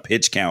he's on a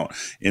pitch count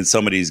in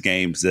some of these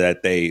games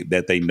that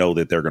they know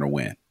that they're going to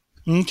win.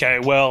 Okay,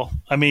 well,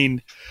 I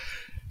mean,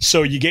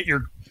 so you get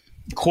your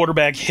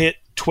quarterback hit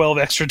 12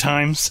 extra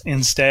times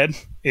instead.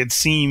 It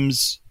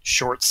seems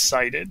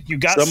short-sighted. You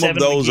got some of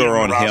those are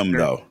on him,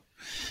 though.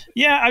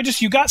 Yeah,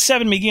 you got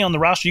Seven McGee on the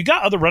roster. You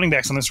got other running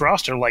backs on this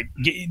roster. Like,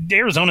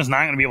 Arizona's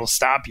not going to be able to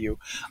stop you.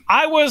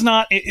 I was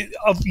not.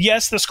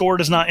 Yes, the score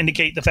does not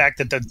indicate the fact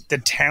that the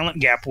talent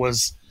gap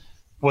was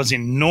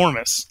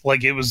enormous.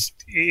 Like, it was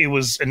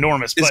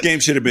enormous. This game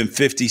should have been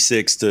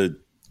 56-14.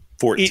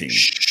 It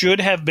should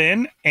have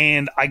been,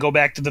 and I go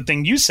back to the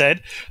thing you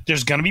said.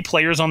 There's going to be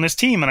players on this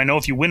team, and I know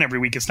if you win every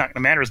week, it's not going to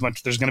matter as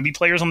much. There's going to be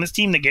players on this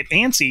team that get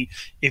antsy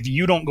if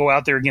you don't go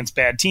out there against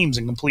bad teams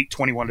and complete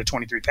 21 to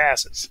 23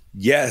 passes.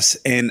 Yes,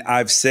 and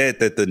I've said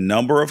that the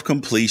number of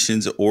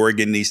completions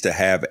Oregon needs to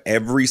have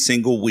every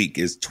single week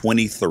is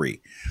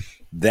 23.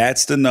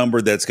 That's the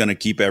number that's going to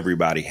keep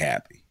everybody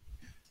happy,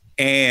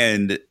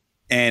 and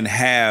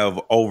have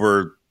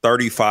over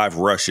 35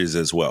 rushes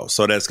as well.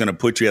 So that's going to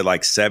put you at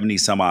like 70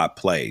 some odd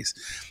plays.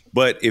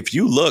 But if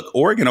you look,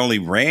 Oregon only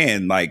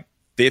ran like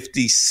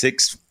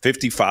 56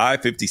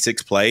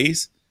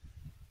 plays.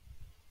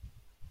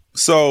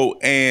 So,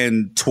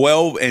 and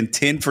 12 and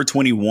 10 for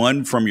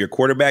 21 from your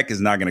quarterback is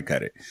not going to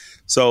cut it.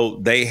 So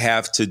they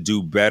have to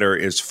do better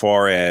as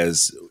far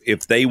as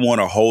if they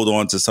want to hold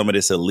on to some of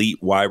this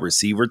elite wide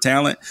receiver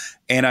talent.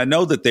 And I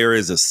know that there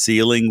is a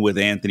ceiling with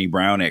Anthony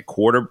Brown at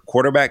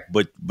quarterback,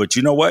 but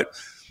you know what?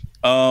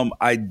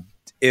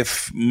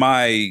 If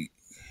my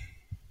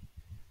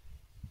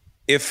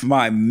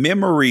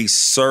memory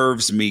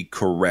serves me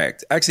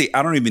correct, actually,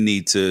 I don't even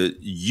need to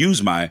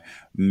use my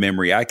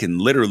memory. I can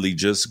literally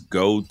just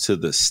go to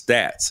the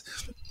stats,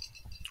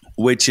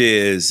 which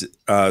is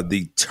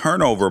the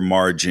turnover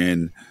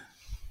margin.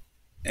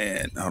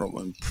 And I don't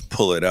want to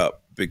pull it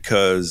up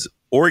because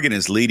Oregon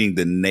is leading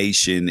the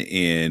nation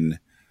in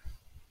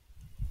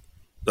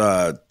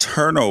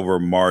turnover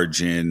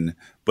margin.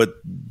 But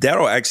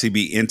that'll actually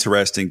be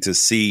interesting to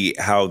see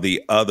how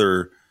the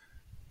other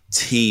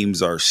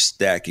teams are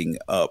stacking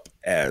up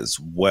as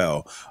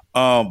well.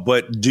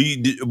 But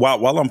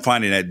while I'm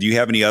finding that, do you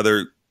have any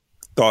other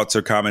thoughts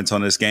or comments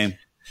on this game?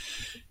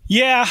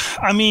 Yeah,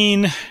 I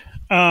mean,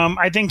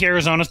 I think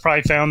Arizona's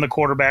probably found the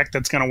quarterback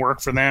that's going to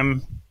work for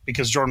them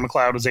because Jordan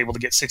McLeod was able to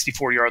get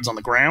 64 yards on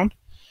the ground,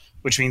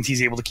 which means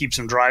he's able to keep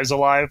some drives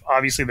alive.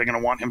 Obviously, they're going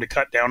to want him to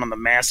cut down on the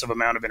massive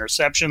amount of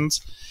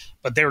interceptions,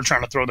 but they were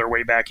trying to throw their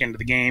way back into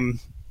the game.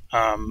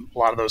 A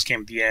lot of those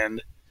came at the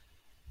end.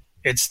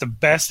 It's the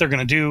best they're going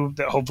to do.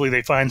 That hopefully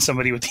they find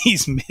somebody with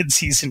these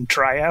mid-season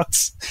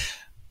tryouts.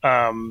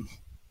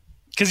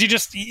 Because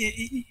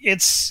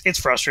it's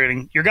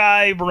frustrating. Your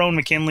guy, Verone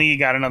McKinley,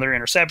 got another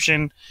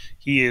interception.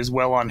 He is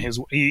well on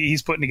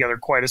he's putting together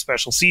quite a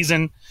special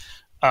season.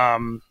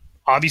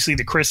 Obviously,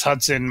 the Chris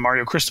Hudson,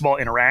 Mario Cristobal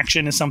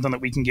interaction is something that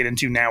we can get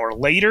into now or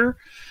later.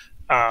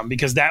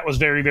 Because that was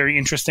very, very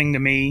interesting to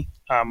me.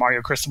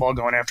 Mario Cristobal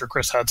going after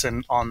Chris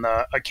Hudson on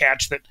a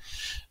catch that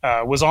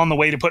was on the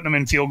way to putting him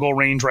in field goal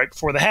range right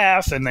before the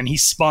half, and then he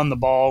spun the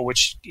ball,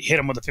 which hit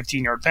him with a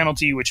 15-yard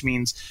penalty, which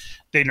means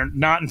they're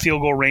not in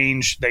field goal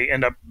range. They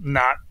end up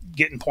not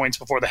getting points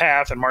before the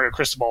half, and Mario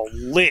Cristobal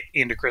lit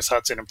into Chris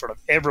Hudson in front of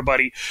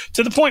everybody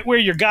to the point where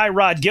your guy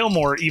Rod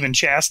Gilmore even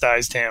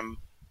chastised him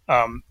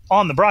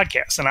on the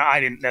broadcast, and I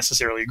didn't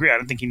necessarily agree. I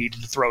didn't think he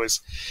needed to throw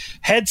his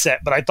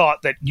headset, but I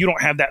thought that you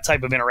don't have that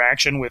type of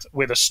interaction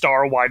with a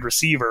star wide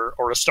receiver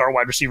or a star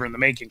wide receiver in the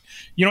making.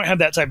 You don't have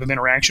that type of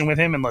interaction with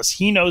him unless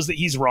he knows that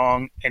he's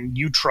wrong and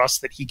you trust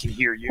that he can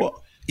hear you.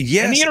 Well,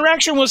 yes. And the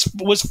interaction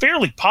was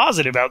fairly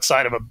positive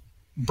outside of a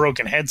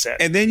broken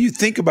headset. And then you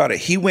think about it,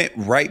 he went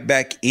right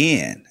back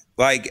in.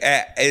 Like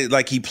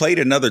he played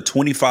another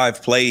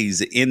 25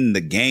 plays in the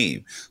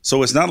game.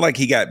 So it's not like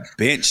he got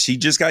benched. He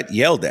just got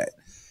yelled at.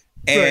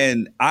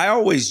 And I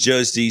always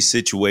judge these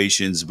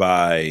situations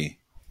by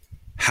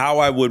how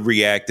I would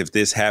react if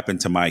this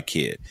happened to my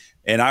kid.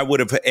 And I would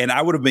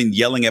have been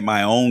yelling at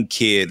my own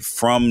kid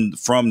from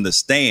the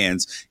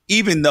stands,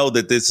 even though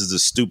that this is a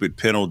stupid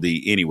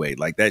penalty anyway.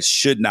 Like, that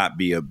should not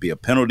be a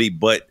penalty,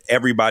 but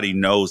everybody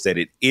knows that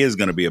it is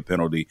going to be a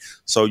penalty.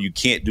 So you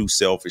can't do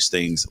selfish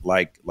things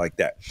like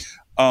that.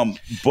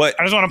 But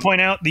I just want to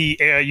point out the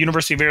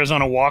University of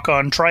Arizona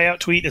walk-on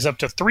tryout tweet is up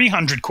to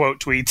 300 quote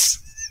tweets.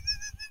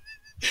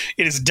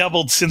 It has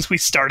doubled since we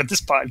started this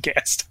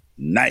podcast.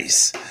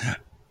 Nice.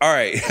 All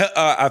right.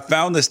 I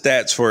found the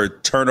stats for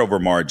turnover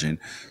margin.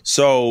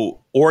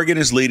 So Oregon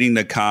is leading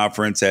the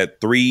conference at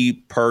 3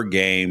 per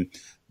game.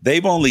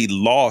 They've only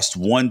lost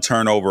 1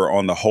 turnover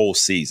on the whole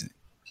season.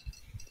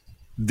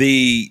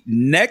 The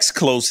next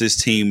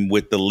closest team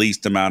with the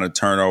least amount of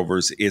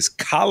turnovers is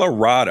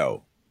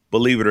Colorado,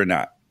 believe it or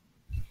not.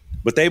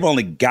 But they've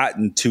only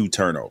gotten 2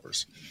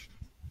 turnovers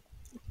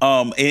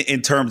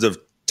in terms of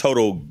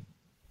total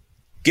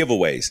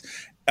giveaways.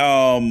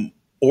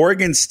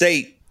 Oregon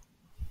State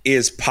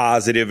is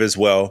positive as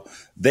well.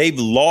 They've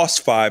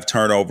lost 5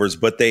 turnovers,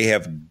 but they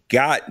have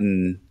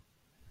gotten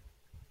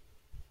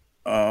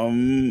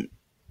so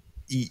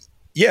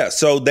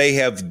they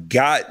have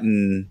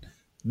gotten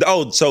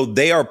so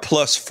they are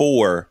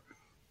 +4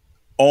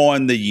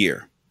 on the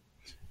year.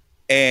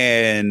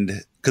 And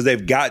because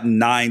they've gotten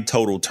 9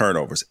 total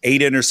turnovers,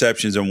 8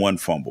 interceptions and 1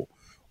 fumble.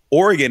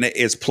 Oregon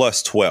is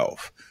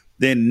 +12.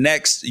 Then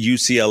next,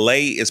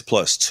 UCLA is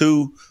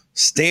 +2.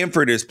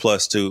 Stanford is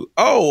 +2.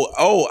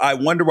 Oh, I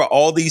wonder why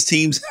all these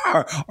teams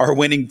are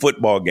winning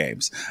football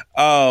games.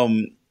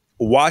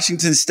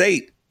 Washington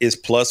State is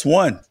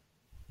 +1.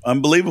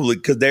 Unbelievably,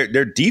 because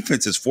their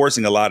defense is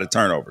forcing a lot of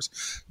turnovers.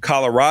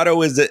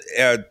 Colorado is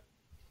a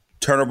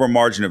turnover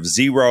margin of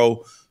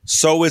 0.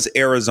 So is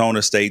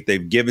Arizona State.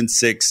 They've given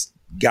 6,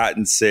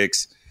 gotten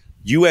 6.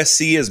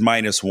 USC is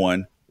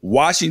 -1.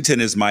 Washington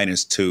is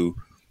 -2.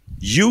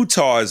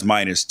 Utah is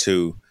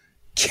 -2.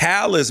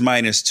 Cal is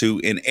 -2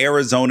 and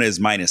Arizona is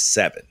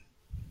 -7.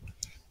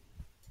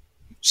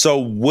 So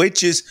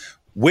which is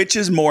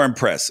more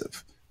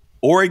impressive?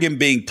 Oregon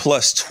being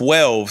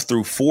 +12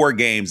 through 4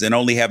 games and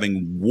only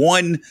having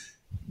 1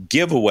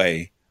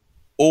 giveaway,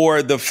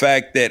 or the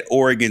fact that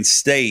Oregon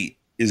State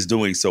is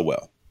doing so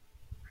well?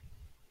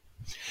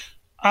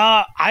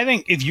 I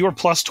think if you're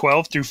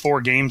 +12 through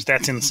 4 games,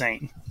 that's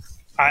insane.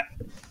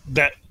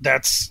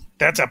 That's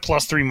a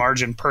 +3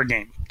 margin per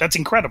game. That's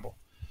incredible.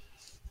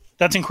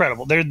 That's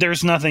incredible.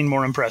 There's nothing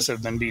more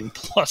impressive than being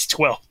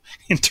 +12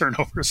 in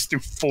turnovers through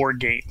 4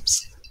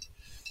 games.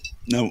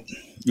 No,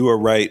 you are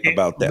right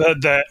about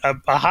that.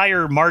 A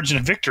higher margin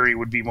of victory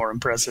would be more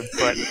impressive,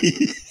 but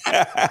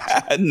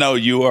no,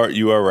 you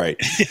are right.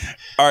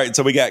 All right,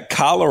 so we got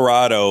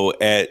Colorado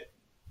at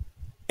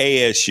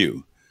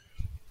ASU.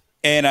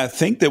 And I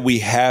think that we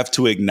have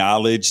to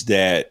acknowledge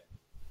that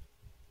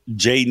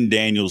Jaden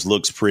Daniels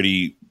looks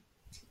pretty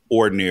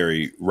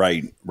ordinary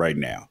right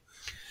now.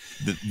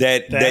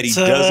 That he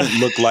doesn't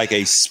look like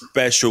a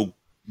special.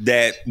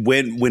 That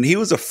when he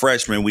was a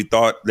freshman, we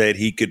thought that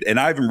he could. And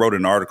I even wrote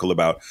an article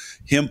about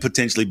him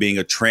potentially being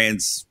a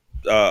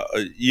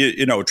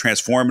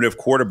transformative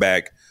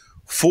quarterback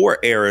for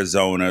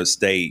Arizona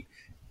State.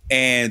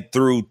 And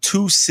through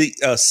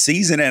a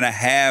season and a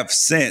half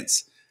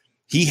since,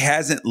 he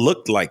hasn't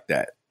looked like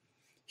that.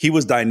 He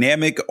was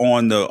dynamic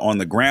on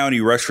the ground.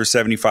 He rushed for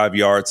 75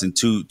 yards and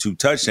two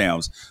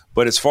touchdowns.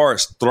 But as far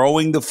as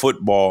throwing the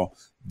football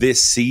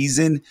this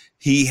season,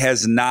 he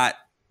has not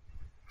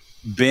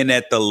been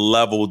at the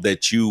level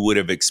that you would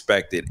have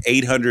expected.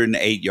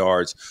 808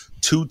 yards,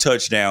 2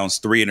 touchdowns,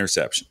 3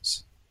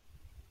 interceptions.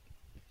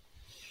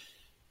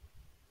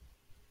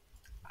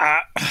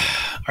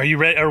 Are you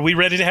ready? Are we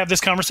ready to have this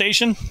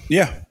conversation?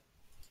 Yeah.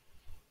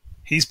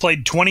 He's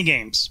played 20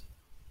 games.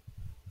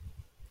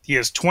 He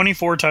has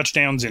 24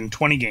 touchdowns in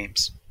 20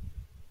 games.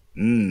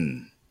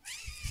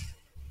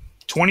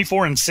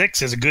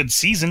 24-6 is a good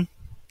season.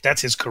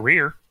 That's his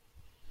career.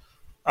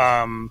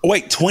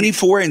 Wait,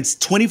 24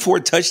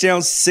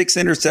 touchdowns, 6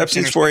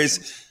 interceptions for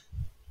his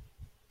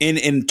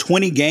in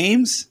 20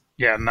 games?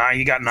 Yeah,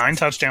 he got 9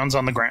 touchdowns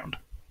on the ground.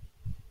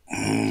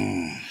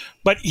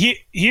 But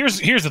here's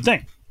the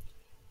thing.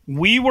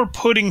 We were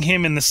putting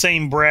him in the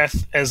same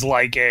breath as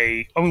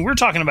we're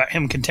talking about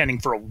him contending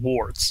for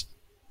awards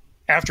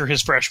after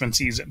his freshman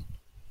season.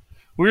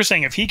 We were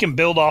saying if he can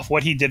build off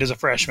what he did as a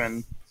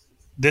freshman,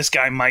 this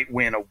guy might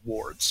win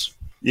awards.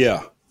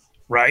 Yeah.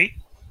 Right?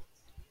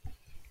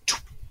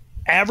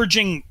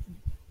 Averaging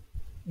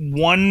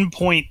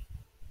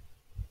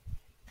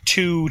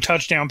 1.2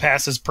 touchdown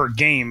passes per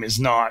game is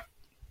not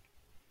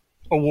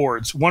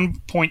awards.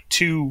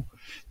 1.2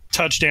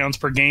 touchdowns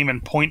per game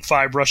and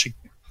 0.5 rushing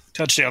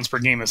touchdowns per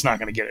game is not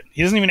going to get it.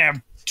 He doesn't even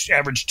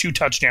average 2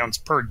 touchdowns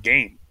per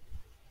game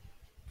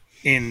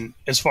in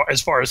as far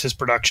as his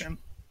production.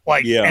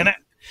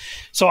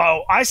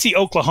 So I see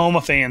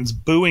Oklahoma fans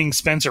booing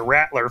Spencer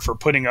Rattler for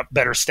putting up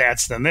better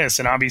stats than this,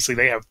 and obviously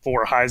they have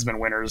 4 Heisman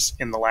winners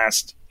in the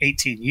last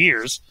 18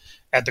 years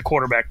at the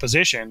quarterback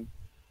position.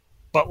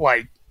 But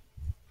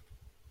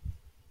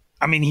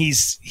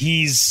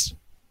he's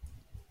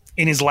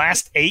in his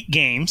last 8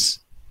 games,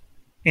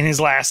 in his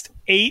last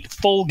 8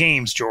 full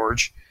games,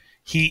 George,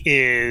 he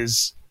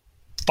is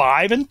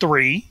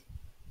 5-3.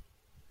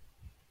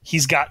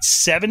 He's got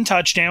 7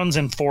 touchdowns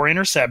and 4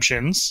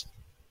 interceptions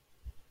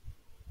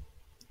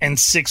and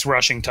 6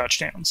 rushing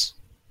touchdowns.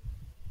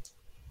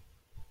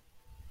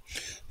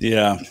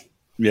 Yeah.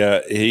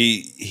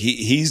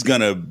 He's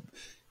gonna.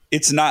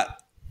 It's not.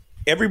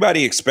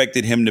 Everybody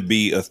expected him to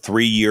be a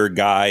 3-year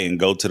guy and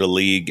go to the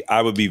league.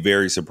 I would be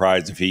very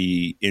surprised if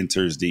he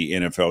enters the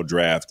NFL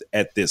draft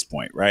at this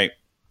point, right?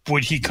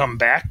 Would he come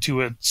back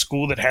to a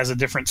school that has a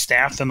different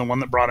staff than the one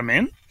that brought him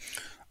in?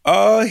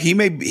 He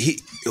may be.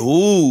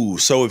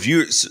 So if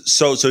you're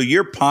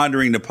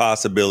pondering the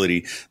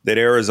possibility that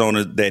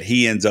Arizona, that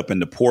he ends up in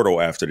the portal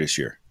after this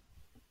year.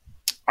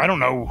 I don't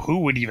know who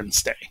would even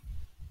stay.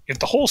 If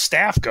the whole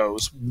staff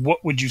goes,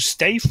 what would you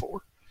stay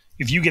for?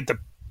 If you get to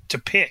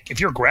pick, if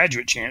you're a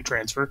graduate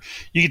transfer,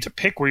 you get to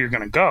pick where you're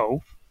going to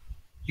go.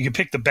 You can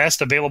pick the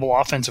best available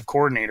offensive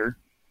coordinator.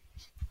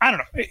 I don't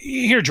know.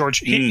 Here,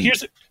 George,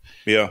 here's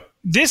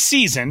this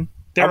season.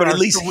 I would at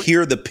least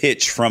hear the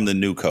pitch from the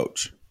new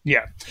coach.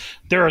 Yeah.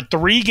 There are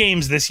 3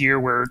 games this year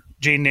where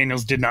Jaden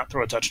Daniels did not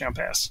throw a touchdown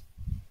pass.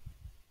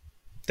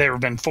 There have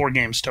been 4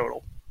 games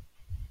total.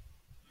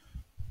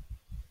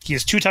 He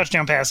has 2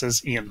 touchdown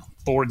passes in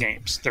 4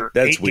 games. There are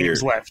 8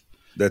 games left.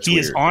 He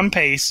is on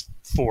pace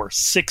for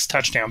 6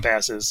 touchdown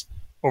passes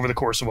over the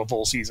course of a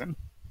full season.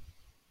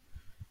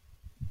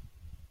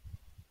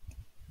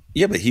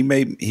 Yeah, but he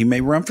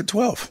may run for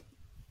 12.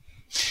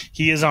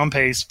 He is on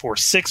pace for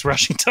 6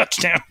 rushing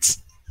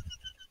touchdowns.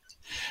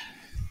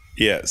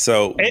 Yeah,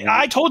 so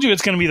I told you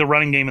it's going to be the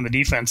running game and the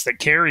defense that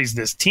carries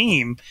this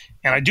team,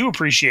 and I do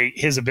appreciate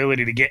his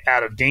ability to get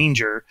out of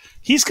danger.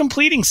 He's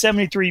completing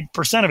 73%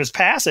 of his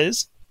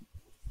passes,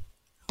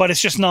 but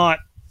it's just not.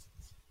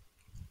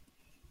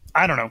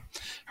 I don't know.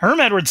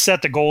 Herm Edwards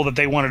set the goal that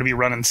they wanted to be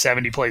running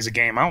 70 plays a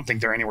game. I don't think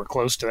they're anywhere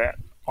close to that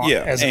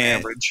as an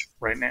average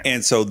right now.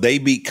 And so they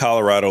beat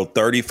Colorado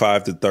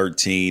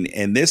 35-13,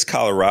 and this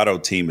Colorado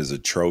team is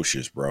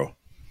atrocious, bro.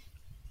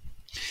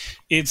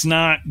 It's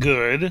not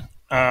good.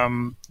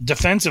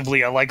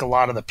 Defensively, I like a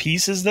lot of the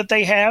pieces that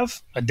they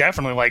have. I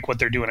definitely like what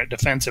they're doing at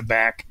defensive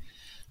back.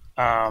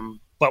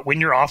 But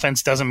when your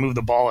offense doesn't move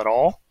the ball at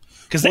all,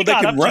 because they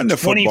got up to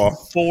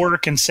 24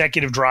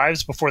 consecutive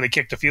drives before they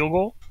kicked a field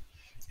goal.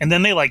 And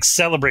then they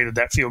celebrated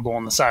that field goal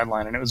on the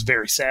sideline, and it was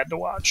very sad to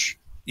watch.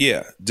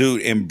 Yeah,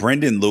 dude. And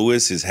Brendan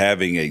Lewis is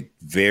having a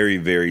very,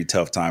 very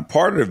tough time.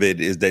 Part of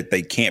it is that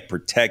they can't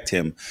protect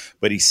him,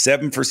 but he's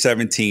 7 for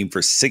 17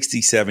 for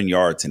 67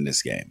 yards in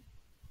this game.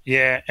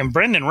 Yeah, and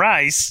Brendan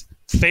Rice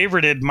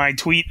favorited my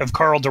tweet of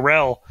Carl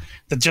Durrell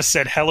that just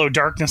said, "Hello,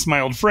 darkness, my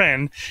old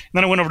friend." And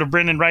then I went over to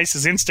Brendan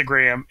Rice's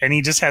Instagram, and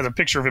he just has a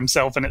picture of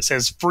himself, and it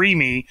says, "Free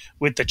me,"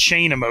 with the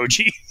chain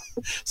emoji.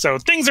 So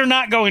things are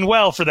not going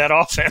well for that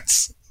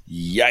offense.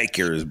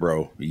 Yikers,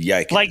 bro.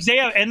 Yikers. They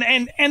have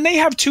and they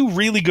have 2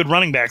 really good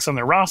running backs on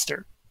their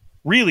roster.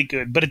 Really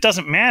good. But it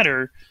doesn't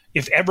matter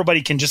if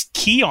everybody can just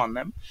key on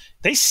them.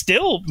 They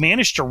still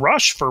managed to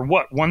rush for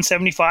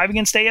 175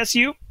 against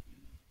ASU?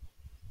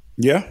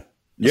 Yeah.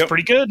 That's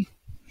pretty good.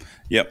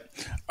 Yep.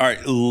 All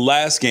right.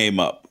 Last game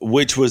up,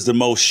 which was the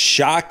most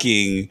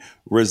shocking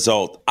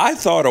result. I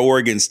thought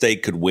Oregon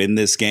State could win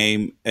this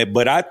game,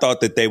 but I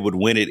thought that they would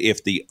win it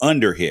if the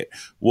under hit.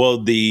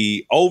 Well,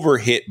 the over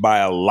hit by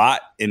a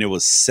lot, and it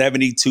was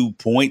 72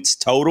 points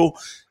total.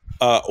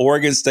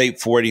 Oregon State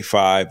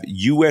 45,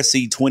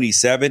 USC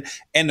 27.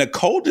 And the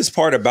coldest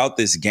part about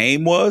this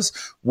game was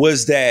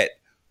that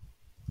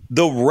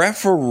the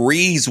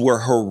referees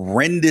were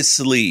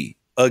horrendously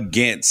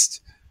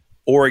against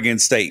Oregon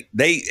State.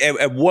 They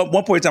at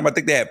one point in time, I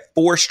think they had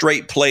 4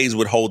 straight plays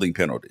with holding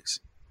penalties.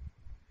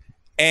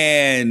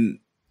 And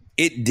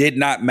it did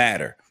not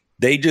matter.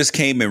 They just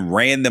came and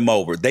ran them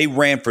over. They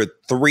ran for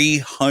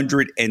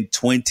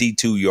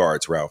 322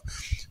 yards, Ralph.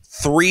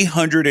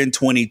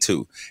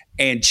 322.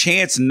 And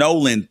Chance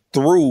Nolan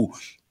threw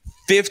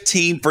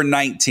 15 for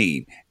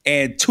 19.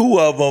 And 2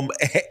 of them,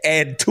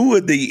 and 2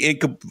 of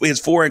his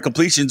 4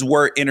 incompletions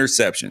were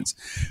interceptions.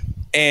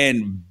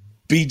 And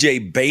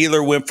BJ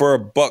Baylor went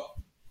for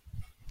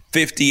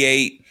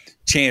 $158.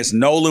 Chance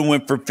Nolan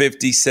went for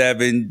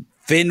 57.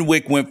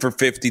 Fenwick went for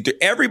 53.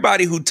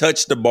 Everybody who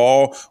touched the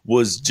ball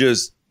was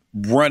just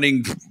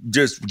running,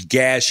 just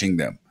gashing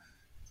them.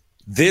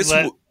 This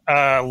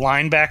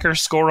linebacker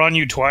score on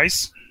you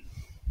twice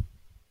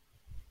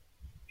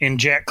in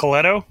Jack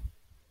Coletto.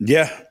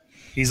 Yeah.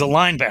 He's a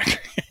linebacker.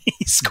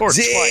 He scored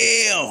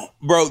twice. Damn.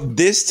 Bro,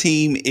 this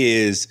team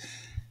is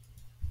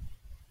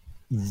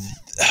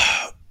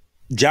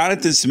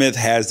Jonathan Smith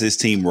has this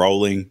team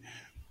rolling,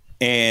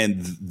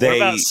 and what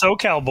about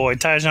SoCal boy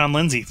Tyjon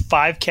Lindsey?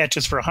 5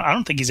 catches for, I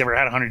don't think he's ever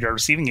had a 100-yard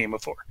receiving game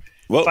before.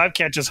 Well, 5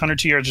 catches,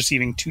 102 yards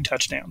receiving, 2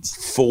 touchdowns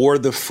for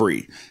the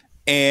free.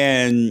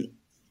 And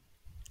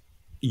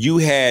you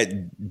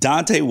had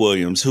Dante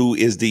Williams, who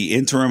is the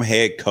interim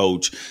head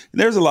coach.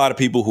 There's a lot of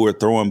people who are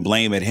throwing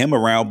blame at him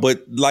around,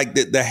 but like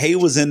the hay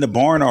was in the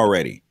barn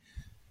already.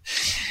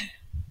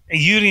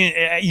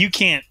 You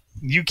can't.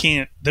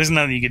 There's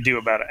nothing you can do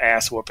about an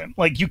ass whooping.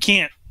 Like you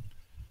can't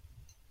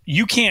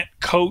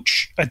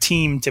coach a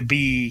team to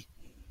be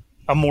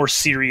a more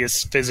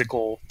serious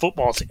physical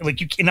football team.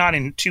 Like you cannot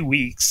in 2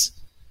 weeks.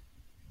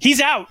 He's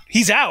out.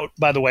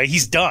 By the way,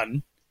 he's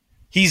done.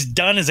 He's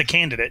done as a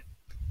candidate.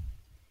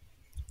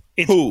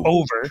 It's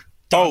over.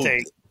 Dante.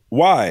 Oh,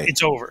 why?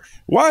 It's over.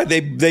 Why?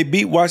 They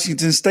beat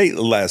Washington State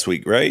last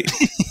week, right?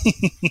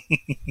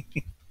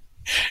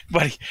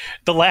 But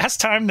the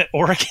last time that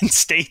Oregon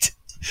State,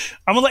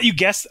 I'm going to let you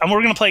guess. We're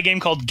going to play a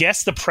game called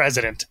Guess the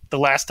President. The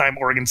last time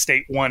Oregon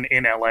State won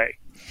in LA.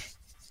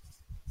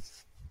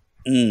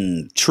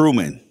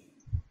 Truman.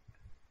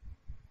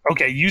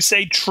 Okay, you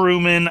say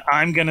Truman.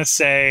 I'm going to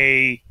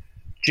say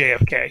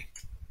JFK.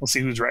 We'll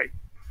see who's right.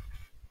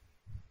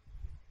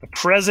 The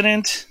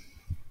president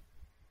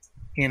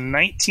in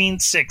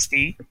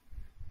 1960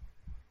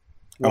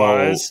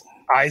 was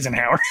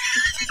Eisenhower.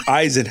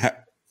 Eisenhower.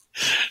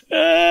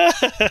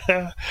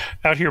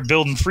 Out here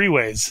building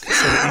freeways so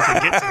that you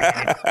can get to the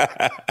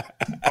game.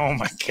 Oh,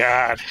 my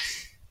God.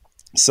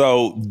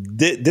 So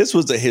this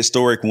was a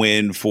historic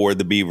win for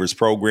the Beavers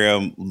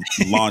program,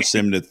 launched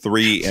them to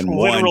 3-1.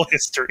 Literal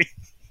history.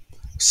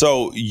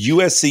 So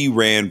USC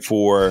ran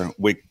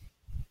with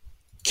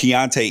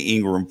Keontae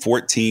Ingram,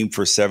 14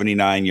 for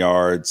 79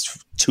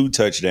 yards, 2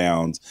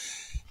 touchdowns.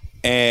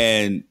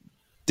 And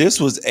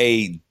this was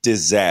a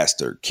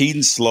disaster.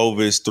 Keaton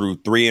Slovis threw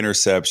 3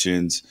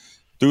 interceptions.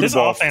 This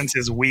offense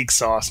is weak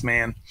sauce,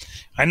 man.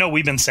 I know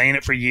we've been saying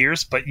it for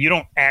years, but you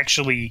don't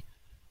actually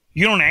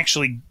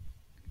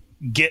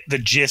get the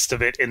gist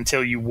of it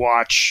until you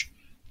watch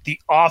the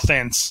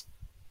offense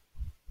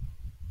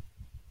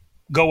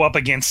go up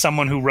against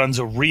someone who runs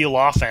a real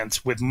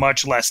offense with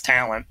much less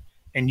talent,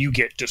 and you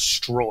get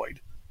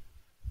destroyed.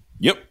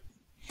 Yep.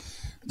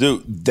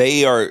 Dude,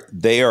 they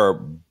are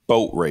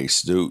boat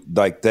race, dude.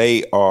 Like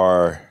they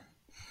are.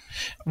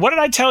 What did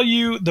I tell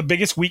you the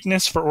biggest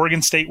weakness for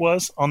Oregon State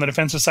was on the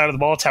defensive side of the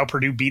ball? It's how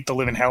Purdue beat the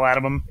living hell out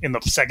of them in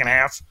the second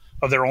half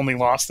of their only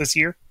loss this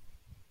year.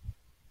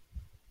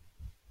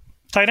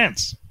 Tight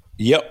ends.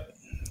 Yep.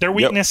 Their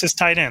weakness is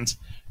tight ends.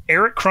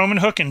 Eric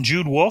Cromenhook and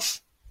Jude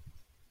Wolfe,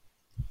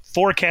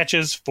 4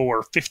 catches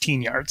for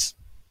 15 yards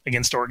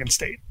against Oregon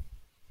State.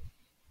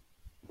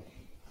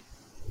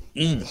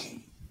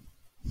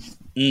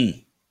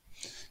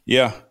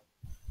 Yeah.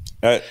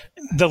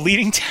 The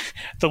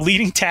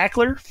leading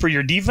tackler for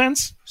your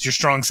defense is your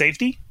strong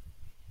safety.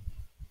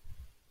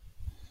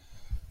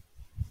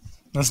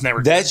 That's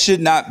never. That should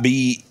not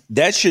be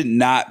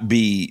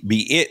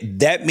it.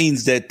 That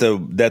means that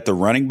the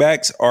running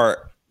backs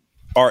are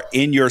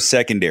in your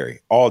secondary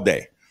all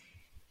day.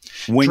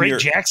 When Drake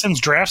Jackson's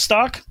draft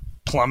stock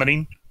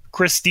plummeting.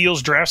 Chris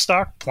Steele's draft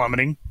stock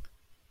plummeting.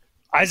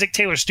 Isaac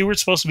Taylor Stewart's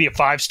supposed to be a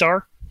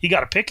 5-star. He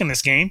got a pick in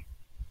this game,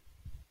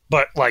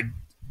 but like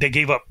they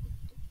gave up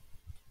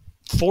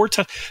 4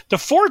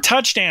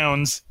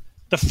 touchdowns.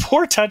 The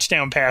 4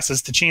 touchdown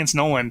passes to Chance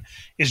Nolan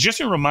is just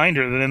a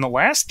reminder that in the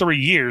last 3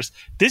 years,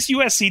 this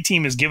USC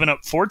team has given up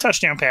 4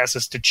 touchdown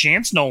passes to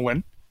Chance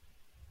Nolan,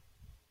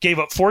 gave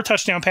up 4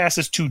 touchdown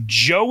passes to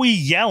Joey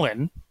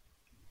Yellen.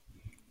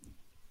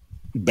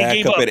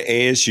 Back up at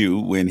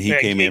ASU when he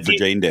came in for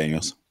Jaden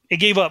Daniels. It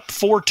gave up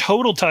 4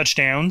 total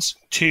touchdowns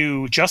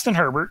to Justin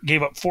Herbert,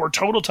 gave up 4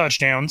 total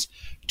touchdowns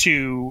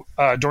to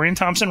Dorian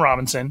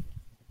Thompson-Robinson.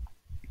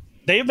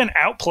 They have been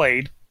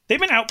outplayed. They've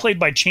been outplayed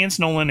by Chance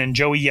Nolan and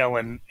Joey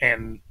Yellen,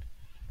 and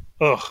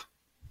I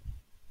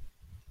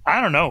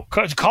don't know.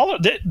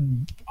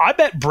 I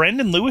bet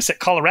Brendan Lewis at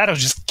Colorado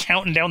is just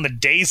counting down the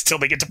days till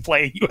they get to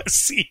play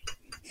USC.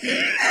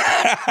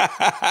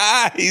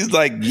 He's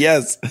like,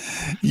 yes.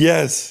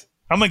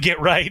 I'm gonna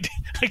get right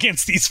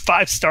against these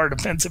 5-star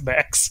defensive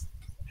backs.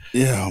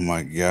 Yeah, oh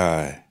my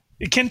God.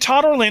 Can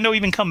Todd Orlando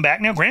even come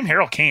back now? Graham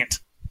Harrell can't.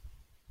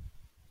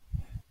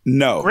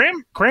 No.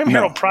 Graham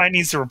Harrell probably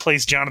needs to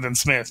replace Jonathan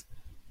Smith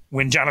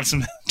when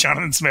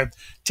Jonathan Smith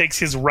takes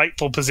his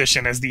rightful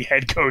position as the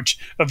head coach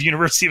of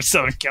University of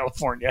Southern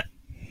California.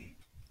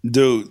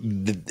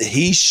 Dude,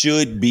 he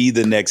should be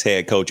the next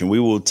head coach, and we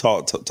will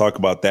talk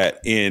about that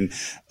in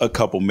a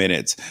couple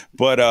minutes.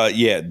 But,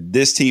 yeah,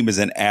 this team is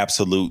an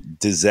absolute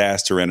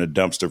disaster and a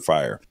dumpster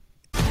fire.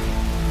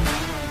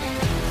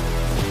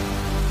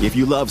 If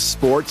you love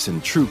sports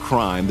and true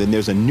crime, then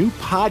there's a new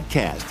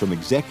podcast from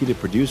executive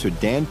producer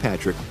Dan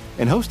Patrick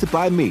and hosted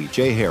by me,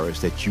 Jay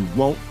Harris, that you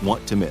won't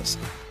want to miss.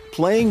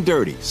 Playing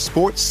Dirty: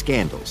 Sports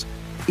Scandals.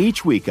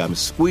 Each week, I'm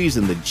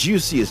squeezing the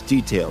juiciest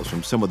details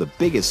from some of the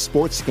biggest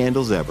sports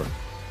scandals ever.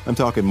 I'm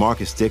talking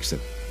Marcus Dixon,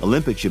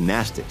 Olympic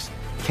gymnastics,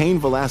 Cain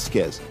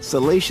Velasquez,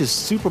 salacious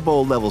Super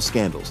Bowl-level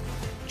scandals.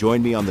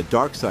 Join me on the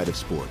dark side of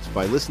sports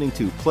by listening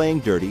to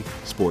Playing Dirty: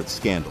 Sports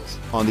Scandals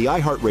on the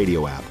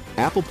iHeartRadio app,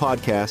 Apple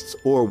Podcasts,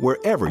 or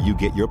wherever you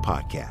get your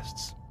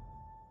podcasts.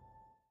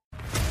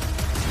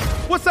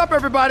 What's up,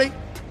 everybody?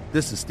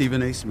 This is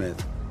Stephen A.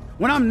 Smith.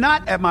 When I'm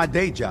not at my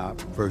day job,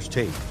 First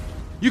Take,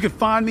 you can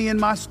find me in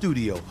my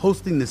studio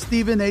hosting the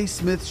Stephen A.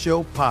 Smith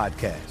Show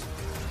podcast.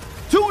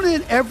 Tune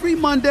in every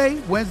Monday,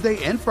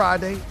 Wednesday, and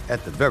Friday,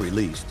 at the very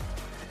least,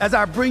 as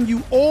I bring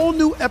you all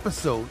new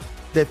episodes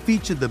that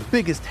feature the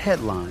biggest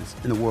headlines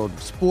in the world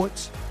of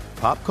sports,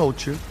 pop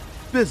culture,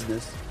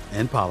 business,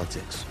 and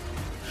politics.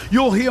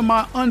 You'll hear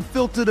my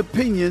unfiltered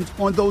opinions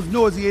on those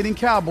nauseating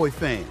Cowboy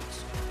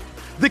fans,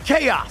 the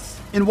chaos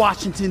in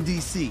Washington,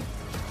 D.C.,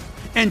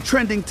 and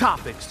trending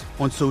topics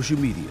on social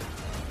media,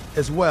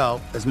 as well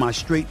as my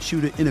straight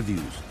shooter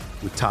interviews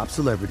with top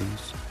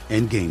celebrities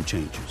and game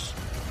changers.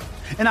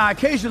 And I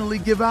occasionally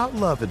give out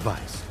love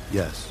advice.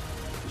 Yes,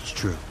 it's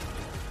true.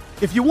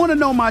 If you want to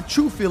know my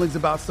true feelings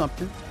about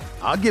something,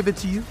 I'll give it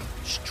to you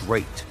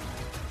straight.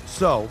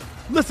 So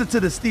listen to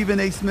the Stephen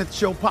A. Smith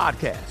Show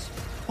podcast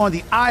on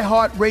the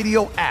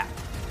iHeartRadio app,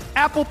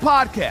 Apple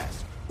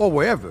Podcasts, or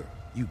wherever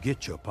you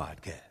get your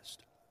podcast.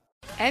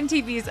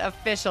 MTV's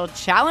official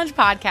Challenge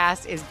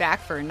podcast is back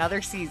for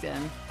another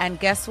season. And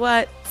guess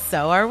what?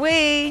 So are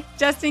we.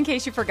 Just in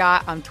case you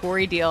forgot, I'm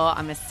Tori Deal.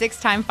 I'm a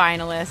 6-time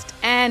finalist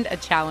and a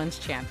Challenge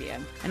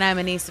champion. And I'm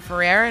Anissa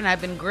Ferreira, and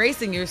I've been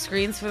gracing your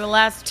screens for the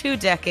last 2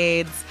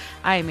 decades.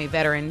 I am a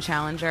veteran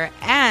challenger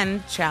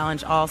and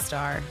Challenge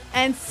All-Star.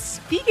 And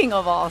speaking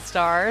of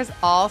All-Stars,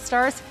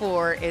 All-Stars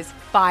 4 is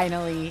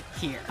finally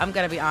here. I'm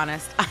going to be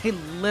honest. I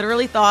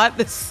literally thought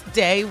this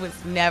day was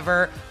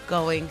never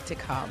going to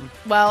come.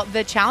 Well,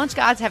 the Challenge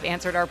gods have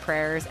answered our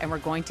prayers, and we're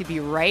going to be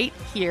right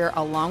here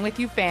along with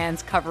you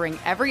fans covering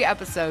every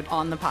episode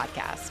on the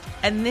podcast.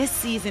 And this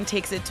season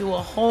takes it to a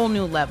whole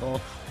new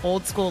level.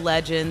 Old school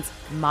legends,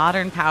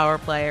 modern power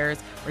players,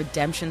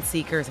 redemption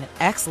seekers, and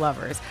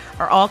ex-lovers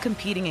are all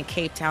competing in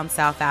Cape Town,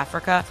 South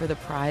Africa for the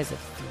prize of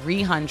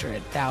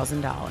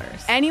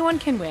 $300,000. Anyone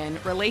can win,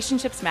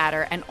 relationships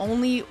matter, and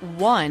only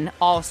one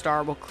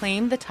All-Star will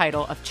claim the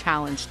title of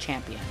Challenge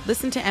champion.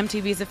 Listen to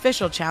MTV's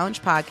official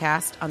Challenge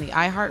podcast on the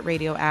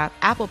iHeartRadio app,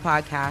 Apple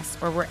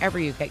Podcasts, or wherever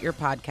you get your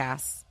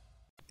podcasts.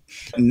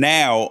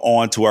 Now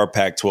on to our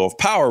Pac-12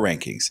 power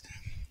rankings.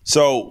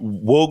 So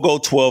we'll go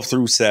 12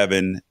 through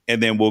 7,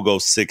 and then we'll go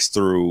 6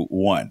 through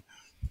 1.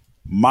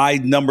 My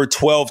number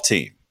 12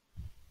 team,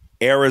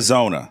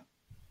 Arizona.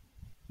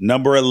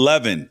 Number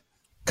 11,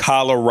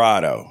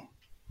 Colorado.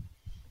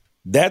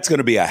 That's going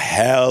to be a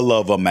hell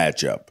of a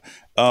matchup.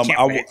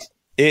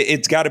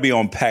 It's got to be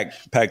on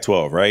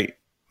Pac-12, right?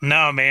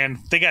 No, man.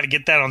 They got to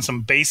get that on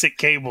some basic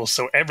cable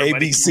so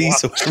everybody ABC, can watch.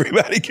 so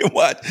everybody can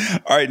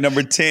watch. All right,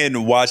 number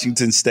 10,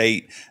 Washington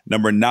State.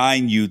 Number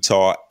 9,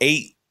 Utah.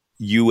 8,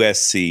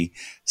 USC.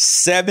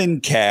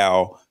 7,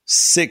 Cal.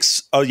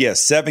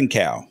 7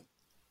 Cal.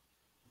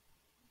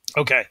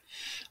 Okay.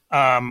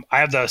 I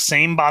have the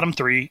same bottom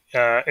 3,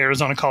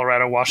 Arizona,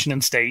 Colorado,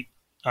 Washington State,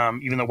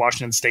 even though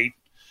Washington State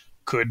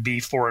could be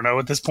 4-0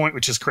 at this point,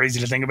 which is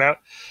crazy to think about.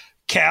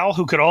 Cal,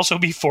 who could also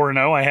be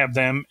 4-0, I have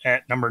them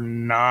at number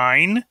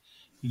 9,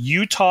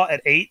 Utah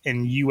at 8,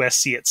 and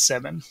USC at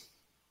 7.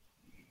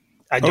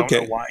 I don't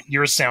know why.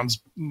 Yours sounds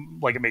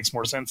like it makes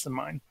more sense than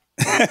mine.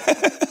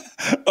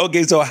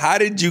 Okay, so how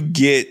did you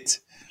get...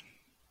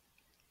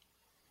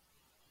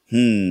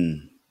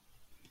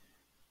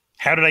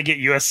 How did I get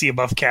USC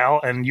above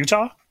Cal and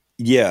Utah?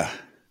 Yeah.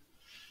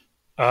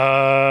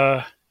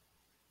 Well,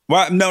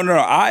 no.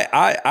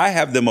 I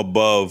have them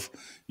above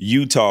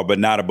Utah, but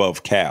not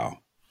above Cal.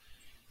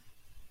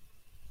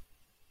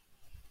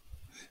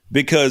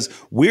 Because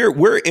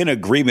we're in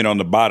agreement on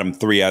the bottom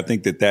 3. I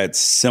think that's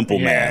simple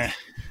math.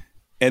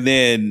 And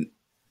then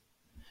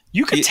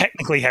you could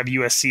technically have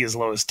USC as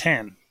low as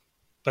 10,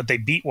 but they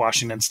beat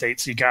Washington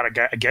State, so you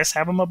gotta, I guess,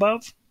 have them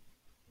above.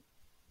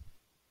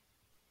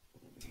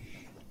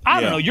 I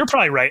don't know. You're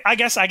probably right. I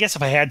guess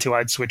if I had to,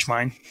 I'd switch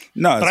mine.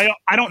 No, but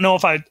I don't know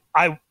if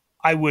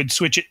I would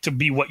switch it to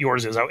be what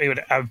yours is.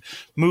 I've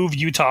moved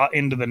Utah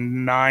into the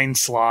 9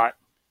 slot,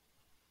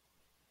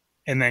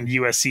 and then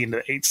USC into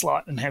the 8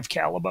 slot, and have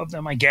Cal above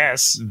them. I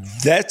guess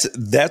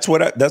that's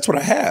what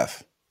I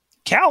have.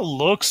 Cal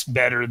looks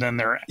better than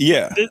their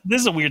This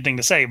is a weird thing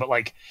to say, but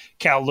like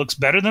Cal looks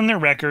better than their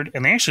record,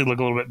 and they actually look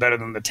a little bit better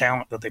than the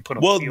talent that they put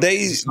on. Well, the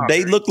field.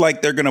 they look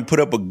like they're going to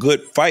put up a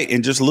good fight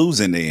and just lose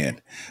in the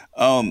end.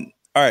 All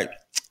right,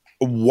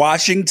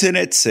 Washington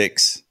at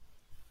 6,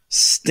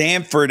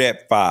 Stanford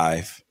at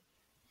 5,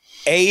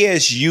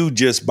 ASU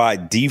just by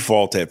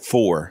default at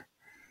 4,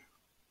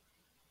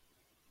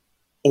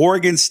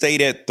 Oregon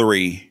State at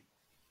 3,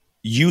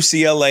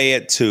 UCLA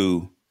at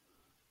 2,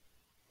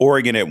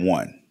 Oregon at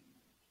 1.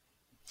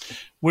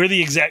 We're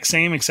the exact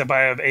same, except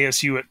I have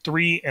ASU at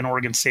 3 and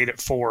Oregon State at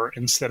 4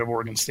 instead of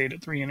Oregon State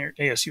at 3 and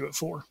ASU at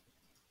 4.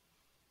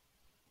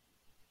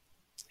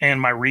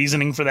 And my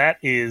reasoning for that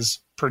is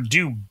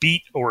Purdue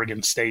beat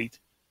Oregon State.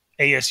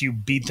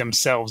 ASU beat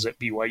themselves at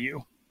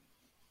BYU.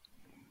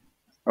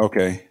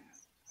 Okay.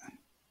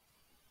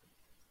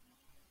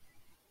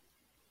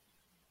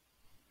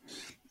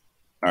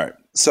 All right.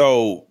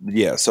 So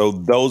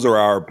those are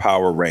our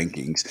power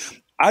rankings.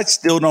 I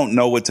still don't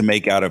know what to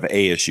make out of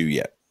ASU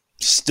yet.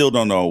 Still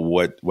don't know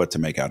what to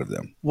make out of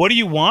them. What do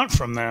you want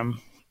from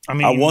them? I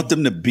mean, I want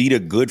them to beat a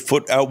good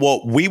foot.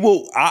 Well, we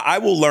will. I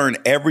will learn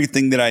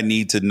everything that I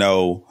need to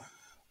know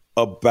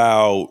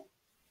about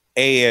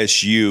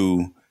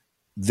ASU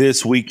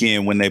this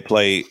weekend when they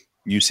play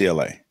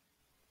UCLA.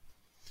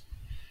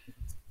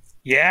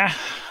 Yeah,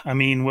 I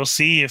mean, we'll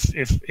see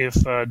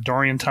if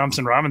Dorian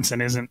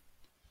Thompson-Robinson isn't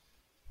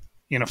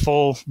in a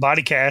full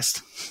body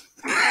cast.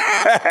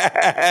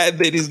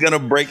 Then he's gonna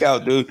break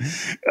out, dude.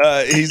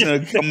 He's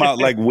gonna come out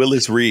like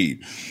Willis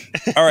Reed.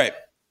 All right,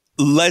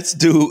 let's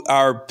do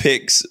our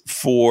picks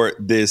for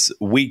this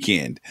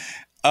weekend.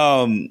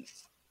 Let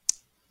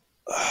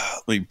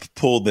me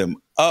pull them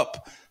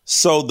up.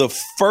 So the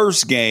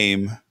first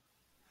game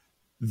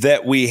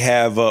that we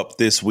have up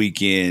this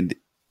weekend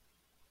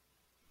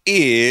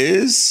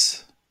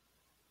is,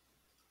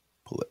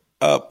 pull it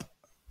up.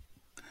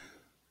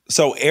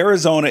 So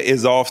Arizona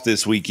is off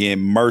this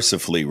weekend,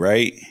 mercifully,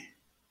 right?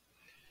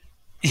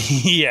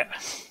 Yeah,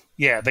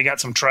 they got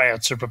some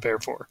tryouts to prepare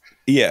for.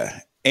 Yeah,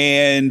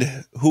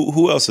 and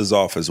who else is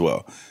off as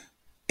well?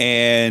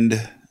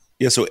 And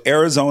yeah, so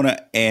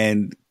Arizona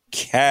and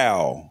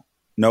Cal.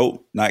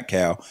 Nope, not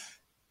Cal.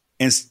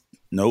 And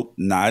nope,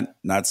 not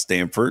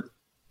Stanford.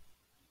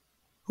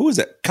 Who is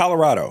that?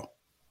 Colorado.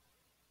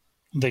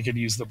 They could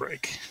use the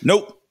break.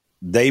 Nope,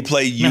 they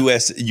play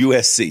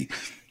USC.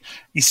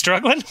 You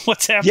struggling?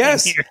 What's happening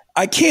Yes, here?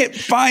 I can't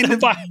find the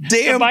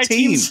damn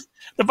team.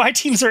 The bye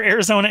teams are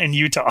Arizona and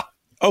Utah.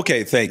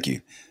 Okay, thank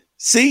you.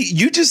 See,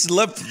 you just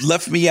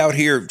left me out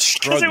here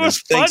struggling. It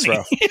was Thanks, funny.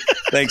 Ralph.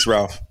 Thanks,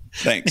 Ralph.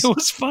 Thanks. It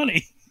was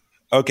funny.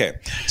 Okay,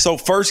 so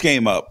first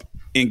game up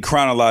in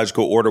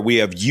chronological order, we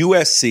have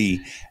USC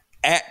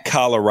at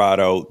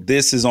Colorado.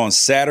 This is on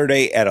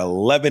Saturday at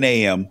 11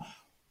 a.m.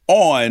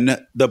 on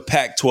the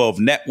Pac-12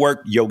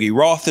 network. Yogi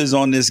Roth is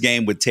on this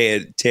game with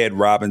Ted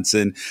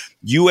Robinson.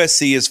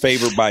 USC is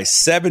favored by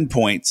 7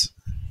 points.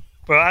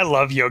 Well, I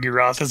love Yogi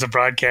Roth as a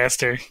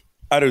broadcaster.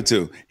 I do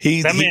too.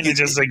 That man is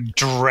just like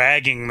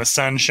dragging the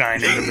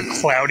sunshine into the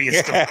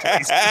cloudiest of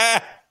places.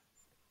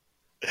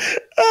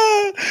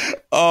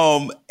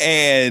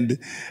 And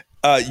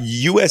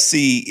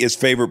USC is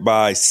favored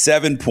by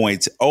 7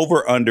 points,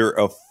 over under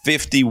of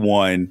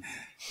 51.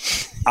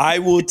 I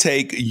will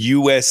take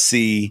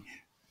USC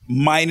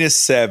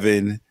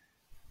 -7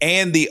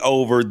 and the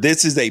over.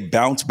 This is a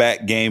bounce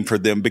back game for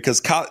them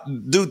because,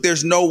 dude,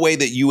 there's no way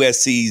that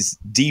USC's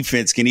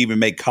defense can even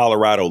make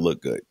Colorado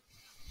look good.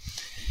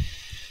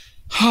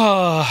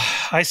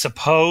 I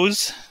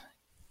suppose,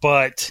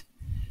 but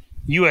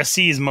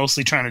USC is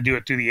mostly trying to do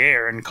it through the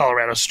air, and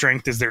Colorado's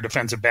strength is their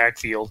defensive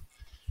backfield.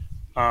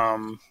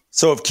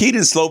 So if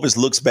Keaton Slovis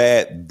looks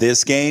bad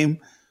this game,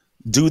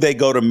 do they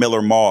go to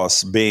Miller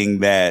Moss, being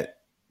that?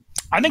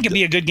 I think it'd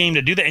be a good game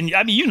to do that. And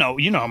I mean, you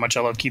know how much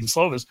I love Keaton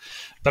Slovis,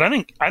 but I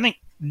think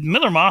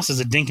Miller Moss is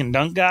a dink and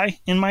dunk guy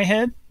in my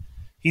head.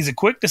 He's a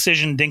quick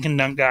decision dink and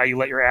dunk guy. You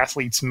let your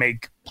athletes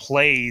make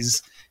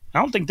plays. I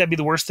don't think that'd be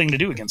the worst thing to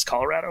do against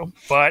Colorado,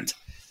 but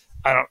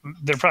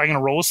they're probably going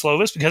to roll with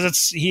Slovis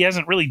because he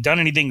hasn't really done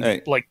anything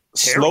like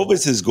terrible.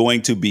 Slovis is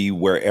going to be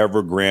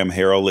wherever Graham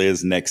Harrell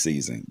is next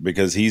season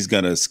because he's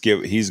going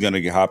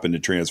to hop in the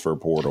transfer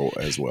portal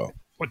as well.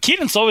 Well,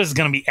 Keaton Slovis is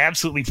going to be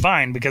absolutely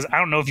fine because I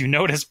don't know if you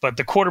noticed, but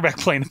the quarterback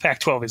play in the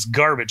Pac-12 is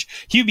garbage.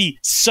 He'd be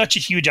such a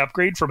huge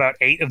upgrade for about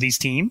 8 of these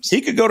teams.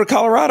 He could go to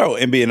Colorado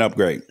and be an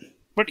upgrade.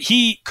 But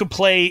he could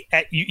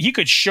he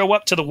could show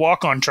up to the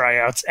walk-on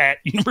tryouts at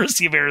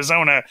University of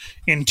Arizona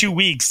in 2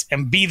 weeks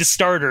and be the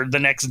starter the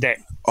next day.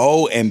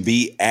 Oh, and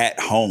be at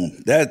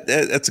home.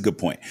 That's a good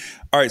point.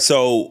 All right,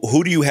 so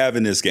who do you have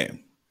in this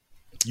game?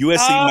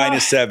 USC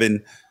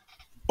 -7,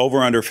 over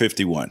under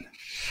 51.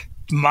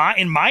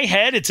 In my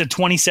head, it's a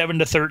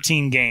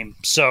 27-13 game.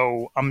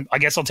 So I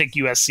guess I'll take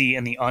USC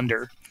and the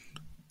under.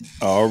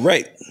 All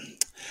right.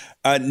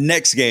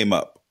 Next game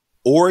up.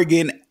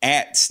 Oregon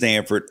at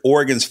Stanford.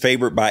 Oregon's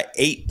favored by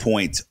 8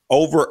 points,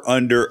 over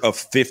under of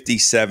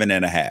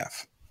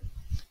 57.5.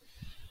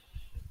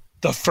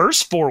 The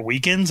first 4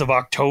 weekends of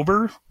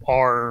October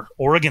are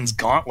Oregon's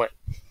gauntlet.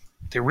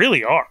 They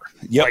really are.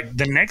 Yep. Like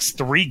the next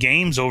 3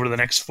 games over the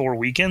next 4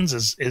 weekends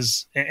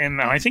is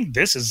and I think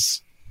this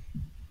is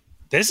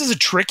a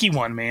tricky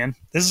one, man.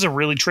 This is a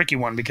really tricky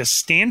one because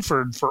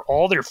Stanford, for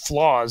all their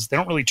flaws, they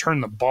don't really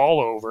turn the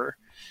ball over.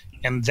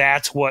 And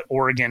that's what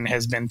Oregon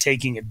has been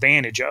taking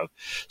advantage of.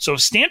 So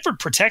if Stanford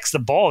protects the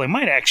ball, they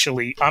might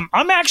actually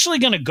I'm actually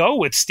going to go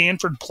with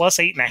Stanford plus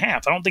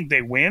 8.5. I don't think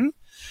they win.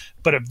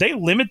 But if they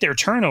limit their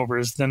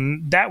turnovers,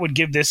 then that would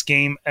give this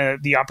game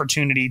the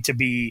opportunity to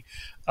be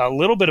a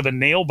little bit of a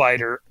nail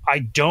biter. I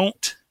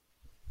don't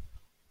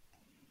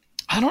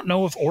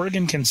know if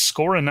Oregon can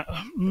score enough.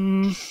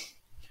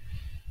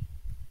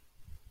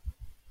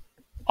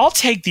 I'll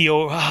take the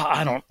over.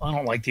 I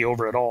don't like the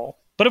over at all.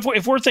 But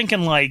if we're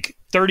thinking like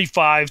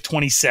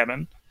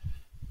 35-27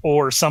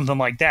 or something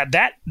like that,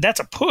 that's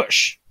a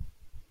push.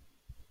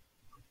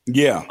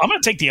 Yeah. I'm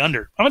going to take the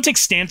under. I'm going to take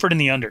Stanford in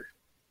the under.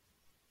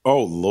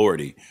 Oh,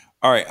 Lordy.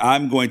 All right,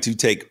 I'm going to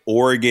take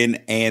Oregon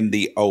and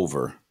the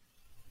over.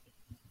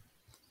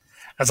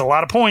 That's a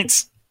lot of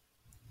points.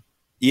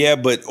 Yeah,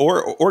 but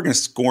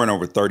Oregon's scoring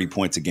over 30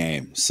 points a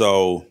game.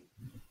 So,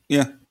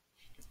 yeah.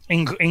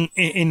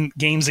 In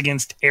games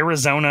against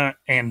Arizona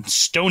and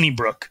Stony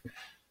Brook.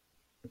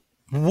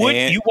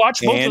 You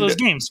watch both of those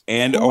games?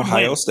 And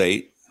Ohio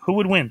State. Who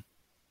would win?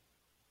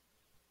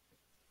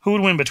 Who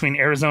would win between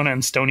Arizona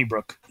and Stony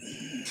Brook?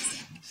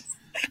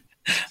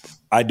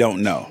 I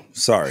don't know.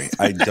 Sorry,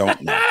 I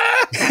don't know.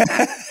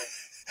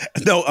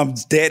 No, I'm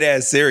dead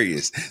ass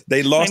serious.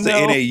 They lost to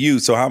NAU,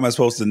 so how am I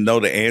supposed to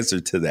know the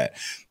answer to that?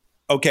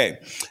 Okay,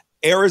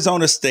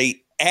 Arizona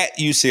State at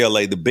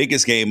UCLA, the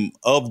biggest game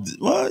of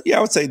I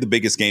would say the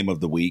biggest game of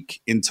the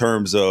week in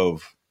terms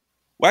of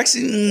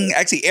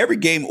actually every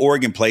game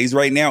Oregon plays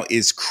right now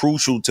is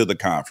crucial to the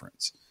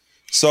conference.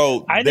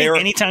 So I think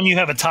anytime you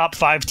have a top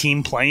 5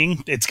 team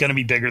playing, it's going to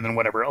be bigger than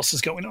whatever else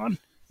is going on.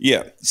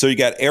 Yeah. So you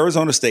got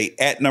Arizona State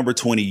at number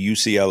 20,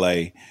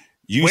 UCLA.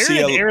 Where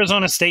did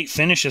Arizona State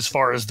finish as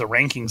far as the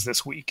rankings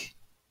this week?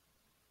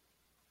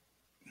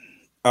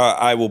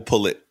 I will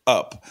pull it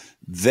up.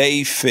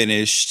 They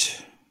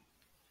finished,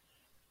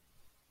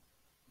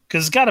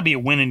 because it's got to be a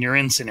win and you're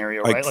in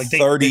scenario, right? Like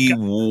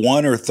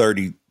 31 or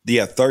 30.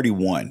 Yeah,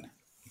 31.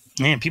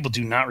 Man, people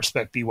do not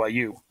respect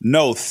BYU.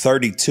 No,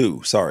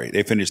 32. Sorry,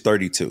 they finished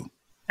 32.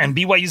 And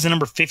BYU's the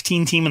number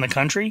 15 team in the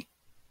country?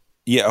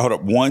 Yeah, hold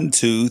up. 1,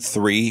 2,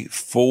 3,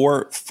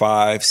 4,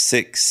 5,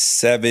 6,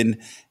 7,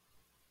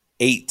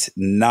 8,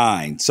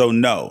 9. So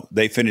no,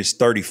 they finished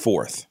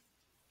 34th.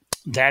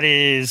 That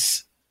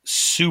is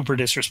super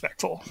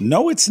disrespectful.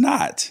 No, it's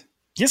not.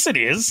 Yes, it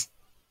is.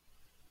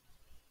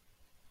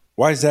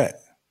 Why is that?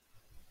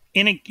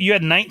 You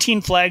had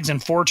 19 flags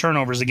and 4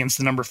 turnovers against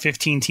the number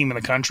 15 team in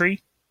the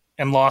country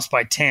and lost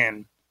by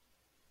 10.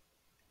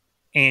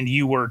 And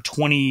you were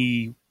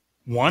 21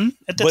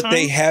 at the time? But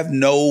they have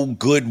no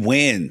good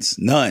wins.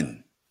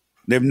 None.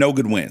 They have no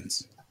good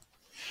wins.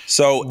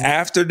 So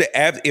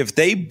if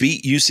they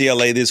beat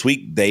UCLA this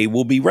week, they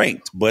will be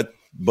ranked. But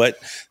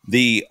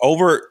the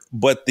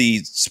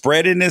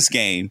spread in this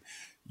game,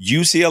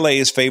 UCLA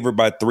is favored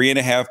by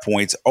 3.5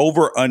 points,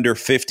 over under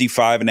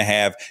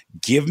 55.5.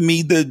 Give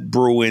me the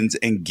Bruins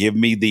and give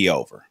me the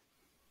over.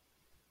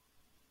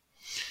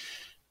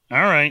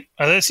 All right.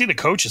 I see the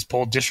coaches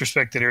poll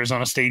disrespected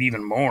Arizona State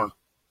even more.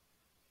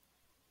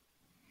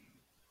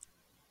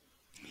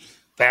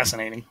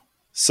 Fascinating.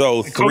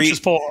 So the coaches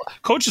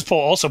poll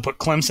also put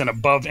Clemson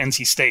above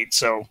NC State,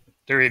 so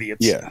they're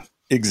idiots. Yeah,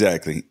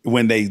 exactly.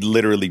 When they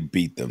literally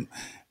beat them.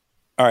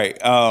 All right.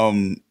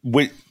 The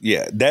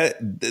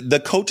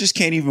coaches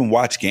can't even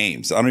watch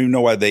games. I don't even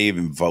know why they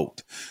even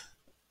vote.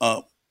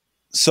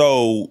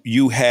 So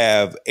you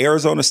have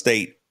Arizona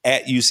State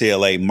at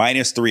UCLA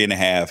minus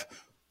 3.5.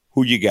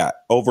 Who you got?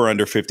 Over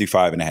under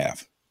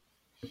 55.5.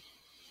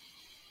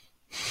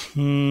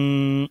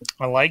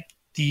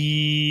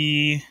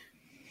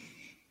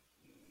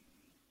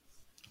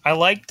 I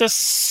like the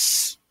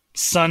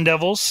Sun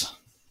Devils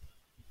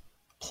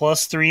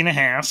plus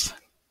 3.5.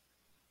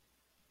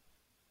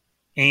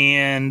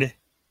 And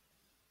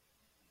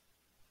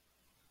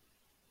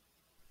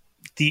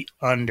the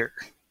under.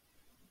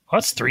 Oh,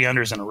 that's 3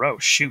 unders in a row.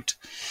 Shoot.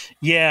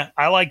 Yeah,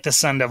 I like the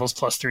Sun Devils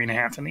plus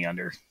 3.5 in the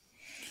under.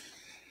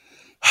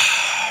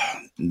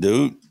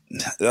 Dude.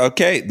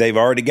 Okay, they've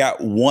already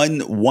got one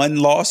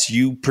loss.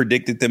 You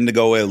predicted them to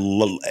go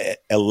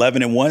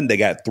 11-1. They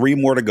got 3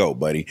 more to go,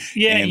 buddy.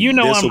 Yeah, and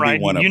I'm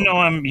riding.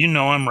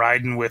 I'm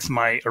riding with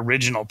my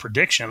original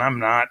prediction. I'm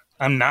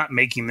not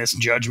making this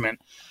judgment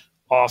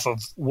off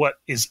of what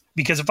is,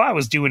 because if I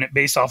was doing it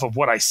based off of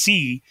what I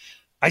see,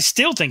 I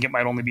still think it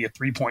might only be a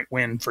 3-point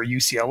win for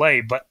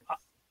UCLA. But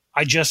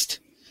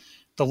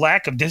the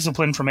lack of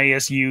discipline from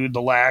ASU,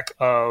 the lack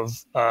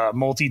of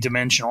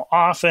multi-dimensional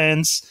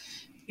offense,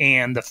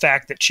 and the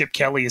fact that Chip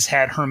Kelly has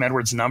had Herm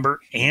Edwards' number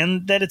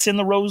and that it's in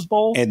the Rose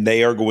Bowl. And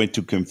they are going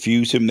to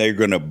confuse him. They're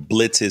going to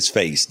blitz his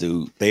face,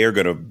 dude. They are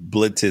going to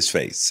blitz his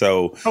face.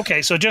 So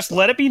okay, so just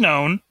let it be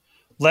known.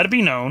 Let it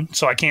be known.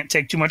 So I can't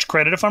take too much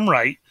credit if I'm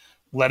right.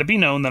 Let it be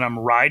known that I'm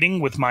riding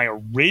with my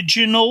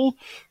original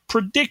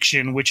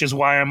prediction, which is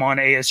why I'm on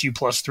ASU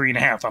plus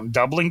 3.5. I'm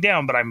doubling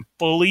down, but I'm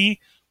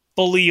fully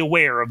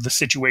aware of the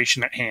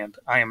situation at hand.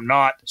 I am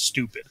not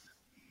stupid.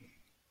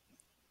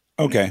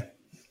 Okay,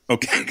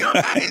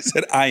 I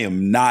said I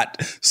am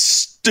not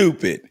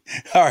stupid.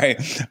 All right.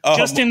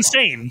 Just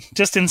insane.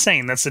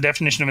 That's the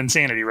definition of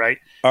insanity, right?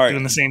 All right.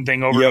 Doing the same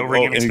thing over and over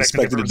again, and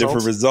expecting a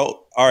different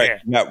result. All right.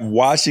 Yeah. Got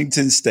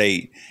Washington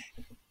State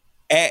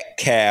at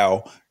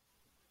Cal.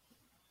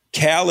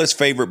 Cal is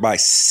favored by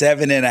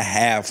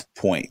 7.5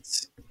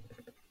 points.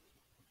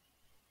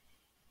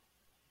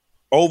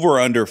 Over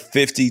under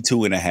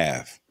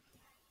 52.5.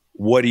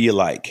 What do you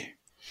like?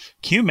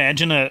 Can you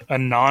imagine a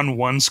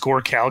non-one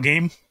score Cal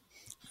game?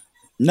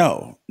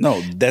 No,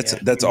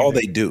 that's all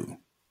they do.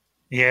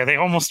 Yeah, they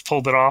almost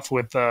pulled it off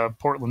with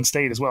Portland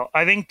State as well.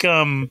 I think,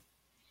 or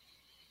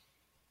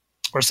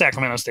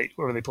Sacramento State,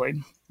 whoever they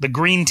played. The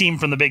green team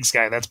from the Big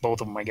Sky. That's both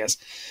of them, I guess.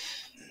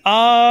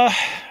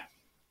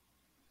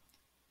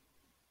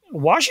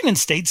 Washington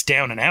State's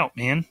down and out,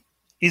 man.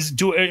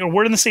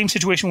 We're in the same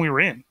situation we were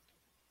in.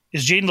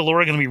 Is Jayden de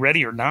Laura going to be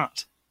ready or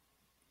not?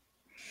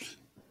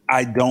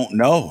 I don't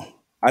know.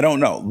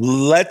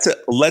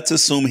 Let's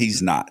assume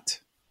he's not.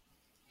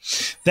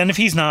 Then if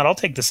he's not, I'll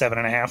take the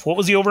 7.5. What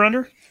was the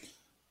over-under?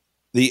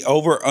 The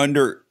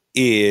over-under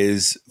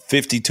is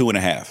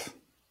 52.5.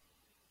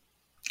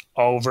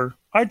 Over.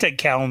 I'd take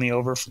Cal in the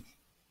over.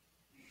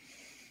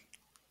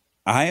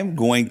 I am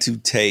going to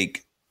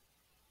take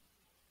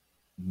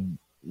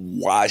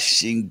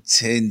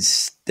Washington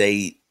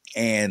State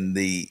and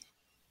the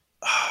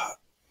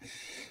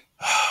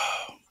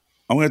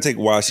I'm going to take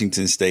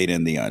Washington State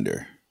in the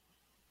under.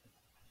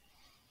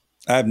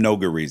 I have no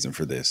good reason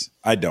for this.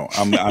 I don't.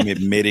 I'm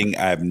admitting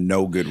I have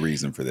no good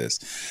reason for this.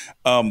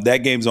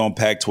 That game's on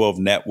Pac-12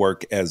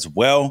 Network as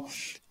well.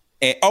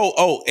 And,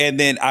 and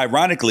then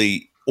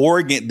ironically,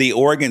 the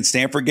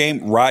Oregon-Stanford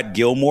game, Rod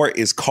Gilmore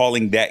is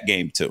calling that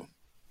game too.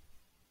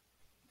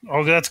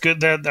 Oh, that's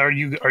good. That are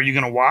you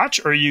going to watch,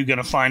 or are you going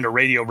to find a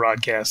radio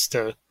broadcast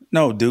to?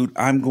 No, dude,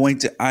 I'm going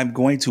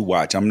to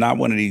watch. I'm not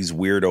one of these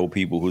weirdo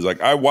people who's like,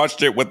 I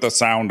watched it with the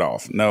sound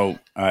off. No,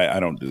 I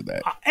don't do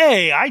that.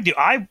 Hey, I do.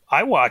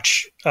 I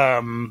watch.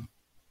 I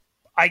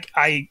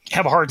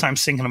have a hard time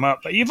syncing them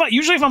up. But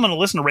usually if I'm going to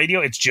listen to radio,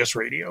 it's just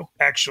radio.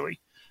 Actually,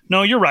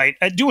 no, you're right.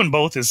 Doing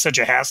both is such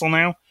a hassle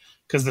now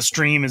because the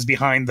stream is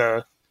behind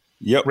the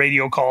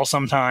radio call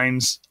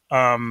sometimes.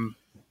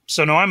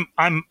 So no,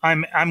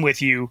 I'm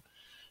with you.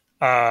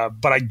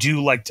 But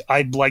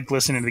I like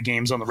listening to the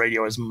games on the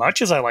radio as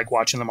much as I like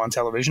watching them on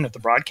television. If the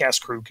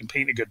broadcast crew can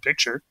paint a good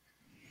picture.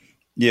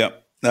 Yeah.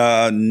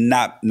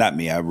 Not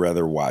me. I'd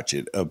rather watch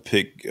it.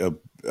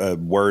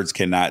 Words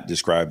cannot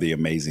describe the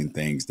amazing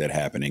things that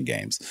happen in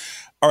games.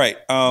 All right.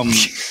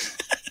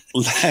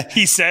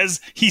 He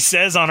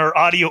says on our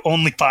audio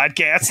only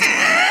podcast.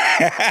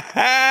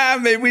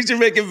 Maybe we should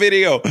make a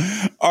video.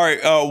 All right.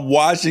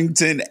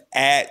 Washington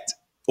at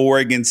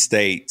Oregon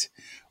State.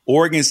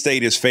 Oregon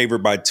State is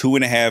favored by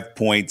 2.5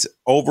 points,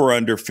 over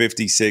under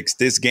 56.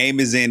 This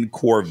game is in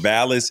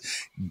Corvallis.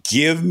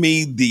 Give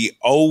me the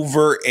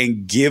over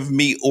and give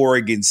me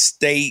Oregon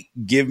State.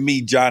 Give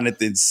me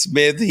Jonathan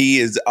Smith. He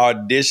is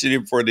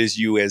auditioning for this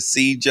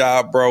USC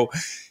job, bro.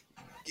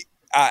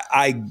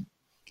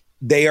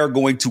 They are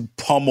going to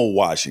pummel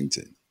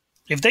Washington.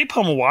 If they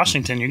pummel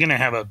Washington, you're going to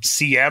have a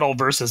Seattle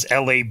versus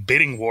LA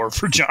bidding war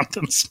for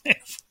Jonathan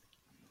Smith.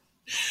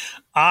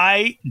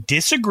 I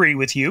disagree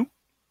with you.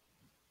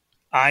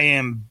 I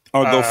am.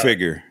 Oh, go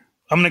figure.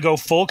 I'm going to go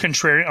full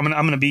contrarian. I'm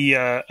going to be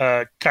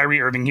Kyrie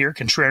Irving here,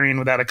 contrarian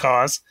without a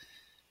cause.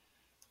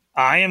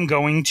 I am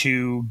going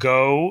to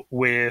go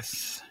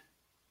with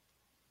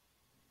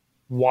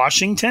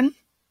Washington.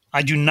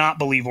 I do not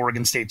believe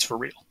Oregon State's for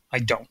real. I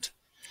don't.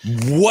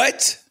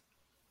 What?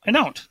 I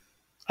don't.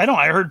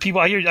 I heard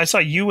people. I saw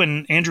you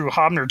and Andrew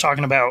Hobner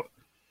talking about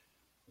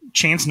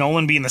Chance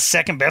Nolan being the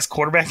second best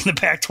quarterback in the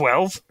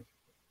Pac-12.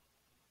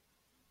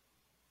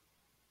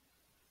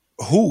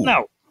 Who?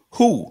 No.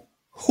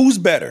 Who's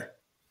better?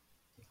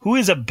 Who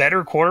is a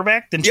better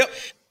quarterback than? Yep.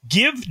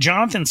 Give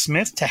Jonathan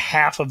Smith to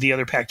half of the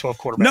other Pac-12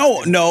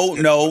 quarterbacks.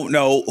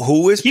 No.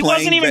 Who is he playing?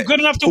 He wasn't even good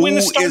enough to win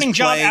the starting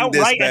job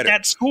outright at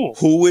that school.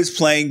 Who is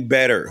playing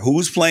better?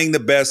 Who's playing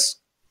the best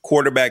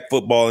quarterback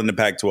football in the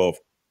Pac-12?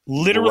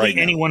 Literally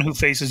anyone who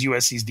faces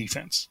USC's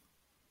defense.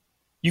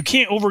 You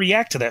can't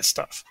overreact to that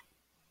stuff.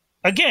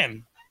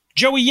 Again,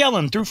 Joey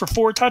Yellen threw for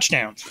 4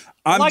 touchdowns.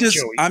 I'm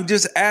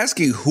just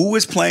asking who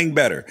is playing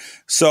better.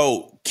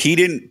 So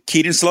Keaton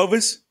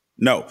Slovis?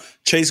 No.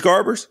 Chase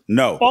Garbers?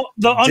 No. Well,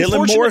 the Dylan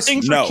unfortunate Morris?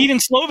 thing for No. Keaton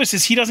Slovis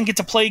is he doesn't get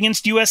to play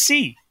against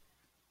USC.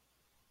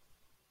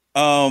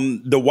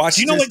 The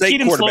Washington State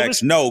Keaton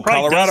quarterbacks? Slovis No.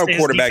 Colorado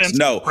quarterbacks?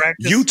 No.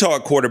 Utah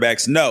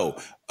quarterbacks? No.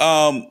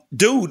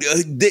 Dude,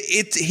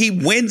 he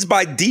wins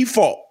by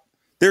default.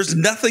 There's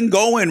nothing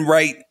going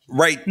right.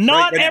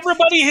 Not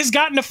everybody has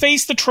gotten to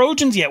face the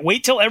Trojans yet.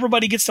 Wait till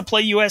everybody gets to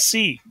play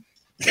USC.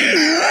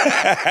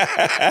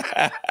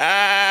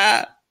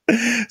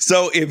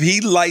 So if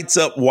he lights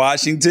up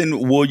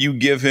Washington, will you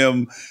give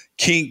him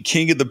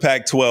king of the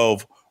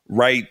Pac-12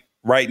 right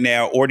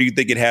now, or do you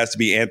think it has to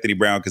be Anthony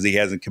Brown because he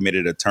hasn't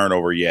committed a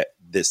turnover yet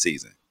this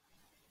season?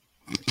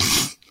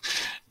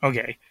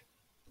 Okay.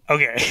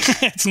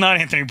 It's not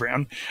Anthony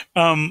Brown,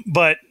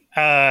 but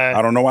I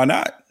don't know why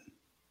not.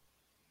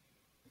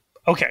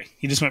 Okay,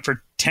 he just went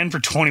for 10 for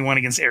 21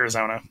 against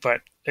Arizona,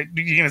 but you're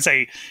going to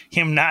say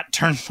him not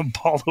turn the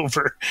ball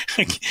over.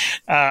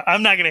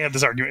 I'm not going to have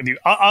this argument with you.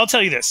 I'll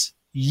tell you this.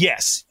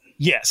 Yes.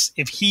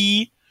 If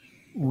he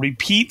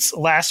repeats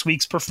last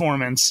week's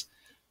performance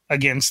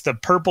against the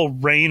Purple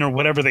Rain or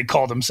whatever they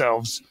call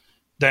themselves,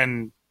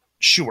 then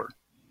sure.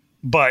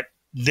 But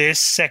this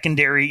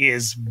secondary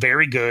is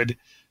very good.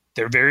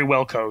 They're very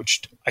well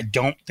coached. I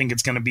don't think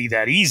it's going to be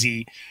that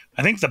easy.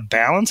 I think the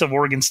balance of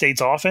Oregon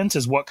State's offense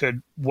is what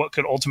could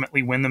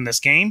ultimately win them this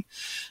game.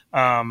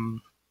 But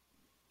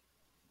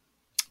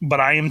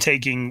I am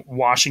taking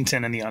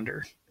Washington in the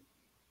under.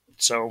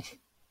 So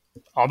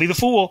I'll be the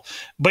fool.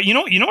 But you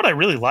know what I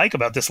really like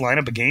about this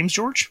lineup of games,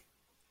 George?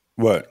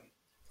 What?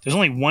 There's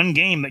only one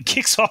game that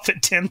kicks off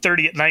at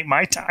 10:30 at night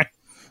my time.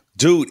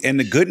 Dude, and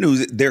the good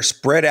news, they're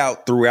spread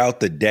out throughout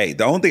the day.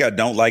 The only thing I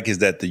don't like is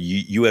that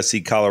the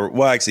USC Colorado,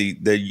 well, actually,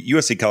 the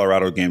USC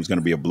Colorado game is going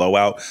to be a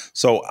blowout.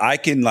 So I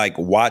can like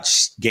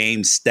watch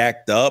games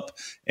stacked up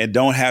and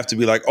don't have to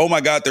be like, oh my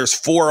God, there's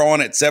 4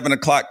 on at 7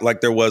 o'clock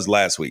like there was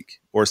last week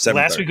or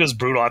 7. Last week was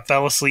brutal. I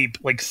fell asleep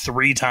like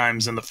 3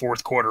 times in the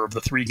fourth quarter of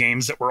the 3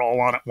 games that were all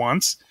on at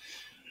once,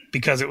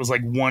 because it was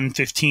like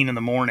 1:15 in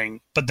the morning.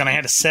 But then I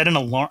had to set an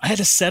alarm. I had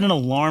to set an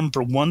alarm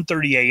for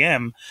 1:30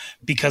 a.m.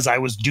 because I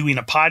was doing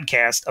a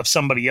podcast of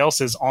somebody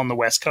else's on the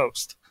West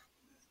Coast.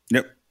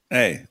 Yep.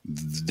 Hey,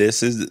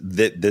 this is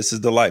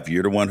the life.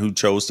 You're the one who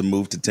chose to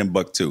move to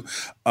Timbuktu.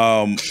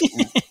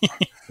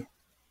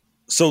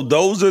 So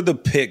those are the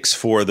picks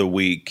for the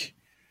week.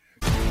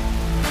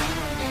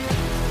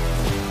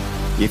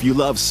 If you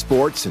love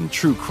sports and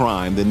true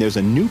crime, then there's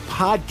a new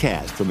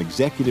podcast from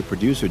executive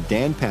producer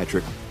Dan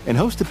Patrick and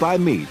hosted by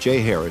me, Jay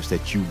Harris,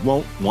 that you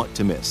won't want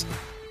to miss.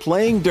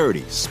 Playing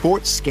Dirty: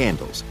 Sports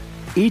Scandals.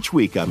 Each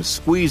week, I'm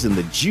squeezing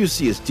the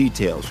juiciest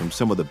details from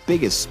some of the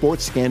biggest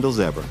sports scandals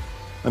ever.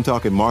 I'm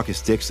talking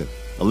Marcus Dixon,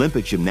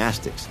 Olympic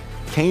gymnastics,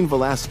 Cain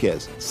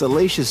Velasquez,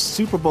 salacious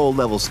Super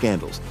Bowl-level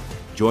scandals.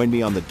 Join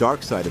me on the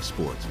dark side of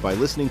sports by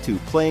listening to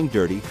Playing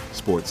Dirty: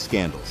 Sports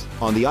Scandals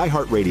on the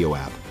iHeartRadio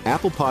app,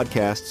 Apple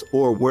Podcasts,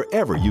 or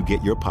wherever you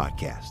get your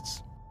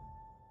podcasts.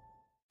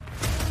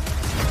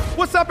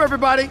 What's up,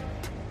 everybody?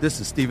 This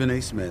is Stephen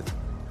A. Smith.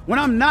 When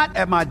I'm not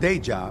at my day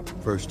job,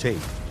 First Take,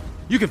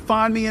 you can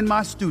find me in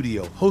my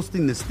studio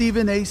hosting the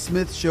Stephen A.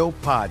 Smith Show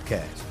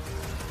podcast.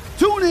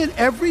 Tune in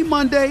every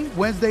Monday,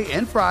 Wednesday,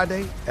 and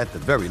Friday, at the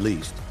very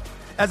least,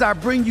 as I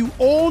bring you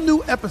all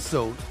new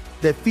episodes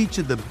that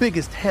feature the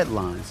biggest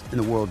headlines in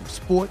the world of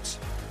sports,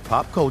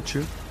 pop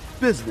culture,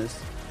 business,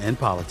 and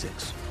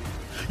politics.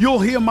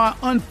 You'll hear my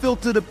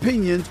unfiltered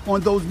opinions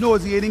on those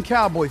nauseating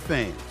Cowboy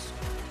fans,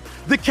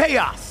 the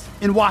chaos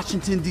in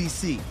Washington,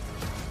 D.C.,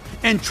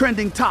 and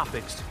trending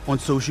topics on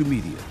social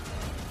media,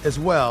 as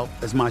well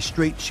as my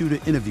straight shooter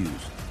interviews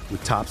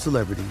with top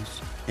celebrities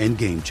and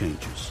game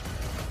changers.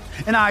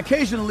 And I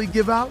occasionally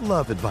give out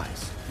love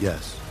advice.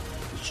 Yes,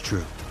 it's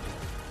true.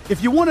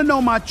 If you want to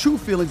know my true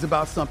feelings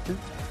about something,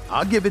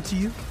 I'll give it to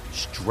you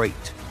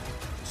straight.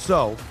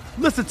 So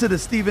listen to the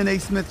Stephen A.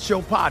 Smith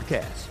Show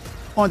podcast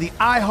on the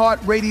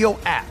iHeartRadio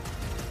app,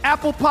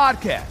 Apple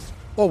Podcasts,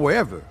 or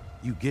wherever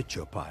you get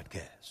your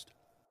podcast.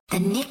 The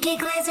Nikki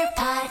Glaser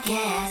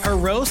Podcast. Her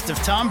roast of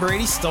Tom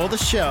Brady stole the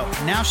show.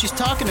 Now she's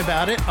talking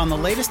about it on the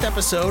latest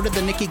episode of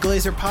the Nikki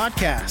Glaser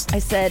Podcast. I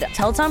said,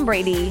 tell Tom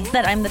Brady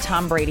that I'm the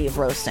Tom Brady of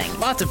roasting.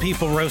 Lots of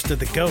people roasted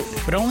the GOAT,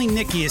 but only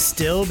Nikki is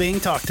still being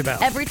talked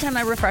about. Every time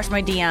I refresh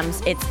my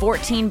DMs, it's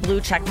 14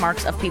 blue check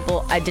marks of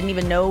people I didn't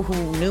even know who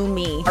knew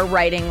me are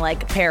writing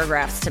like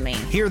paragraphs to me.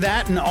 Hear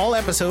that in all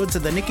episodes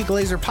of the Nikki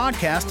Glaser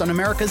Podcast on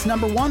America's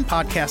 #1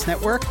 podcast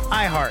network,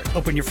 iHeart.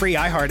 Open your free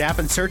iHeart app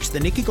and search the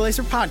Nikki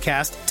Glaser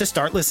Podcast to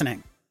start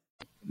listening.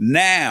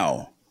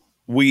 Now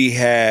we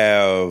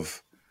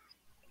have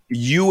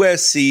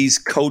USC's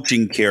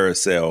coaching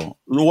carousel.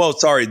 Well,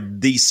 sorry,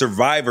 the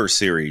Survivor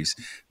Series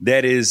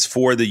that is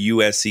for the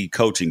USC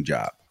coaching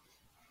job.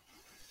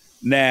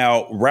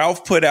 Now,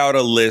 Ralph put out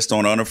a list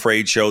on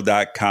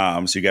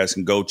unafraidshow.com, so you guys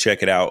can go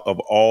check it out, of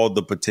all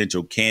the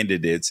potential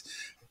candidates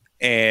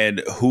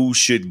and who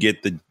should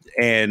get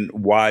and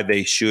why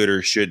they should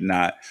or should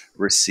not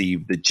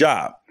receive the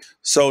job.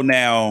 So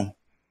now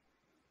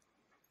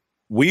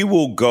we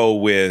will go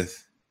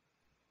with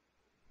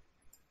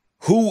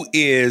who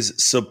is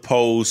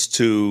supposed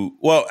to,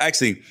 well,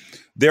 actually,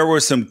 there were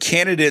some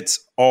candidates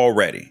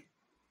already.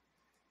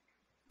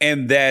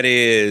 And that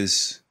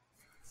is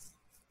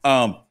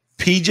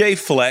PJ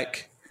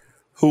Fleck,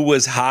 who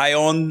was high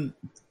on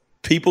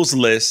people's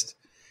list.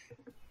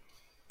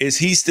 Is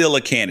he still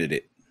a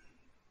candidate?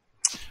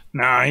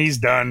 Nah, he's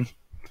done.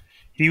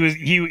 He was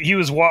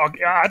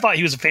I thought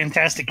he was a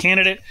fantastic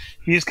candidate.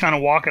 He was kind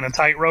of walking a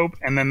tightrope,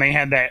 and then they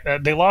had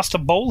that they lost to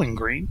Bowling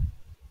Green.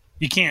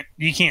 You can't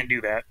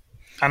do that.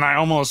 And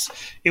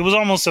it was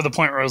almost to the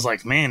point where I was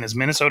like, man, is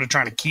Minnesota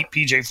trying to keep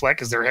PJ Fleck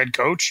as their head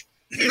coach?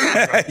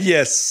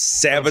 Yes,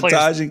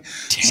 sabotaging,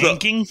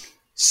 tanking.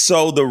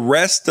 So the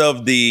rest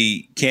of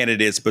the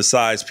candidates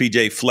besides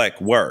PJ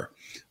Fleck were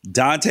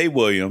Dante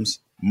Williams,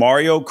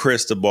 Mario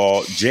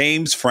Cristobal,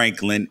 James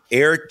Franklin,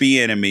 Eric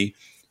Bieniemy,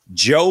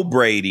 Joe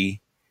Brady,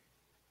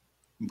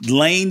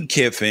 Lane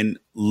Kiffin,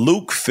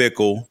 Luke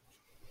Fickell,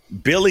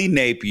 Billy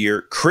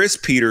Napier, Chris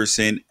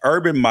Peterson,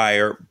 Urban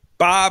Meyer,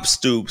 Bob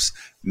Stoops,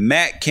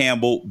 Matt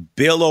Campbell,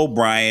 Bill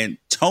O'Brien,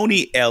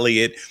 Tony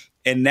Elliott,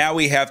 and now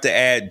we have to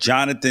add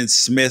Jonathan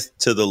Smith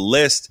to the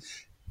list,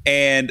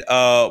 and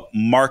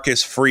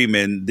Marcus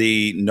Freeman,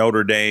 the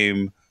Notre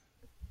Dame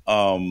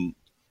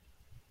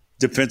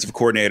defensive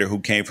coordinator who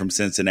came from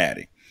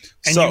Cincinnati.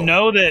 And so, you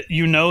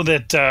know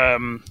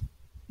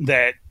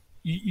that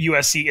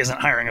USC isn't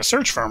hiring a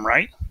search firm,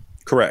 right?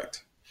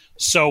 Correct.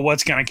 So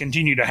what's going to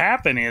continue to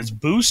happen is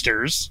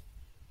boosters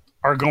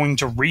are going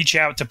to reach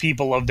out to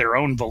people of their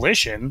own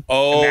volition.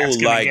 Oh,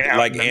 like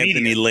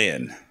Anthony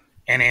Lynn.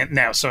 And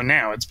now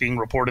it's being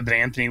reported that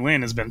Anthony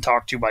Lynn has been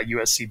talked to by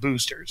USC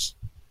boosters.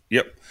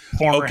 Yep.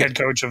 Former head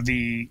coach of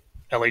the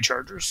LA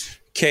Chargers.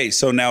 Okay,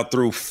 so now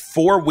through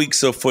 4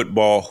 weeks of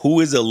football, who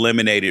is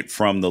eliminated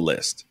from the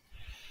list?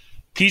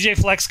 PJ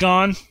Fleck's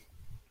gone.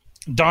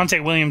 Dante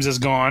Williams is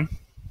gone.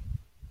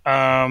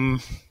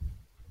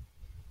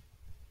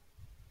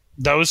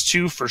 Those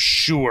two for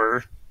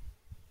sure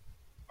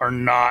are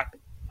not.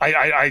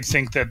 I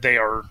think that they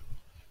are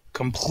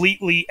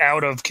completely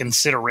out of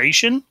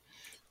consideration.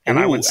 And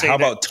I would say, how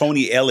about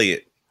Tony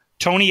Elliott?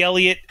 Tony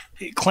Elliott,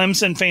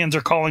 Clemson fans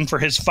are calling for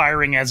his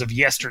firing as of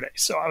yesterday.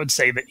 So I would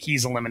say that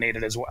he's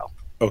eliminated as well.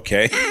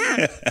 Okay.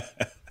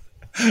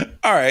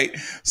 All right.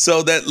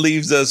 So that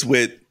leaves us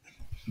with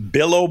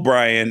Bill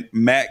O'Brien,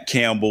 Matt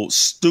Campbell,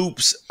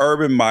 Stoops,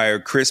 Urban Meyer,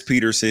 Chris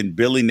Peterson,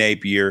 Billy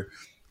Napier,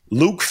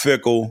 Luke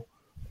Fickell,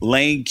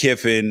 Lane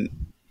Kiffin,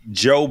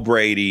 Joe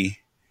Brady,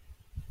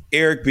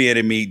 Eric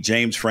Bieniemy,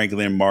 James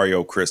Franklin, and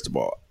Mario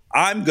Cristobal.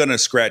 I'm going to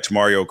scratch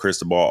Mario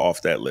Cristobal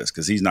off that list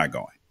because he's not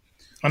going.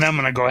 And I'm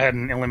going to go ahead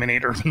and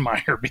eliminate Urban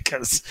Meyer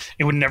because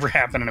it would never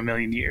happen in a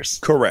million years.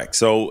 Correct.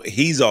 So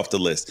he's off the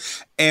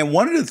list. And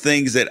one of the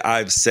things that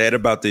I've said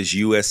about this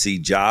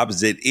USC job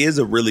is it is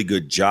a really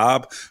good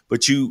job,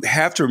 but you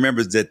have to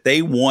remember that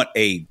they want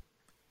a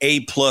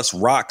A+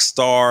 rock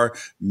star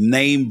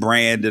name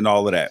brand and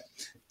all of that.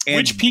 And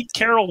which Pete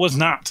Carroll was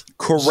not.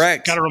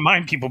 Correct. Got to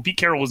remind people, Pete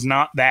Carroll was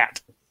not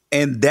that.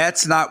 And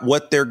that's not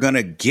what they're going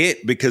to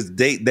get because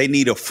they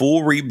need a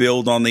full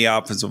rebuild on the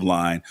offensive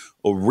line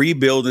or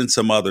rebuild in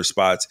some other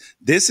spots.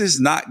 This is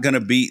not going to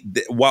be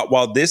 –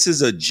 while this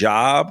is a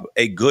job,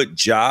 a good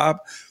job,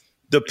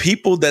 the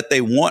people that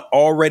they want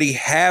already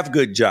have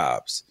good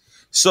jobs.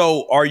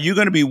 So are you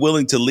going to be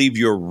willing to leave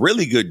your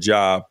really good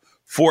job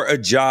for a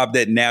job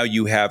that now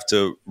you have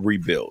to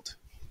rebuild?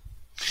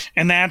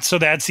 And that's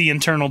the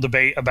internal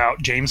debate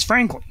about James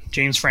Franklin.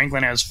 James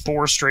Franklin has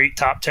 4 straight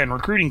top 10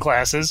 recruiting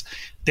classes.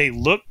 They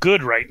look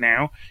good right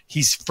now.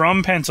 He's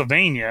from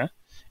Pennsylvania.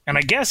 And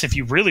I guess if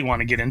you really want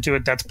to get into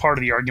it, that's part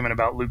of the argument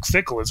about Luke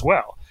Fickell as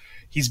well.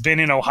 He's been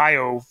in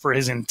Ohio for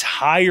his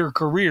entire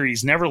career.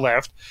 He's never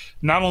left.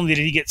 Not only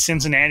did he get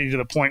Cincinnati to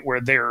the point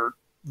where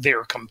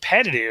they're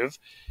competitive,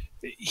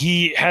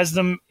 he has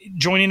them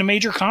joining a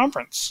major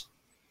conference.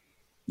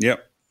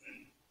 Yep.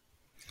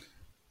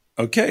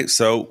 Okay,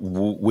 so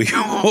we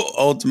will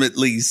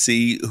ultimately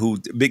see who,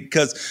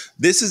 because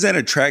this is an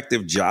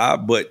attractive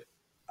job, but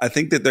I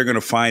think that they're going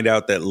to find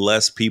out that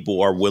less people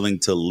are willing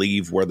to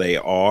leave where they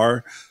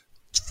are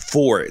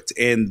for it.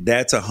 And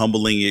that's a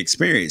humbling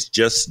experience,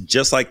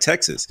 just like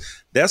Texas.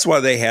 That's why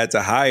they had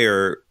to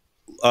hire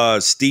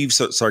Steve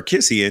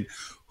Sarkisian,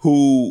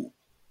 who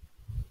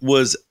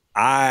was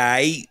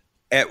at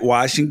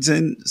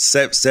Washington,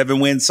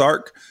 7-win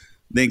Sark,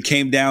 then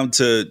came down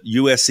to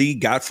USC,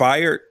 got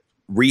fired,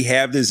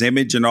 rehabbed his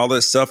image and all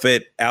that stuff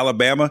at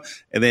Alabama,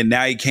 and then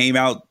now he came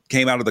out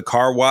of the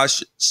car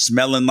wash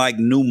smelling like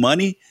new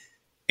money,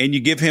 and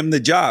you give him the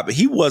job.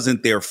 He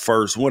wasn't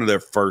one of their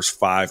first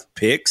 5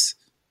 picks.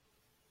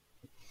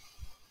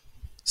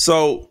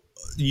 So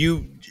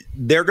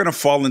they're going to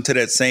fall into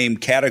that same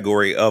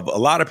category of a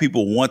lot of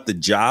people want the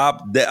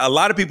job. A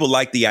lot of people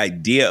like the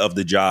idea of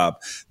the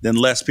job, then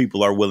less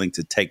people are willing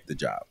to take the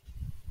job.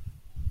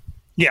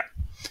 Yeah.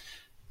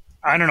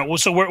 I don't know. Well,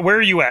 so where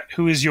are you at?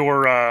 Who is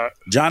your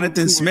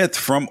Jonathan Smith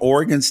from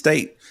Oregon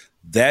State?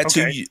 That's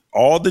okay. Who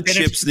all the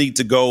chips need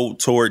to go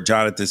toward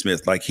Jonathan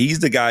Smith. Like,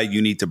 he's the guy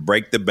you need to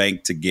break the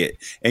bank to get,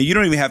 and you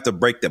don't even have to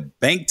break the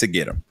bank to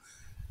get him.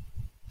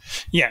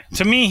 Yeah,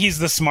 to me, he's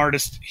the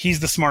smartest. He's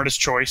the smartest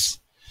choice,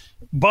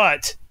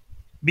 but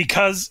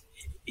because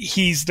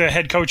he's the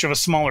head coach of a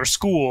smaller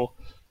school,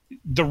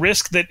 the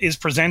risk that is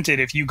presented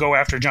if you go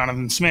after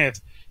Jonathan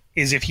Smith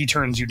is if he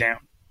turns you down.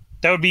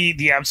 That would be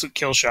the absolute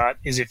kill shot,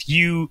 is if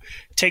you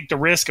take the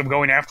risk of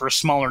going after a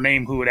smaller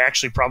name who would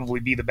actually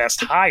probably be the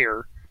best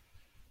hire,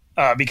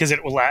 because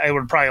it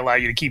would probably allow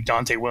you to keep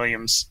Dante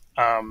Williams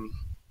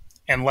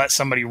and let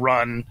somebody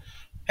run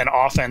an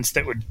offense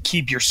that would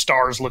keep your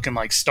stars looking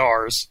like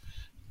stars.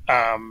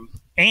 And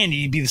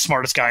you'd be the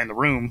smartest guy in the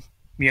room,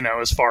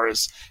 as far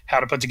as how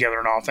to put together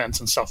an offense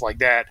and stuff like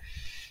that.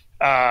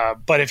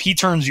 But if he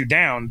turns you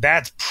down,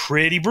 that's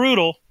pretty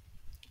brutal.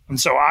 And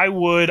so I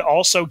would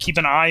also keep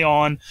an eye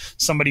on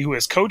somebody who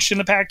has coached in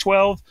the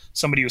Pac-12,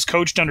 somebody who's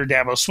coached under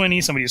Dabo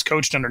Swinney, somebody who's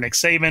coached under Nick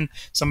Saban,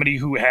 somebody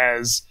who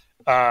has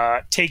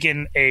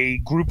taken a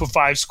group of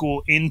 5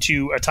 school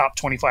into a top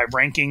 25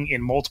 ranking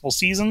in multiple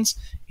seasons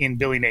in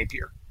Billy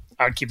Napier.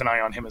 I would keep an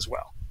eye on him as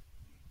well.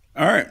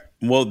 All right.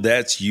 Well,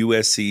 that's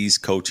USC's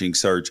coaching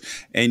search.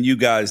 And you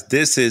guys,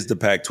 this is the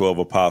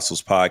Pac-12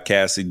 Apostles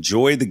Podcast.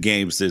 Enjoy the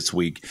games this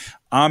week.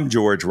 I'm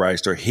George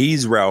Reister.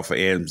 He's Ralph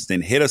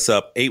Amsden. Hit us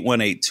up,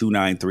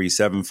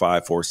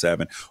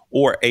 818-293-7547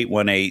 or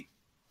 818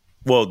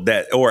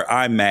 or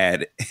I'm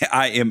mad,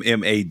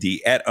 IMMAD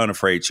at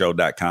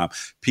unafraidshow.com.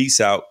 Peace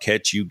out.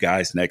 Catch you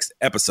guys next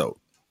episode.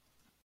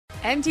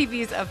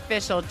 MTV's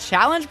official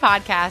Challenge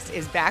podcast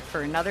is back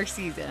for another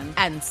season.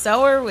 And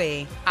so are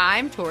we.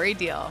 I'm Tori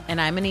Deal. And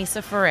I'm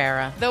Anissa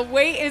Ferreira. The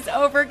wait is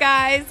over,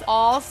 guys.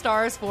 All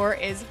Stars 4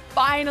 is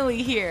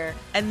finally here.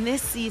 And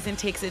this season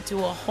takes it to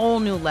a whole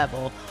new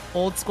level.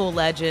 Old school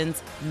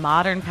legends,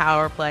 modern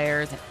power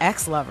players, and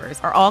ex-lovers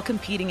are all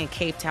competing in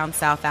Cape Town,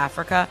 South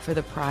Africa for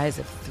the prize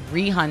of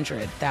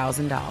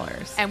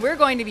 $300,000. And we're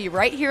going to be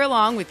right here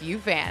along with you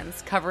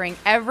fans, covering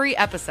every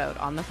episode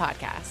on the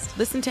podcast.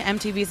 Listen to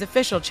MTV's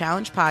official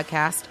Challenge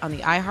podcast on the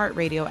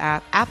iHeartRadio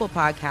app, Apple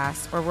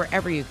Podcasts, or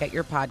wherever you get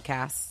your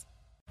podcasts.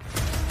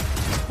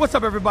 What's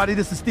up, everybody?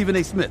 This is Stephen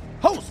A. Smith,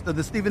 host of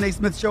the Stephen A.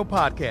 Smith Show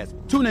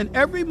podcast. Tune in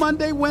every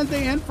Monday,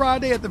 Wednesday, and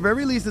Friday at the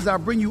very least as I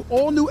bring you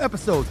all new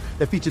episodes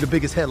that feature the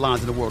biggest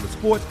headlines in the world of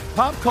sports,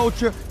 pop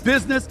culture,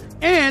 business,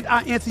 and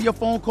I answer your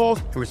phone calls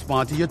and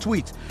respond to your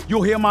tweets.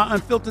 You'll hear my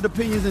unfiltered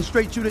opinions and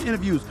straight-shooter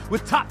interviews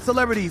with top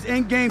celebrities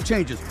and game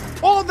changers.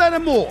 All that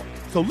and more.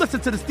 So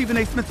listen to the Stephen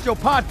A. Smith Show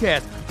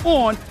podcast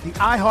on the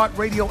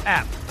iHeartRadio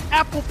app,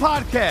 Apple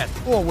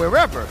Podcasts, or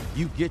wherever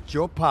you get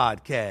your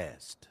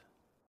podcast.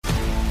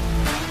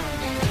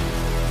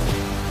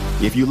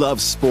 If you love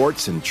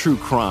sports and true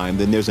crime,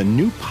 then there's a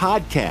new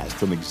podcast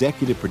from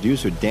executive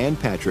producer Dan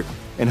Patrick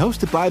and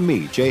hosted by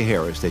me, Jay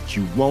Harris, that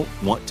you won't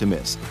want to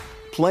miss.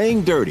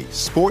 Playing Dirty: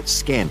 Sports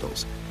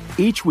Scandals.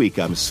 Each week,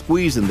 I'm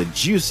squeezing the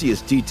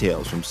juiciest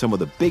details from some of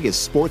the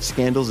biggest sports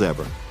scandals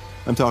ever.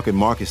 I'm talking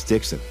Marcus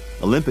Dixon,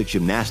 Olympic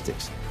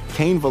gymnastics,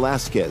 Cain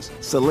Velasquez,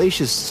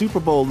 salacious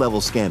Super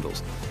Bowl-level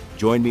scandals.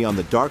 Join me on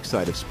the dark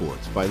side of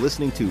sports by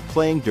listening to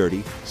Playing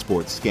Dirty: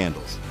 Sports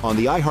Scandals on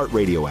the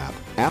iHeartRadio app,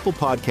 Apple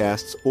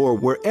Podcasts, or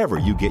wherever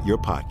you get your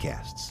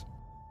podcasts.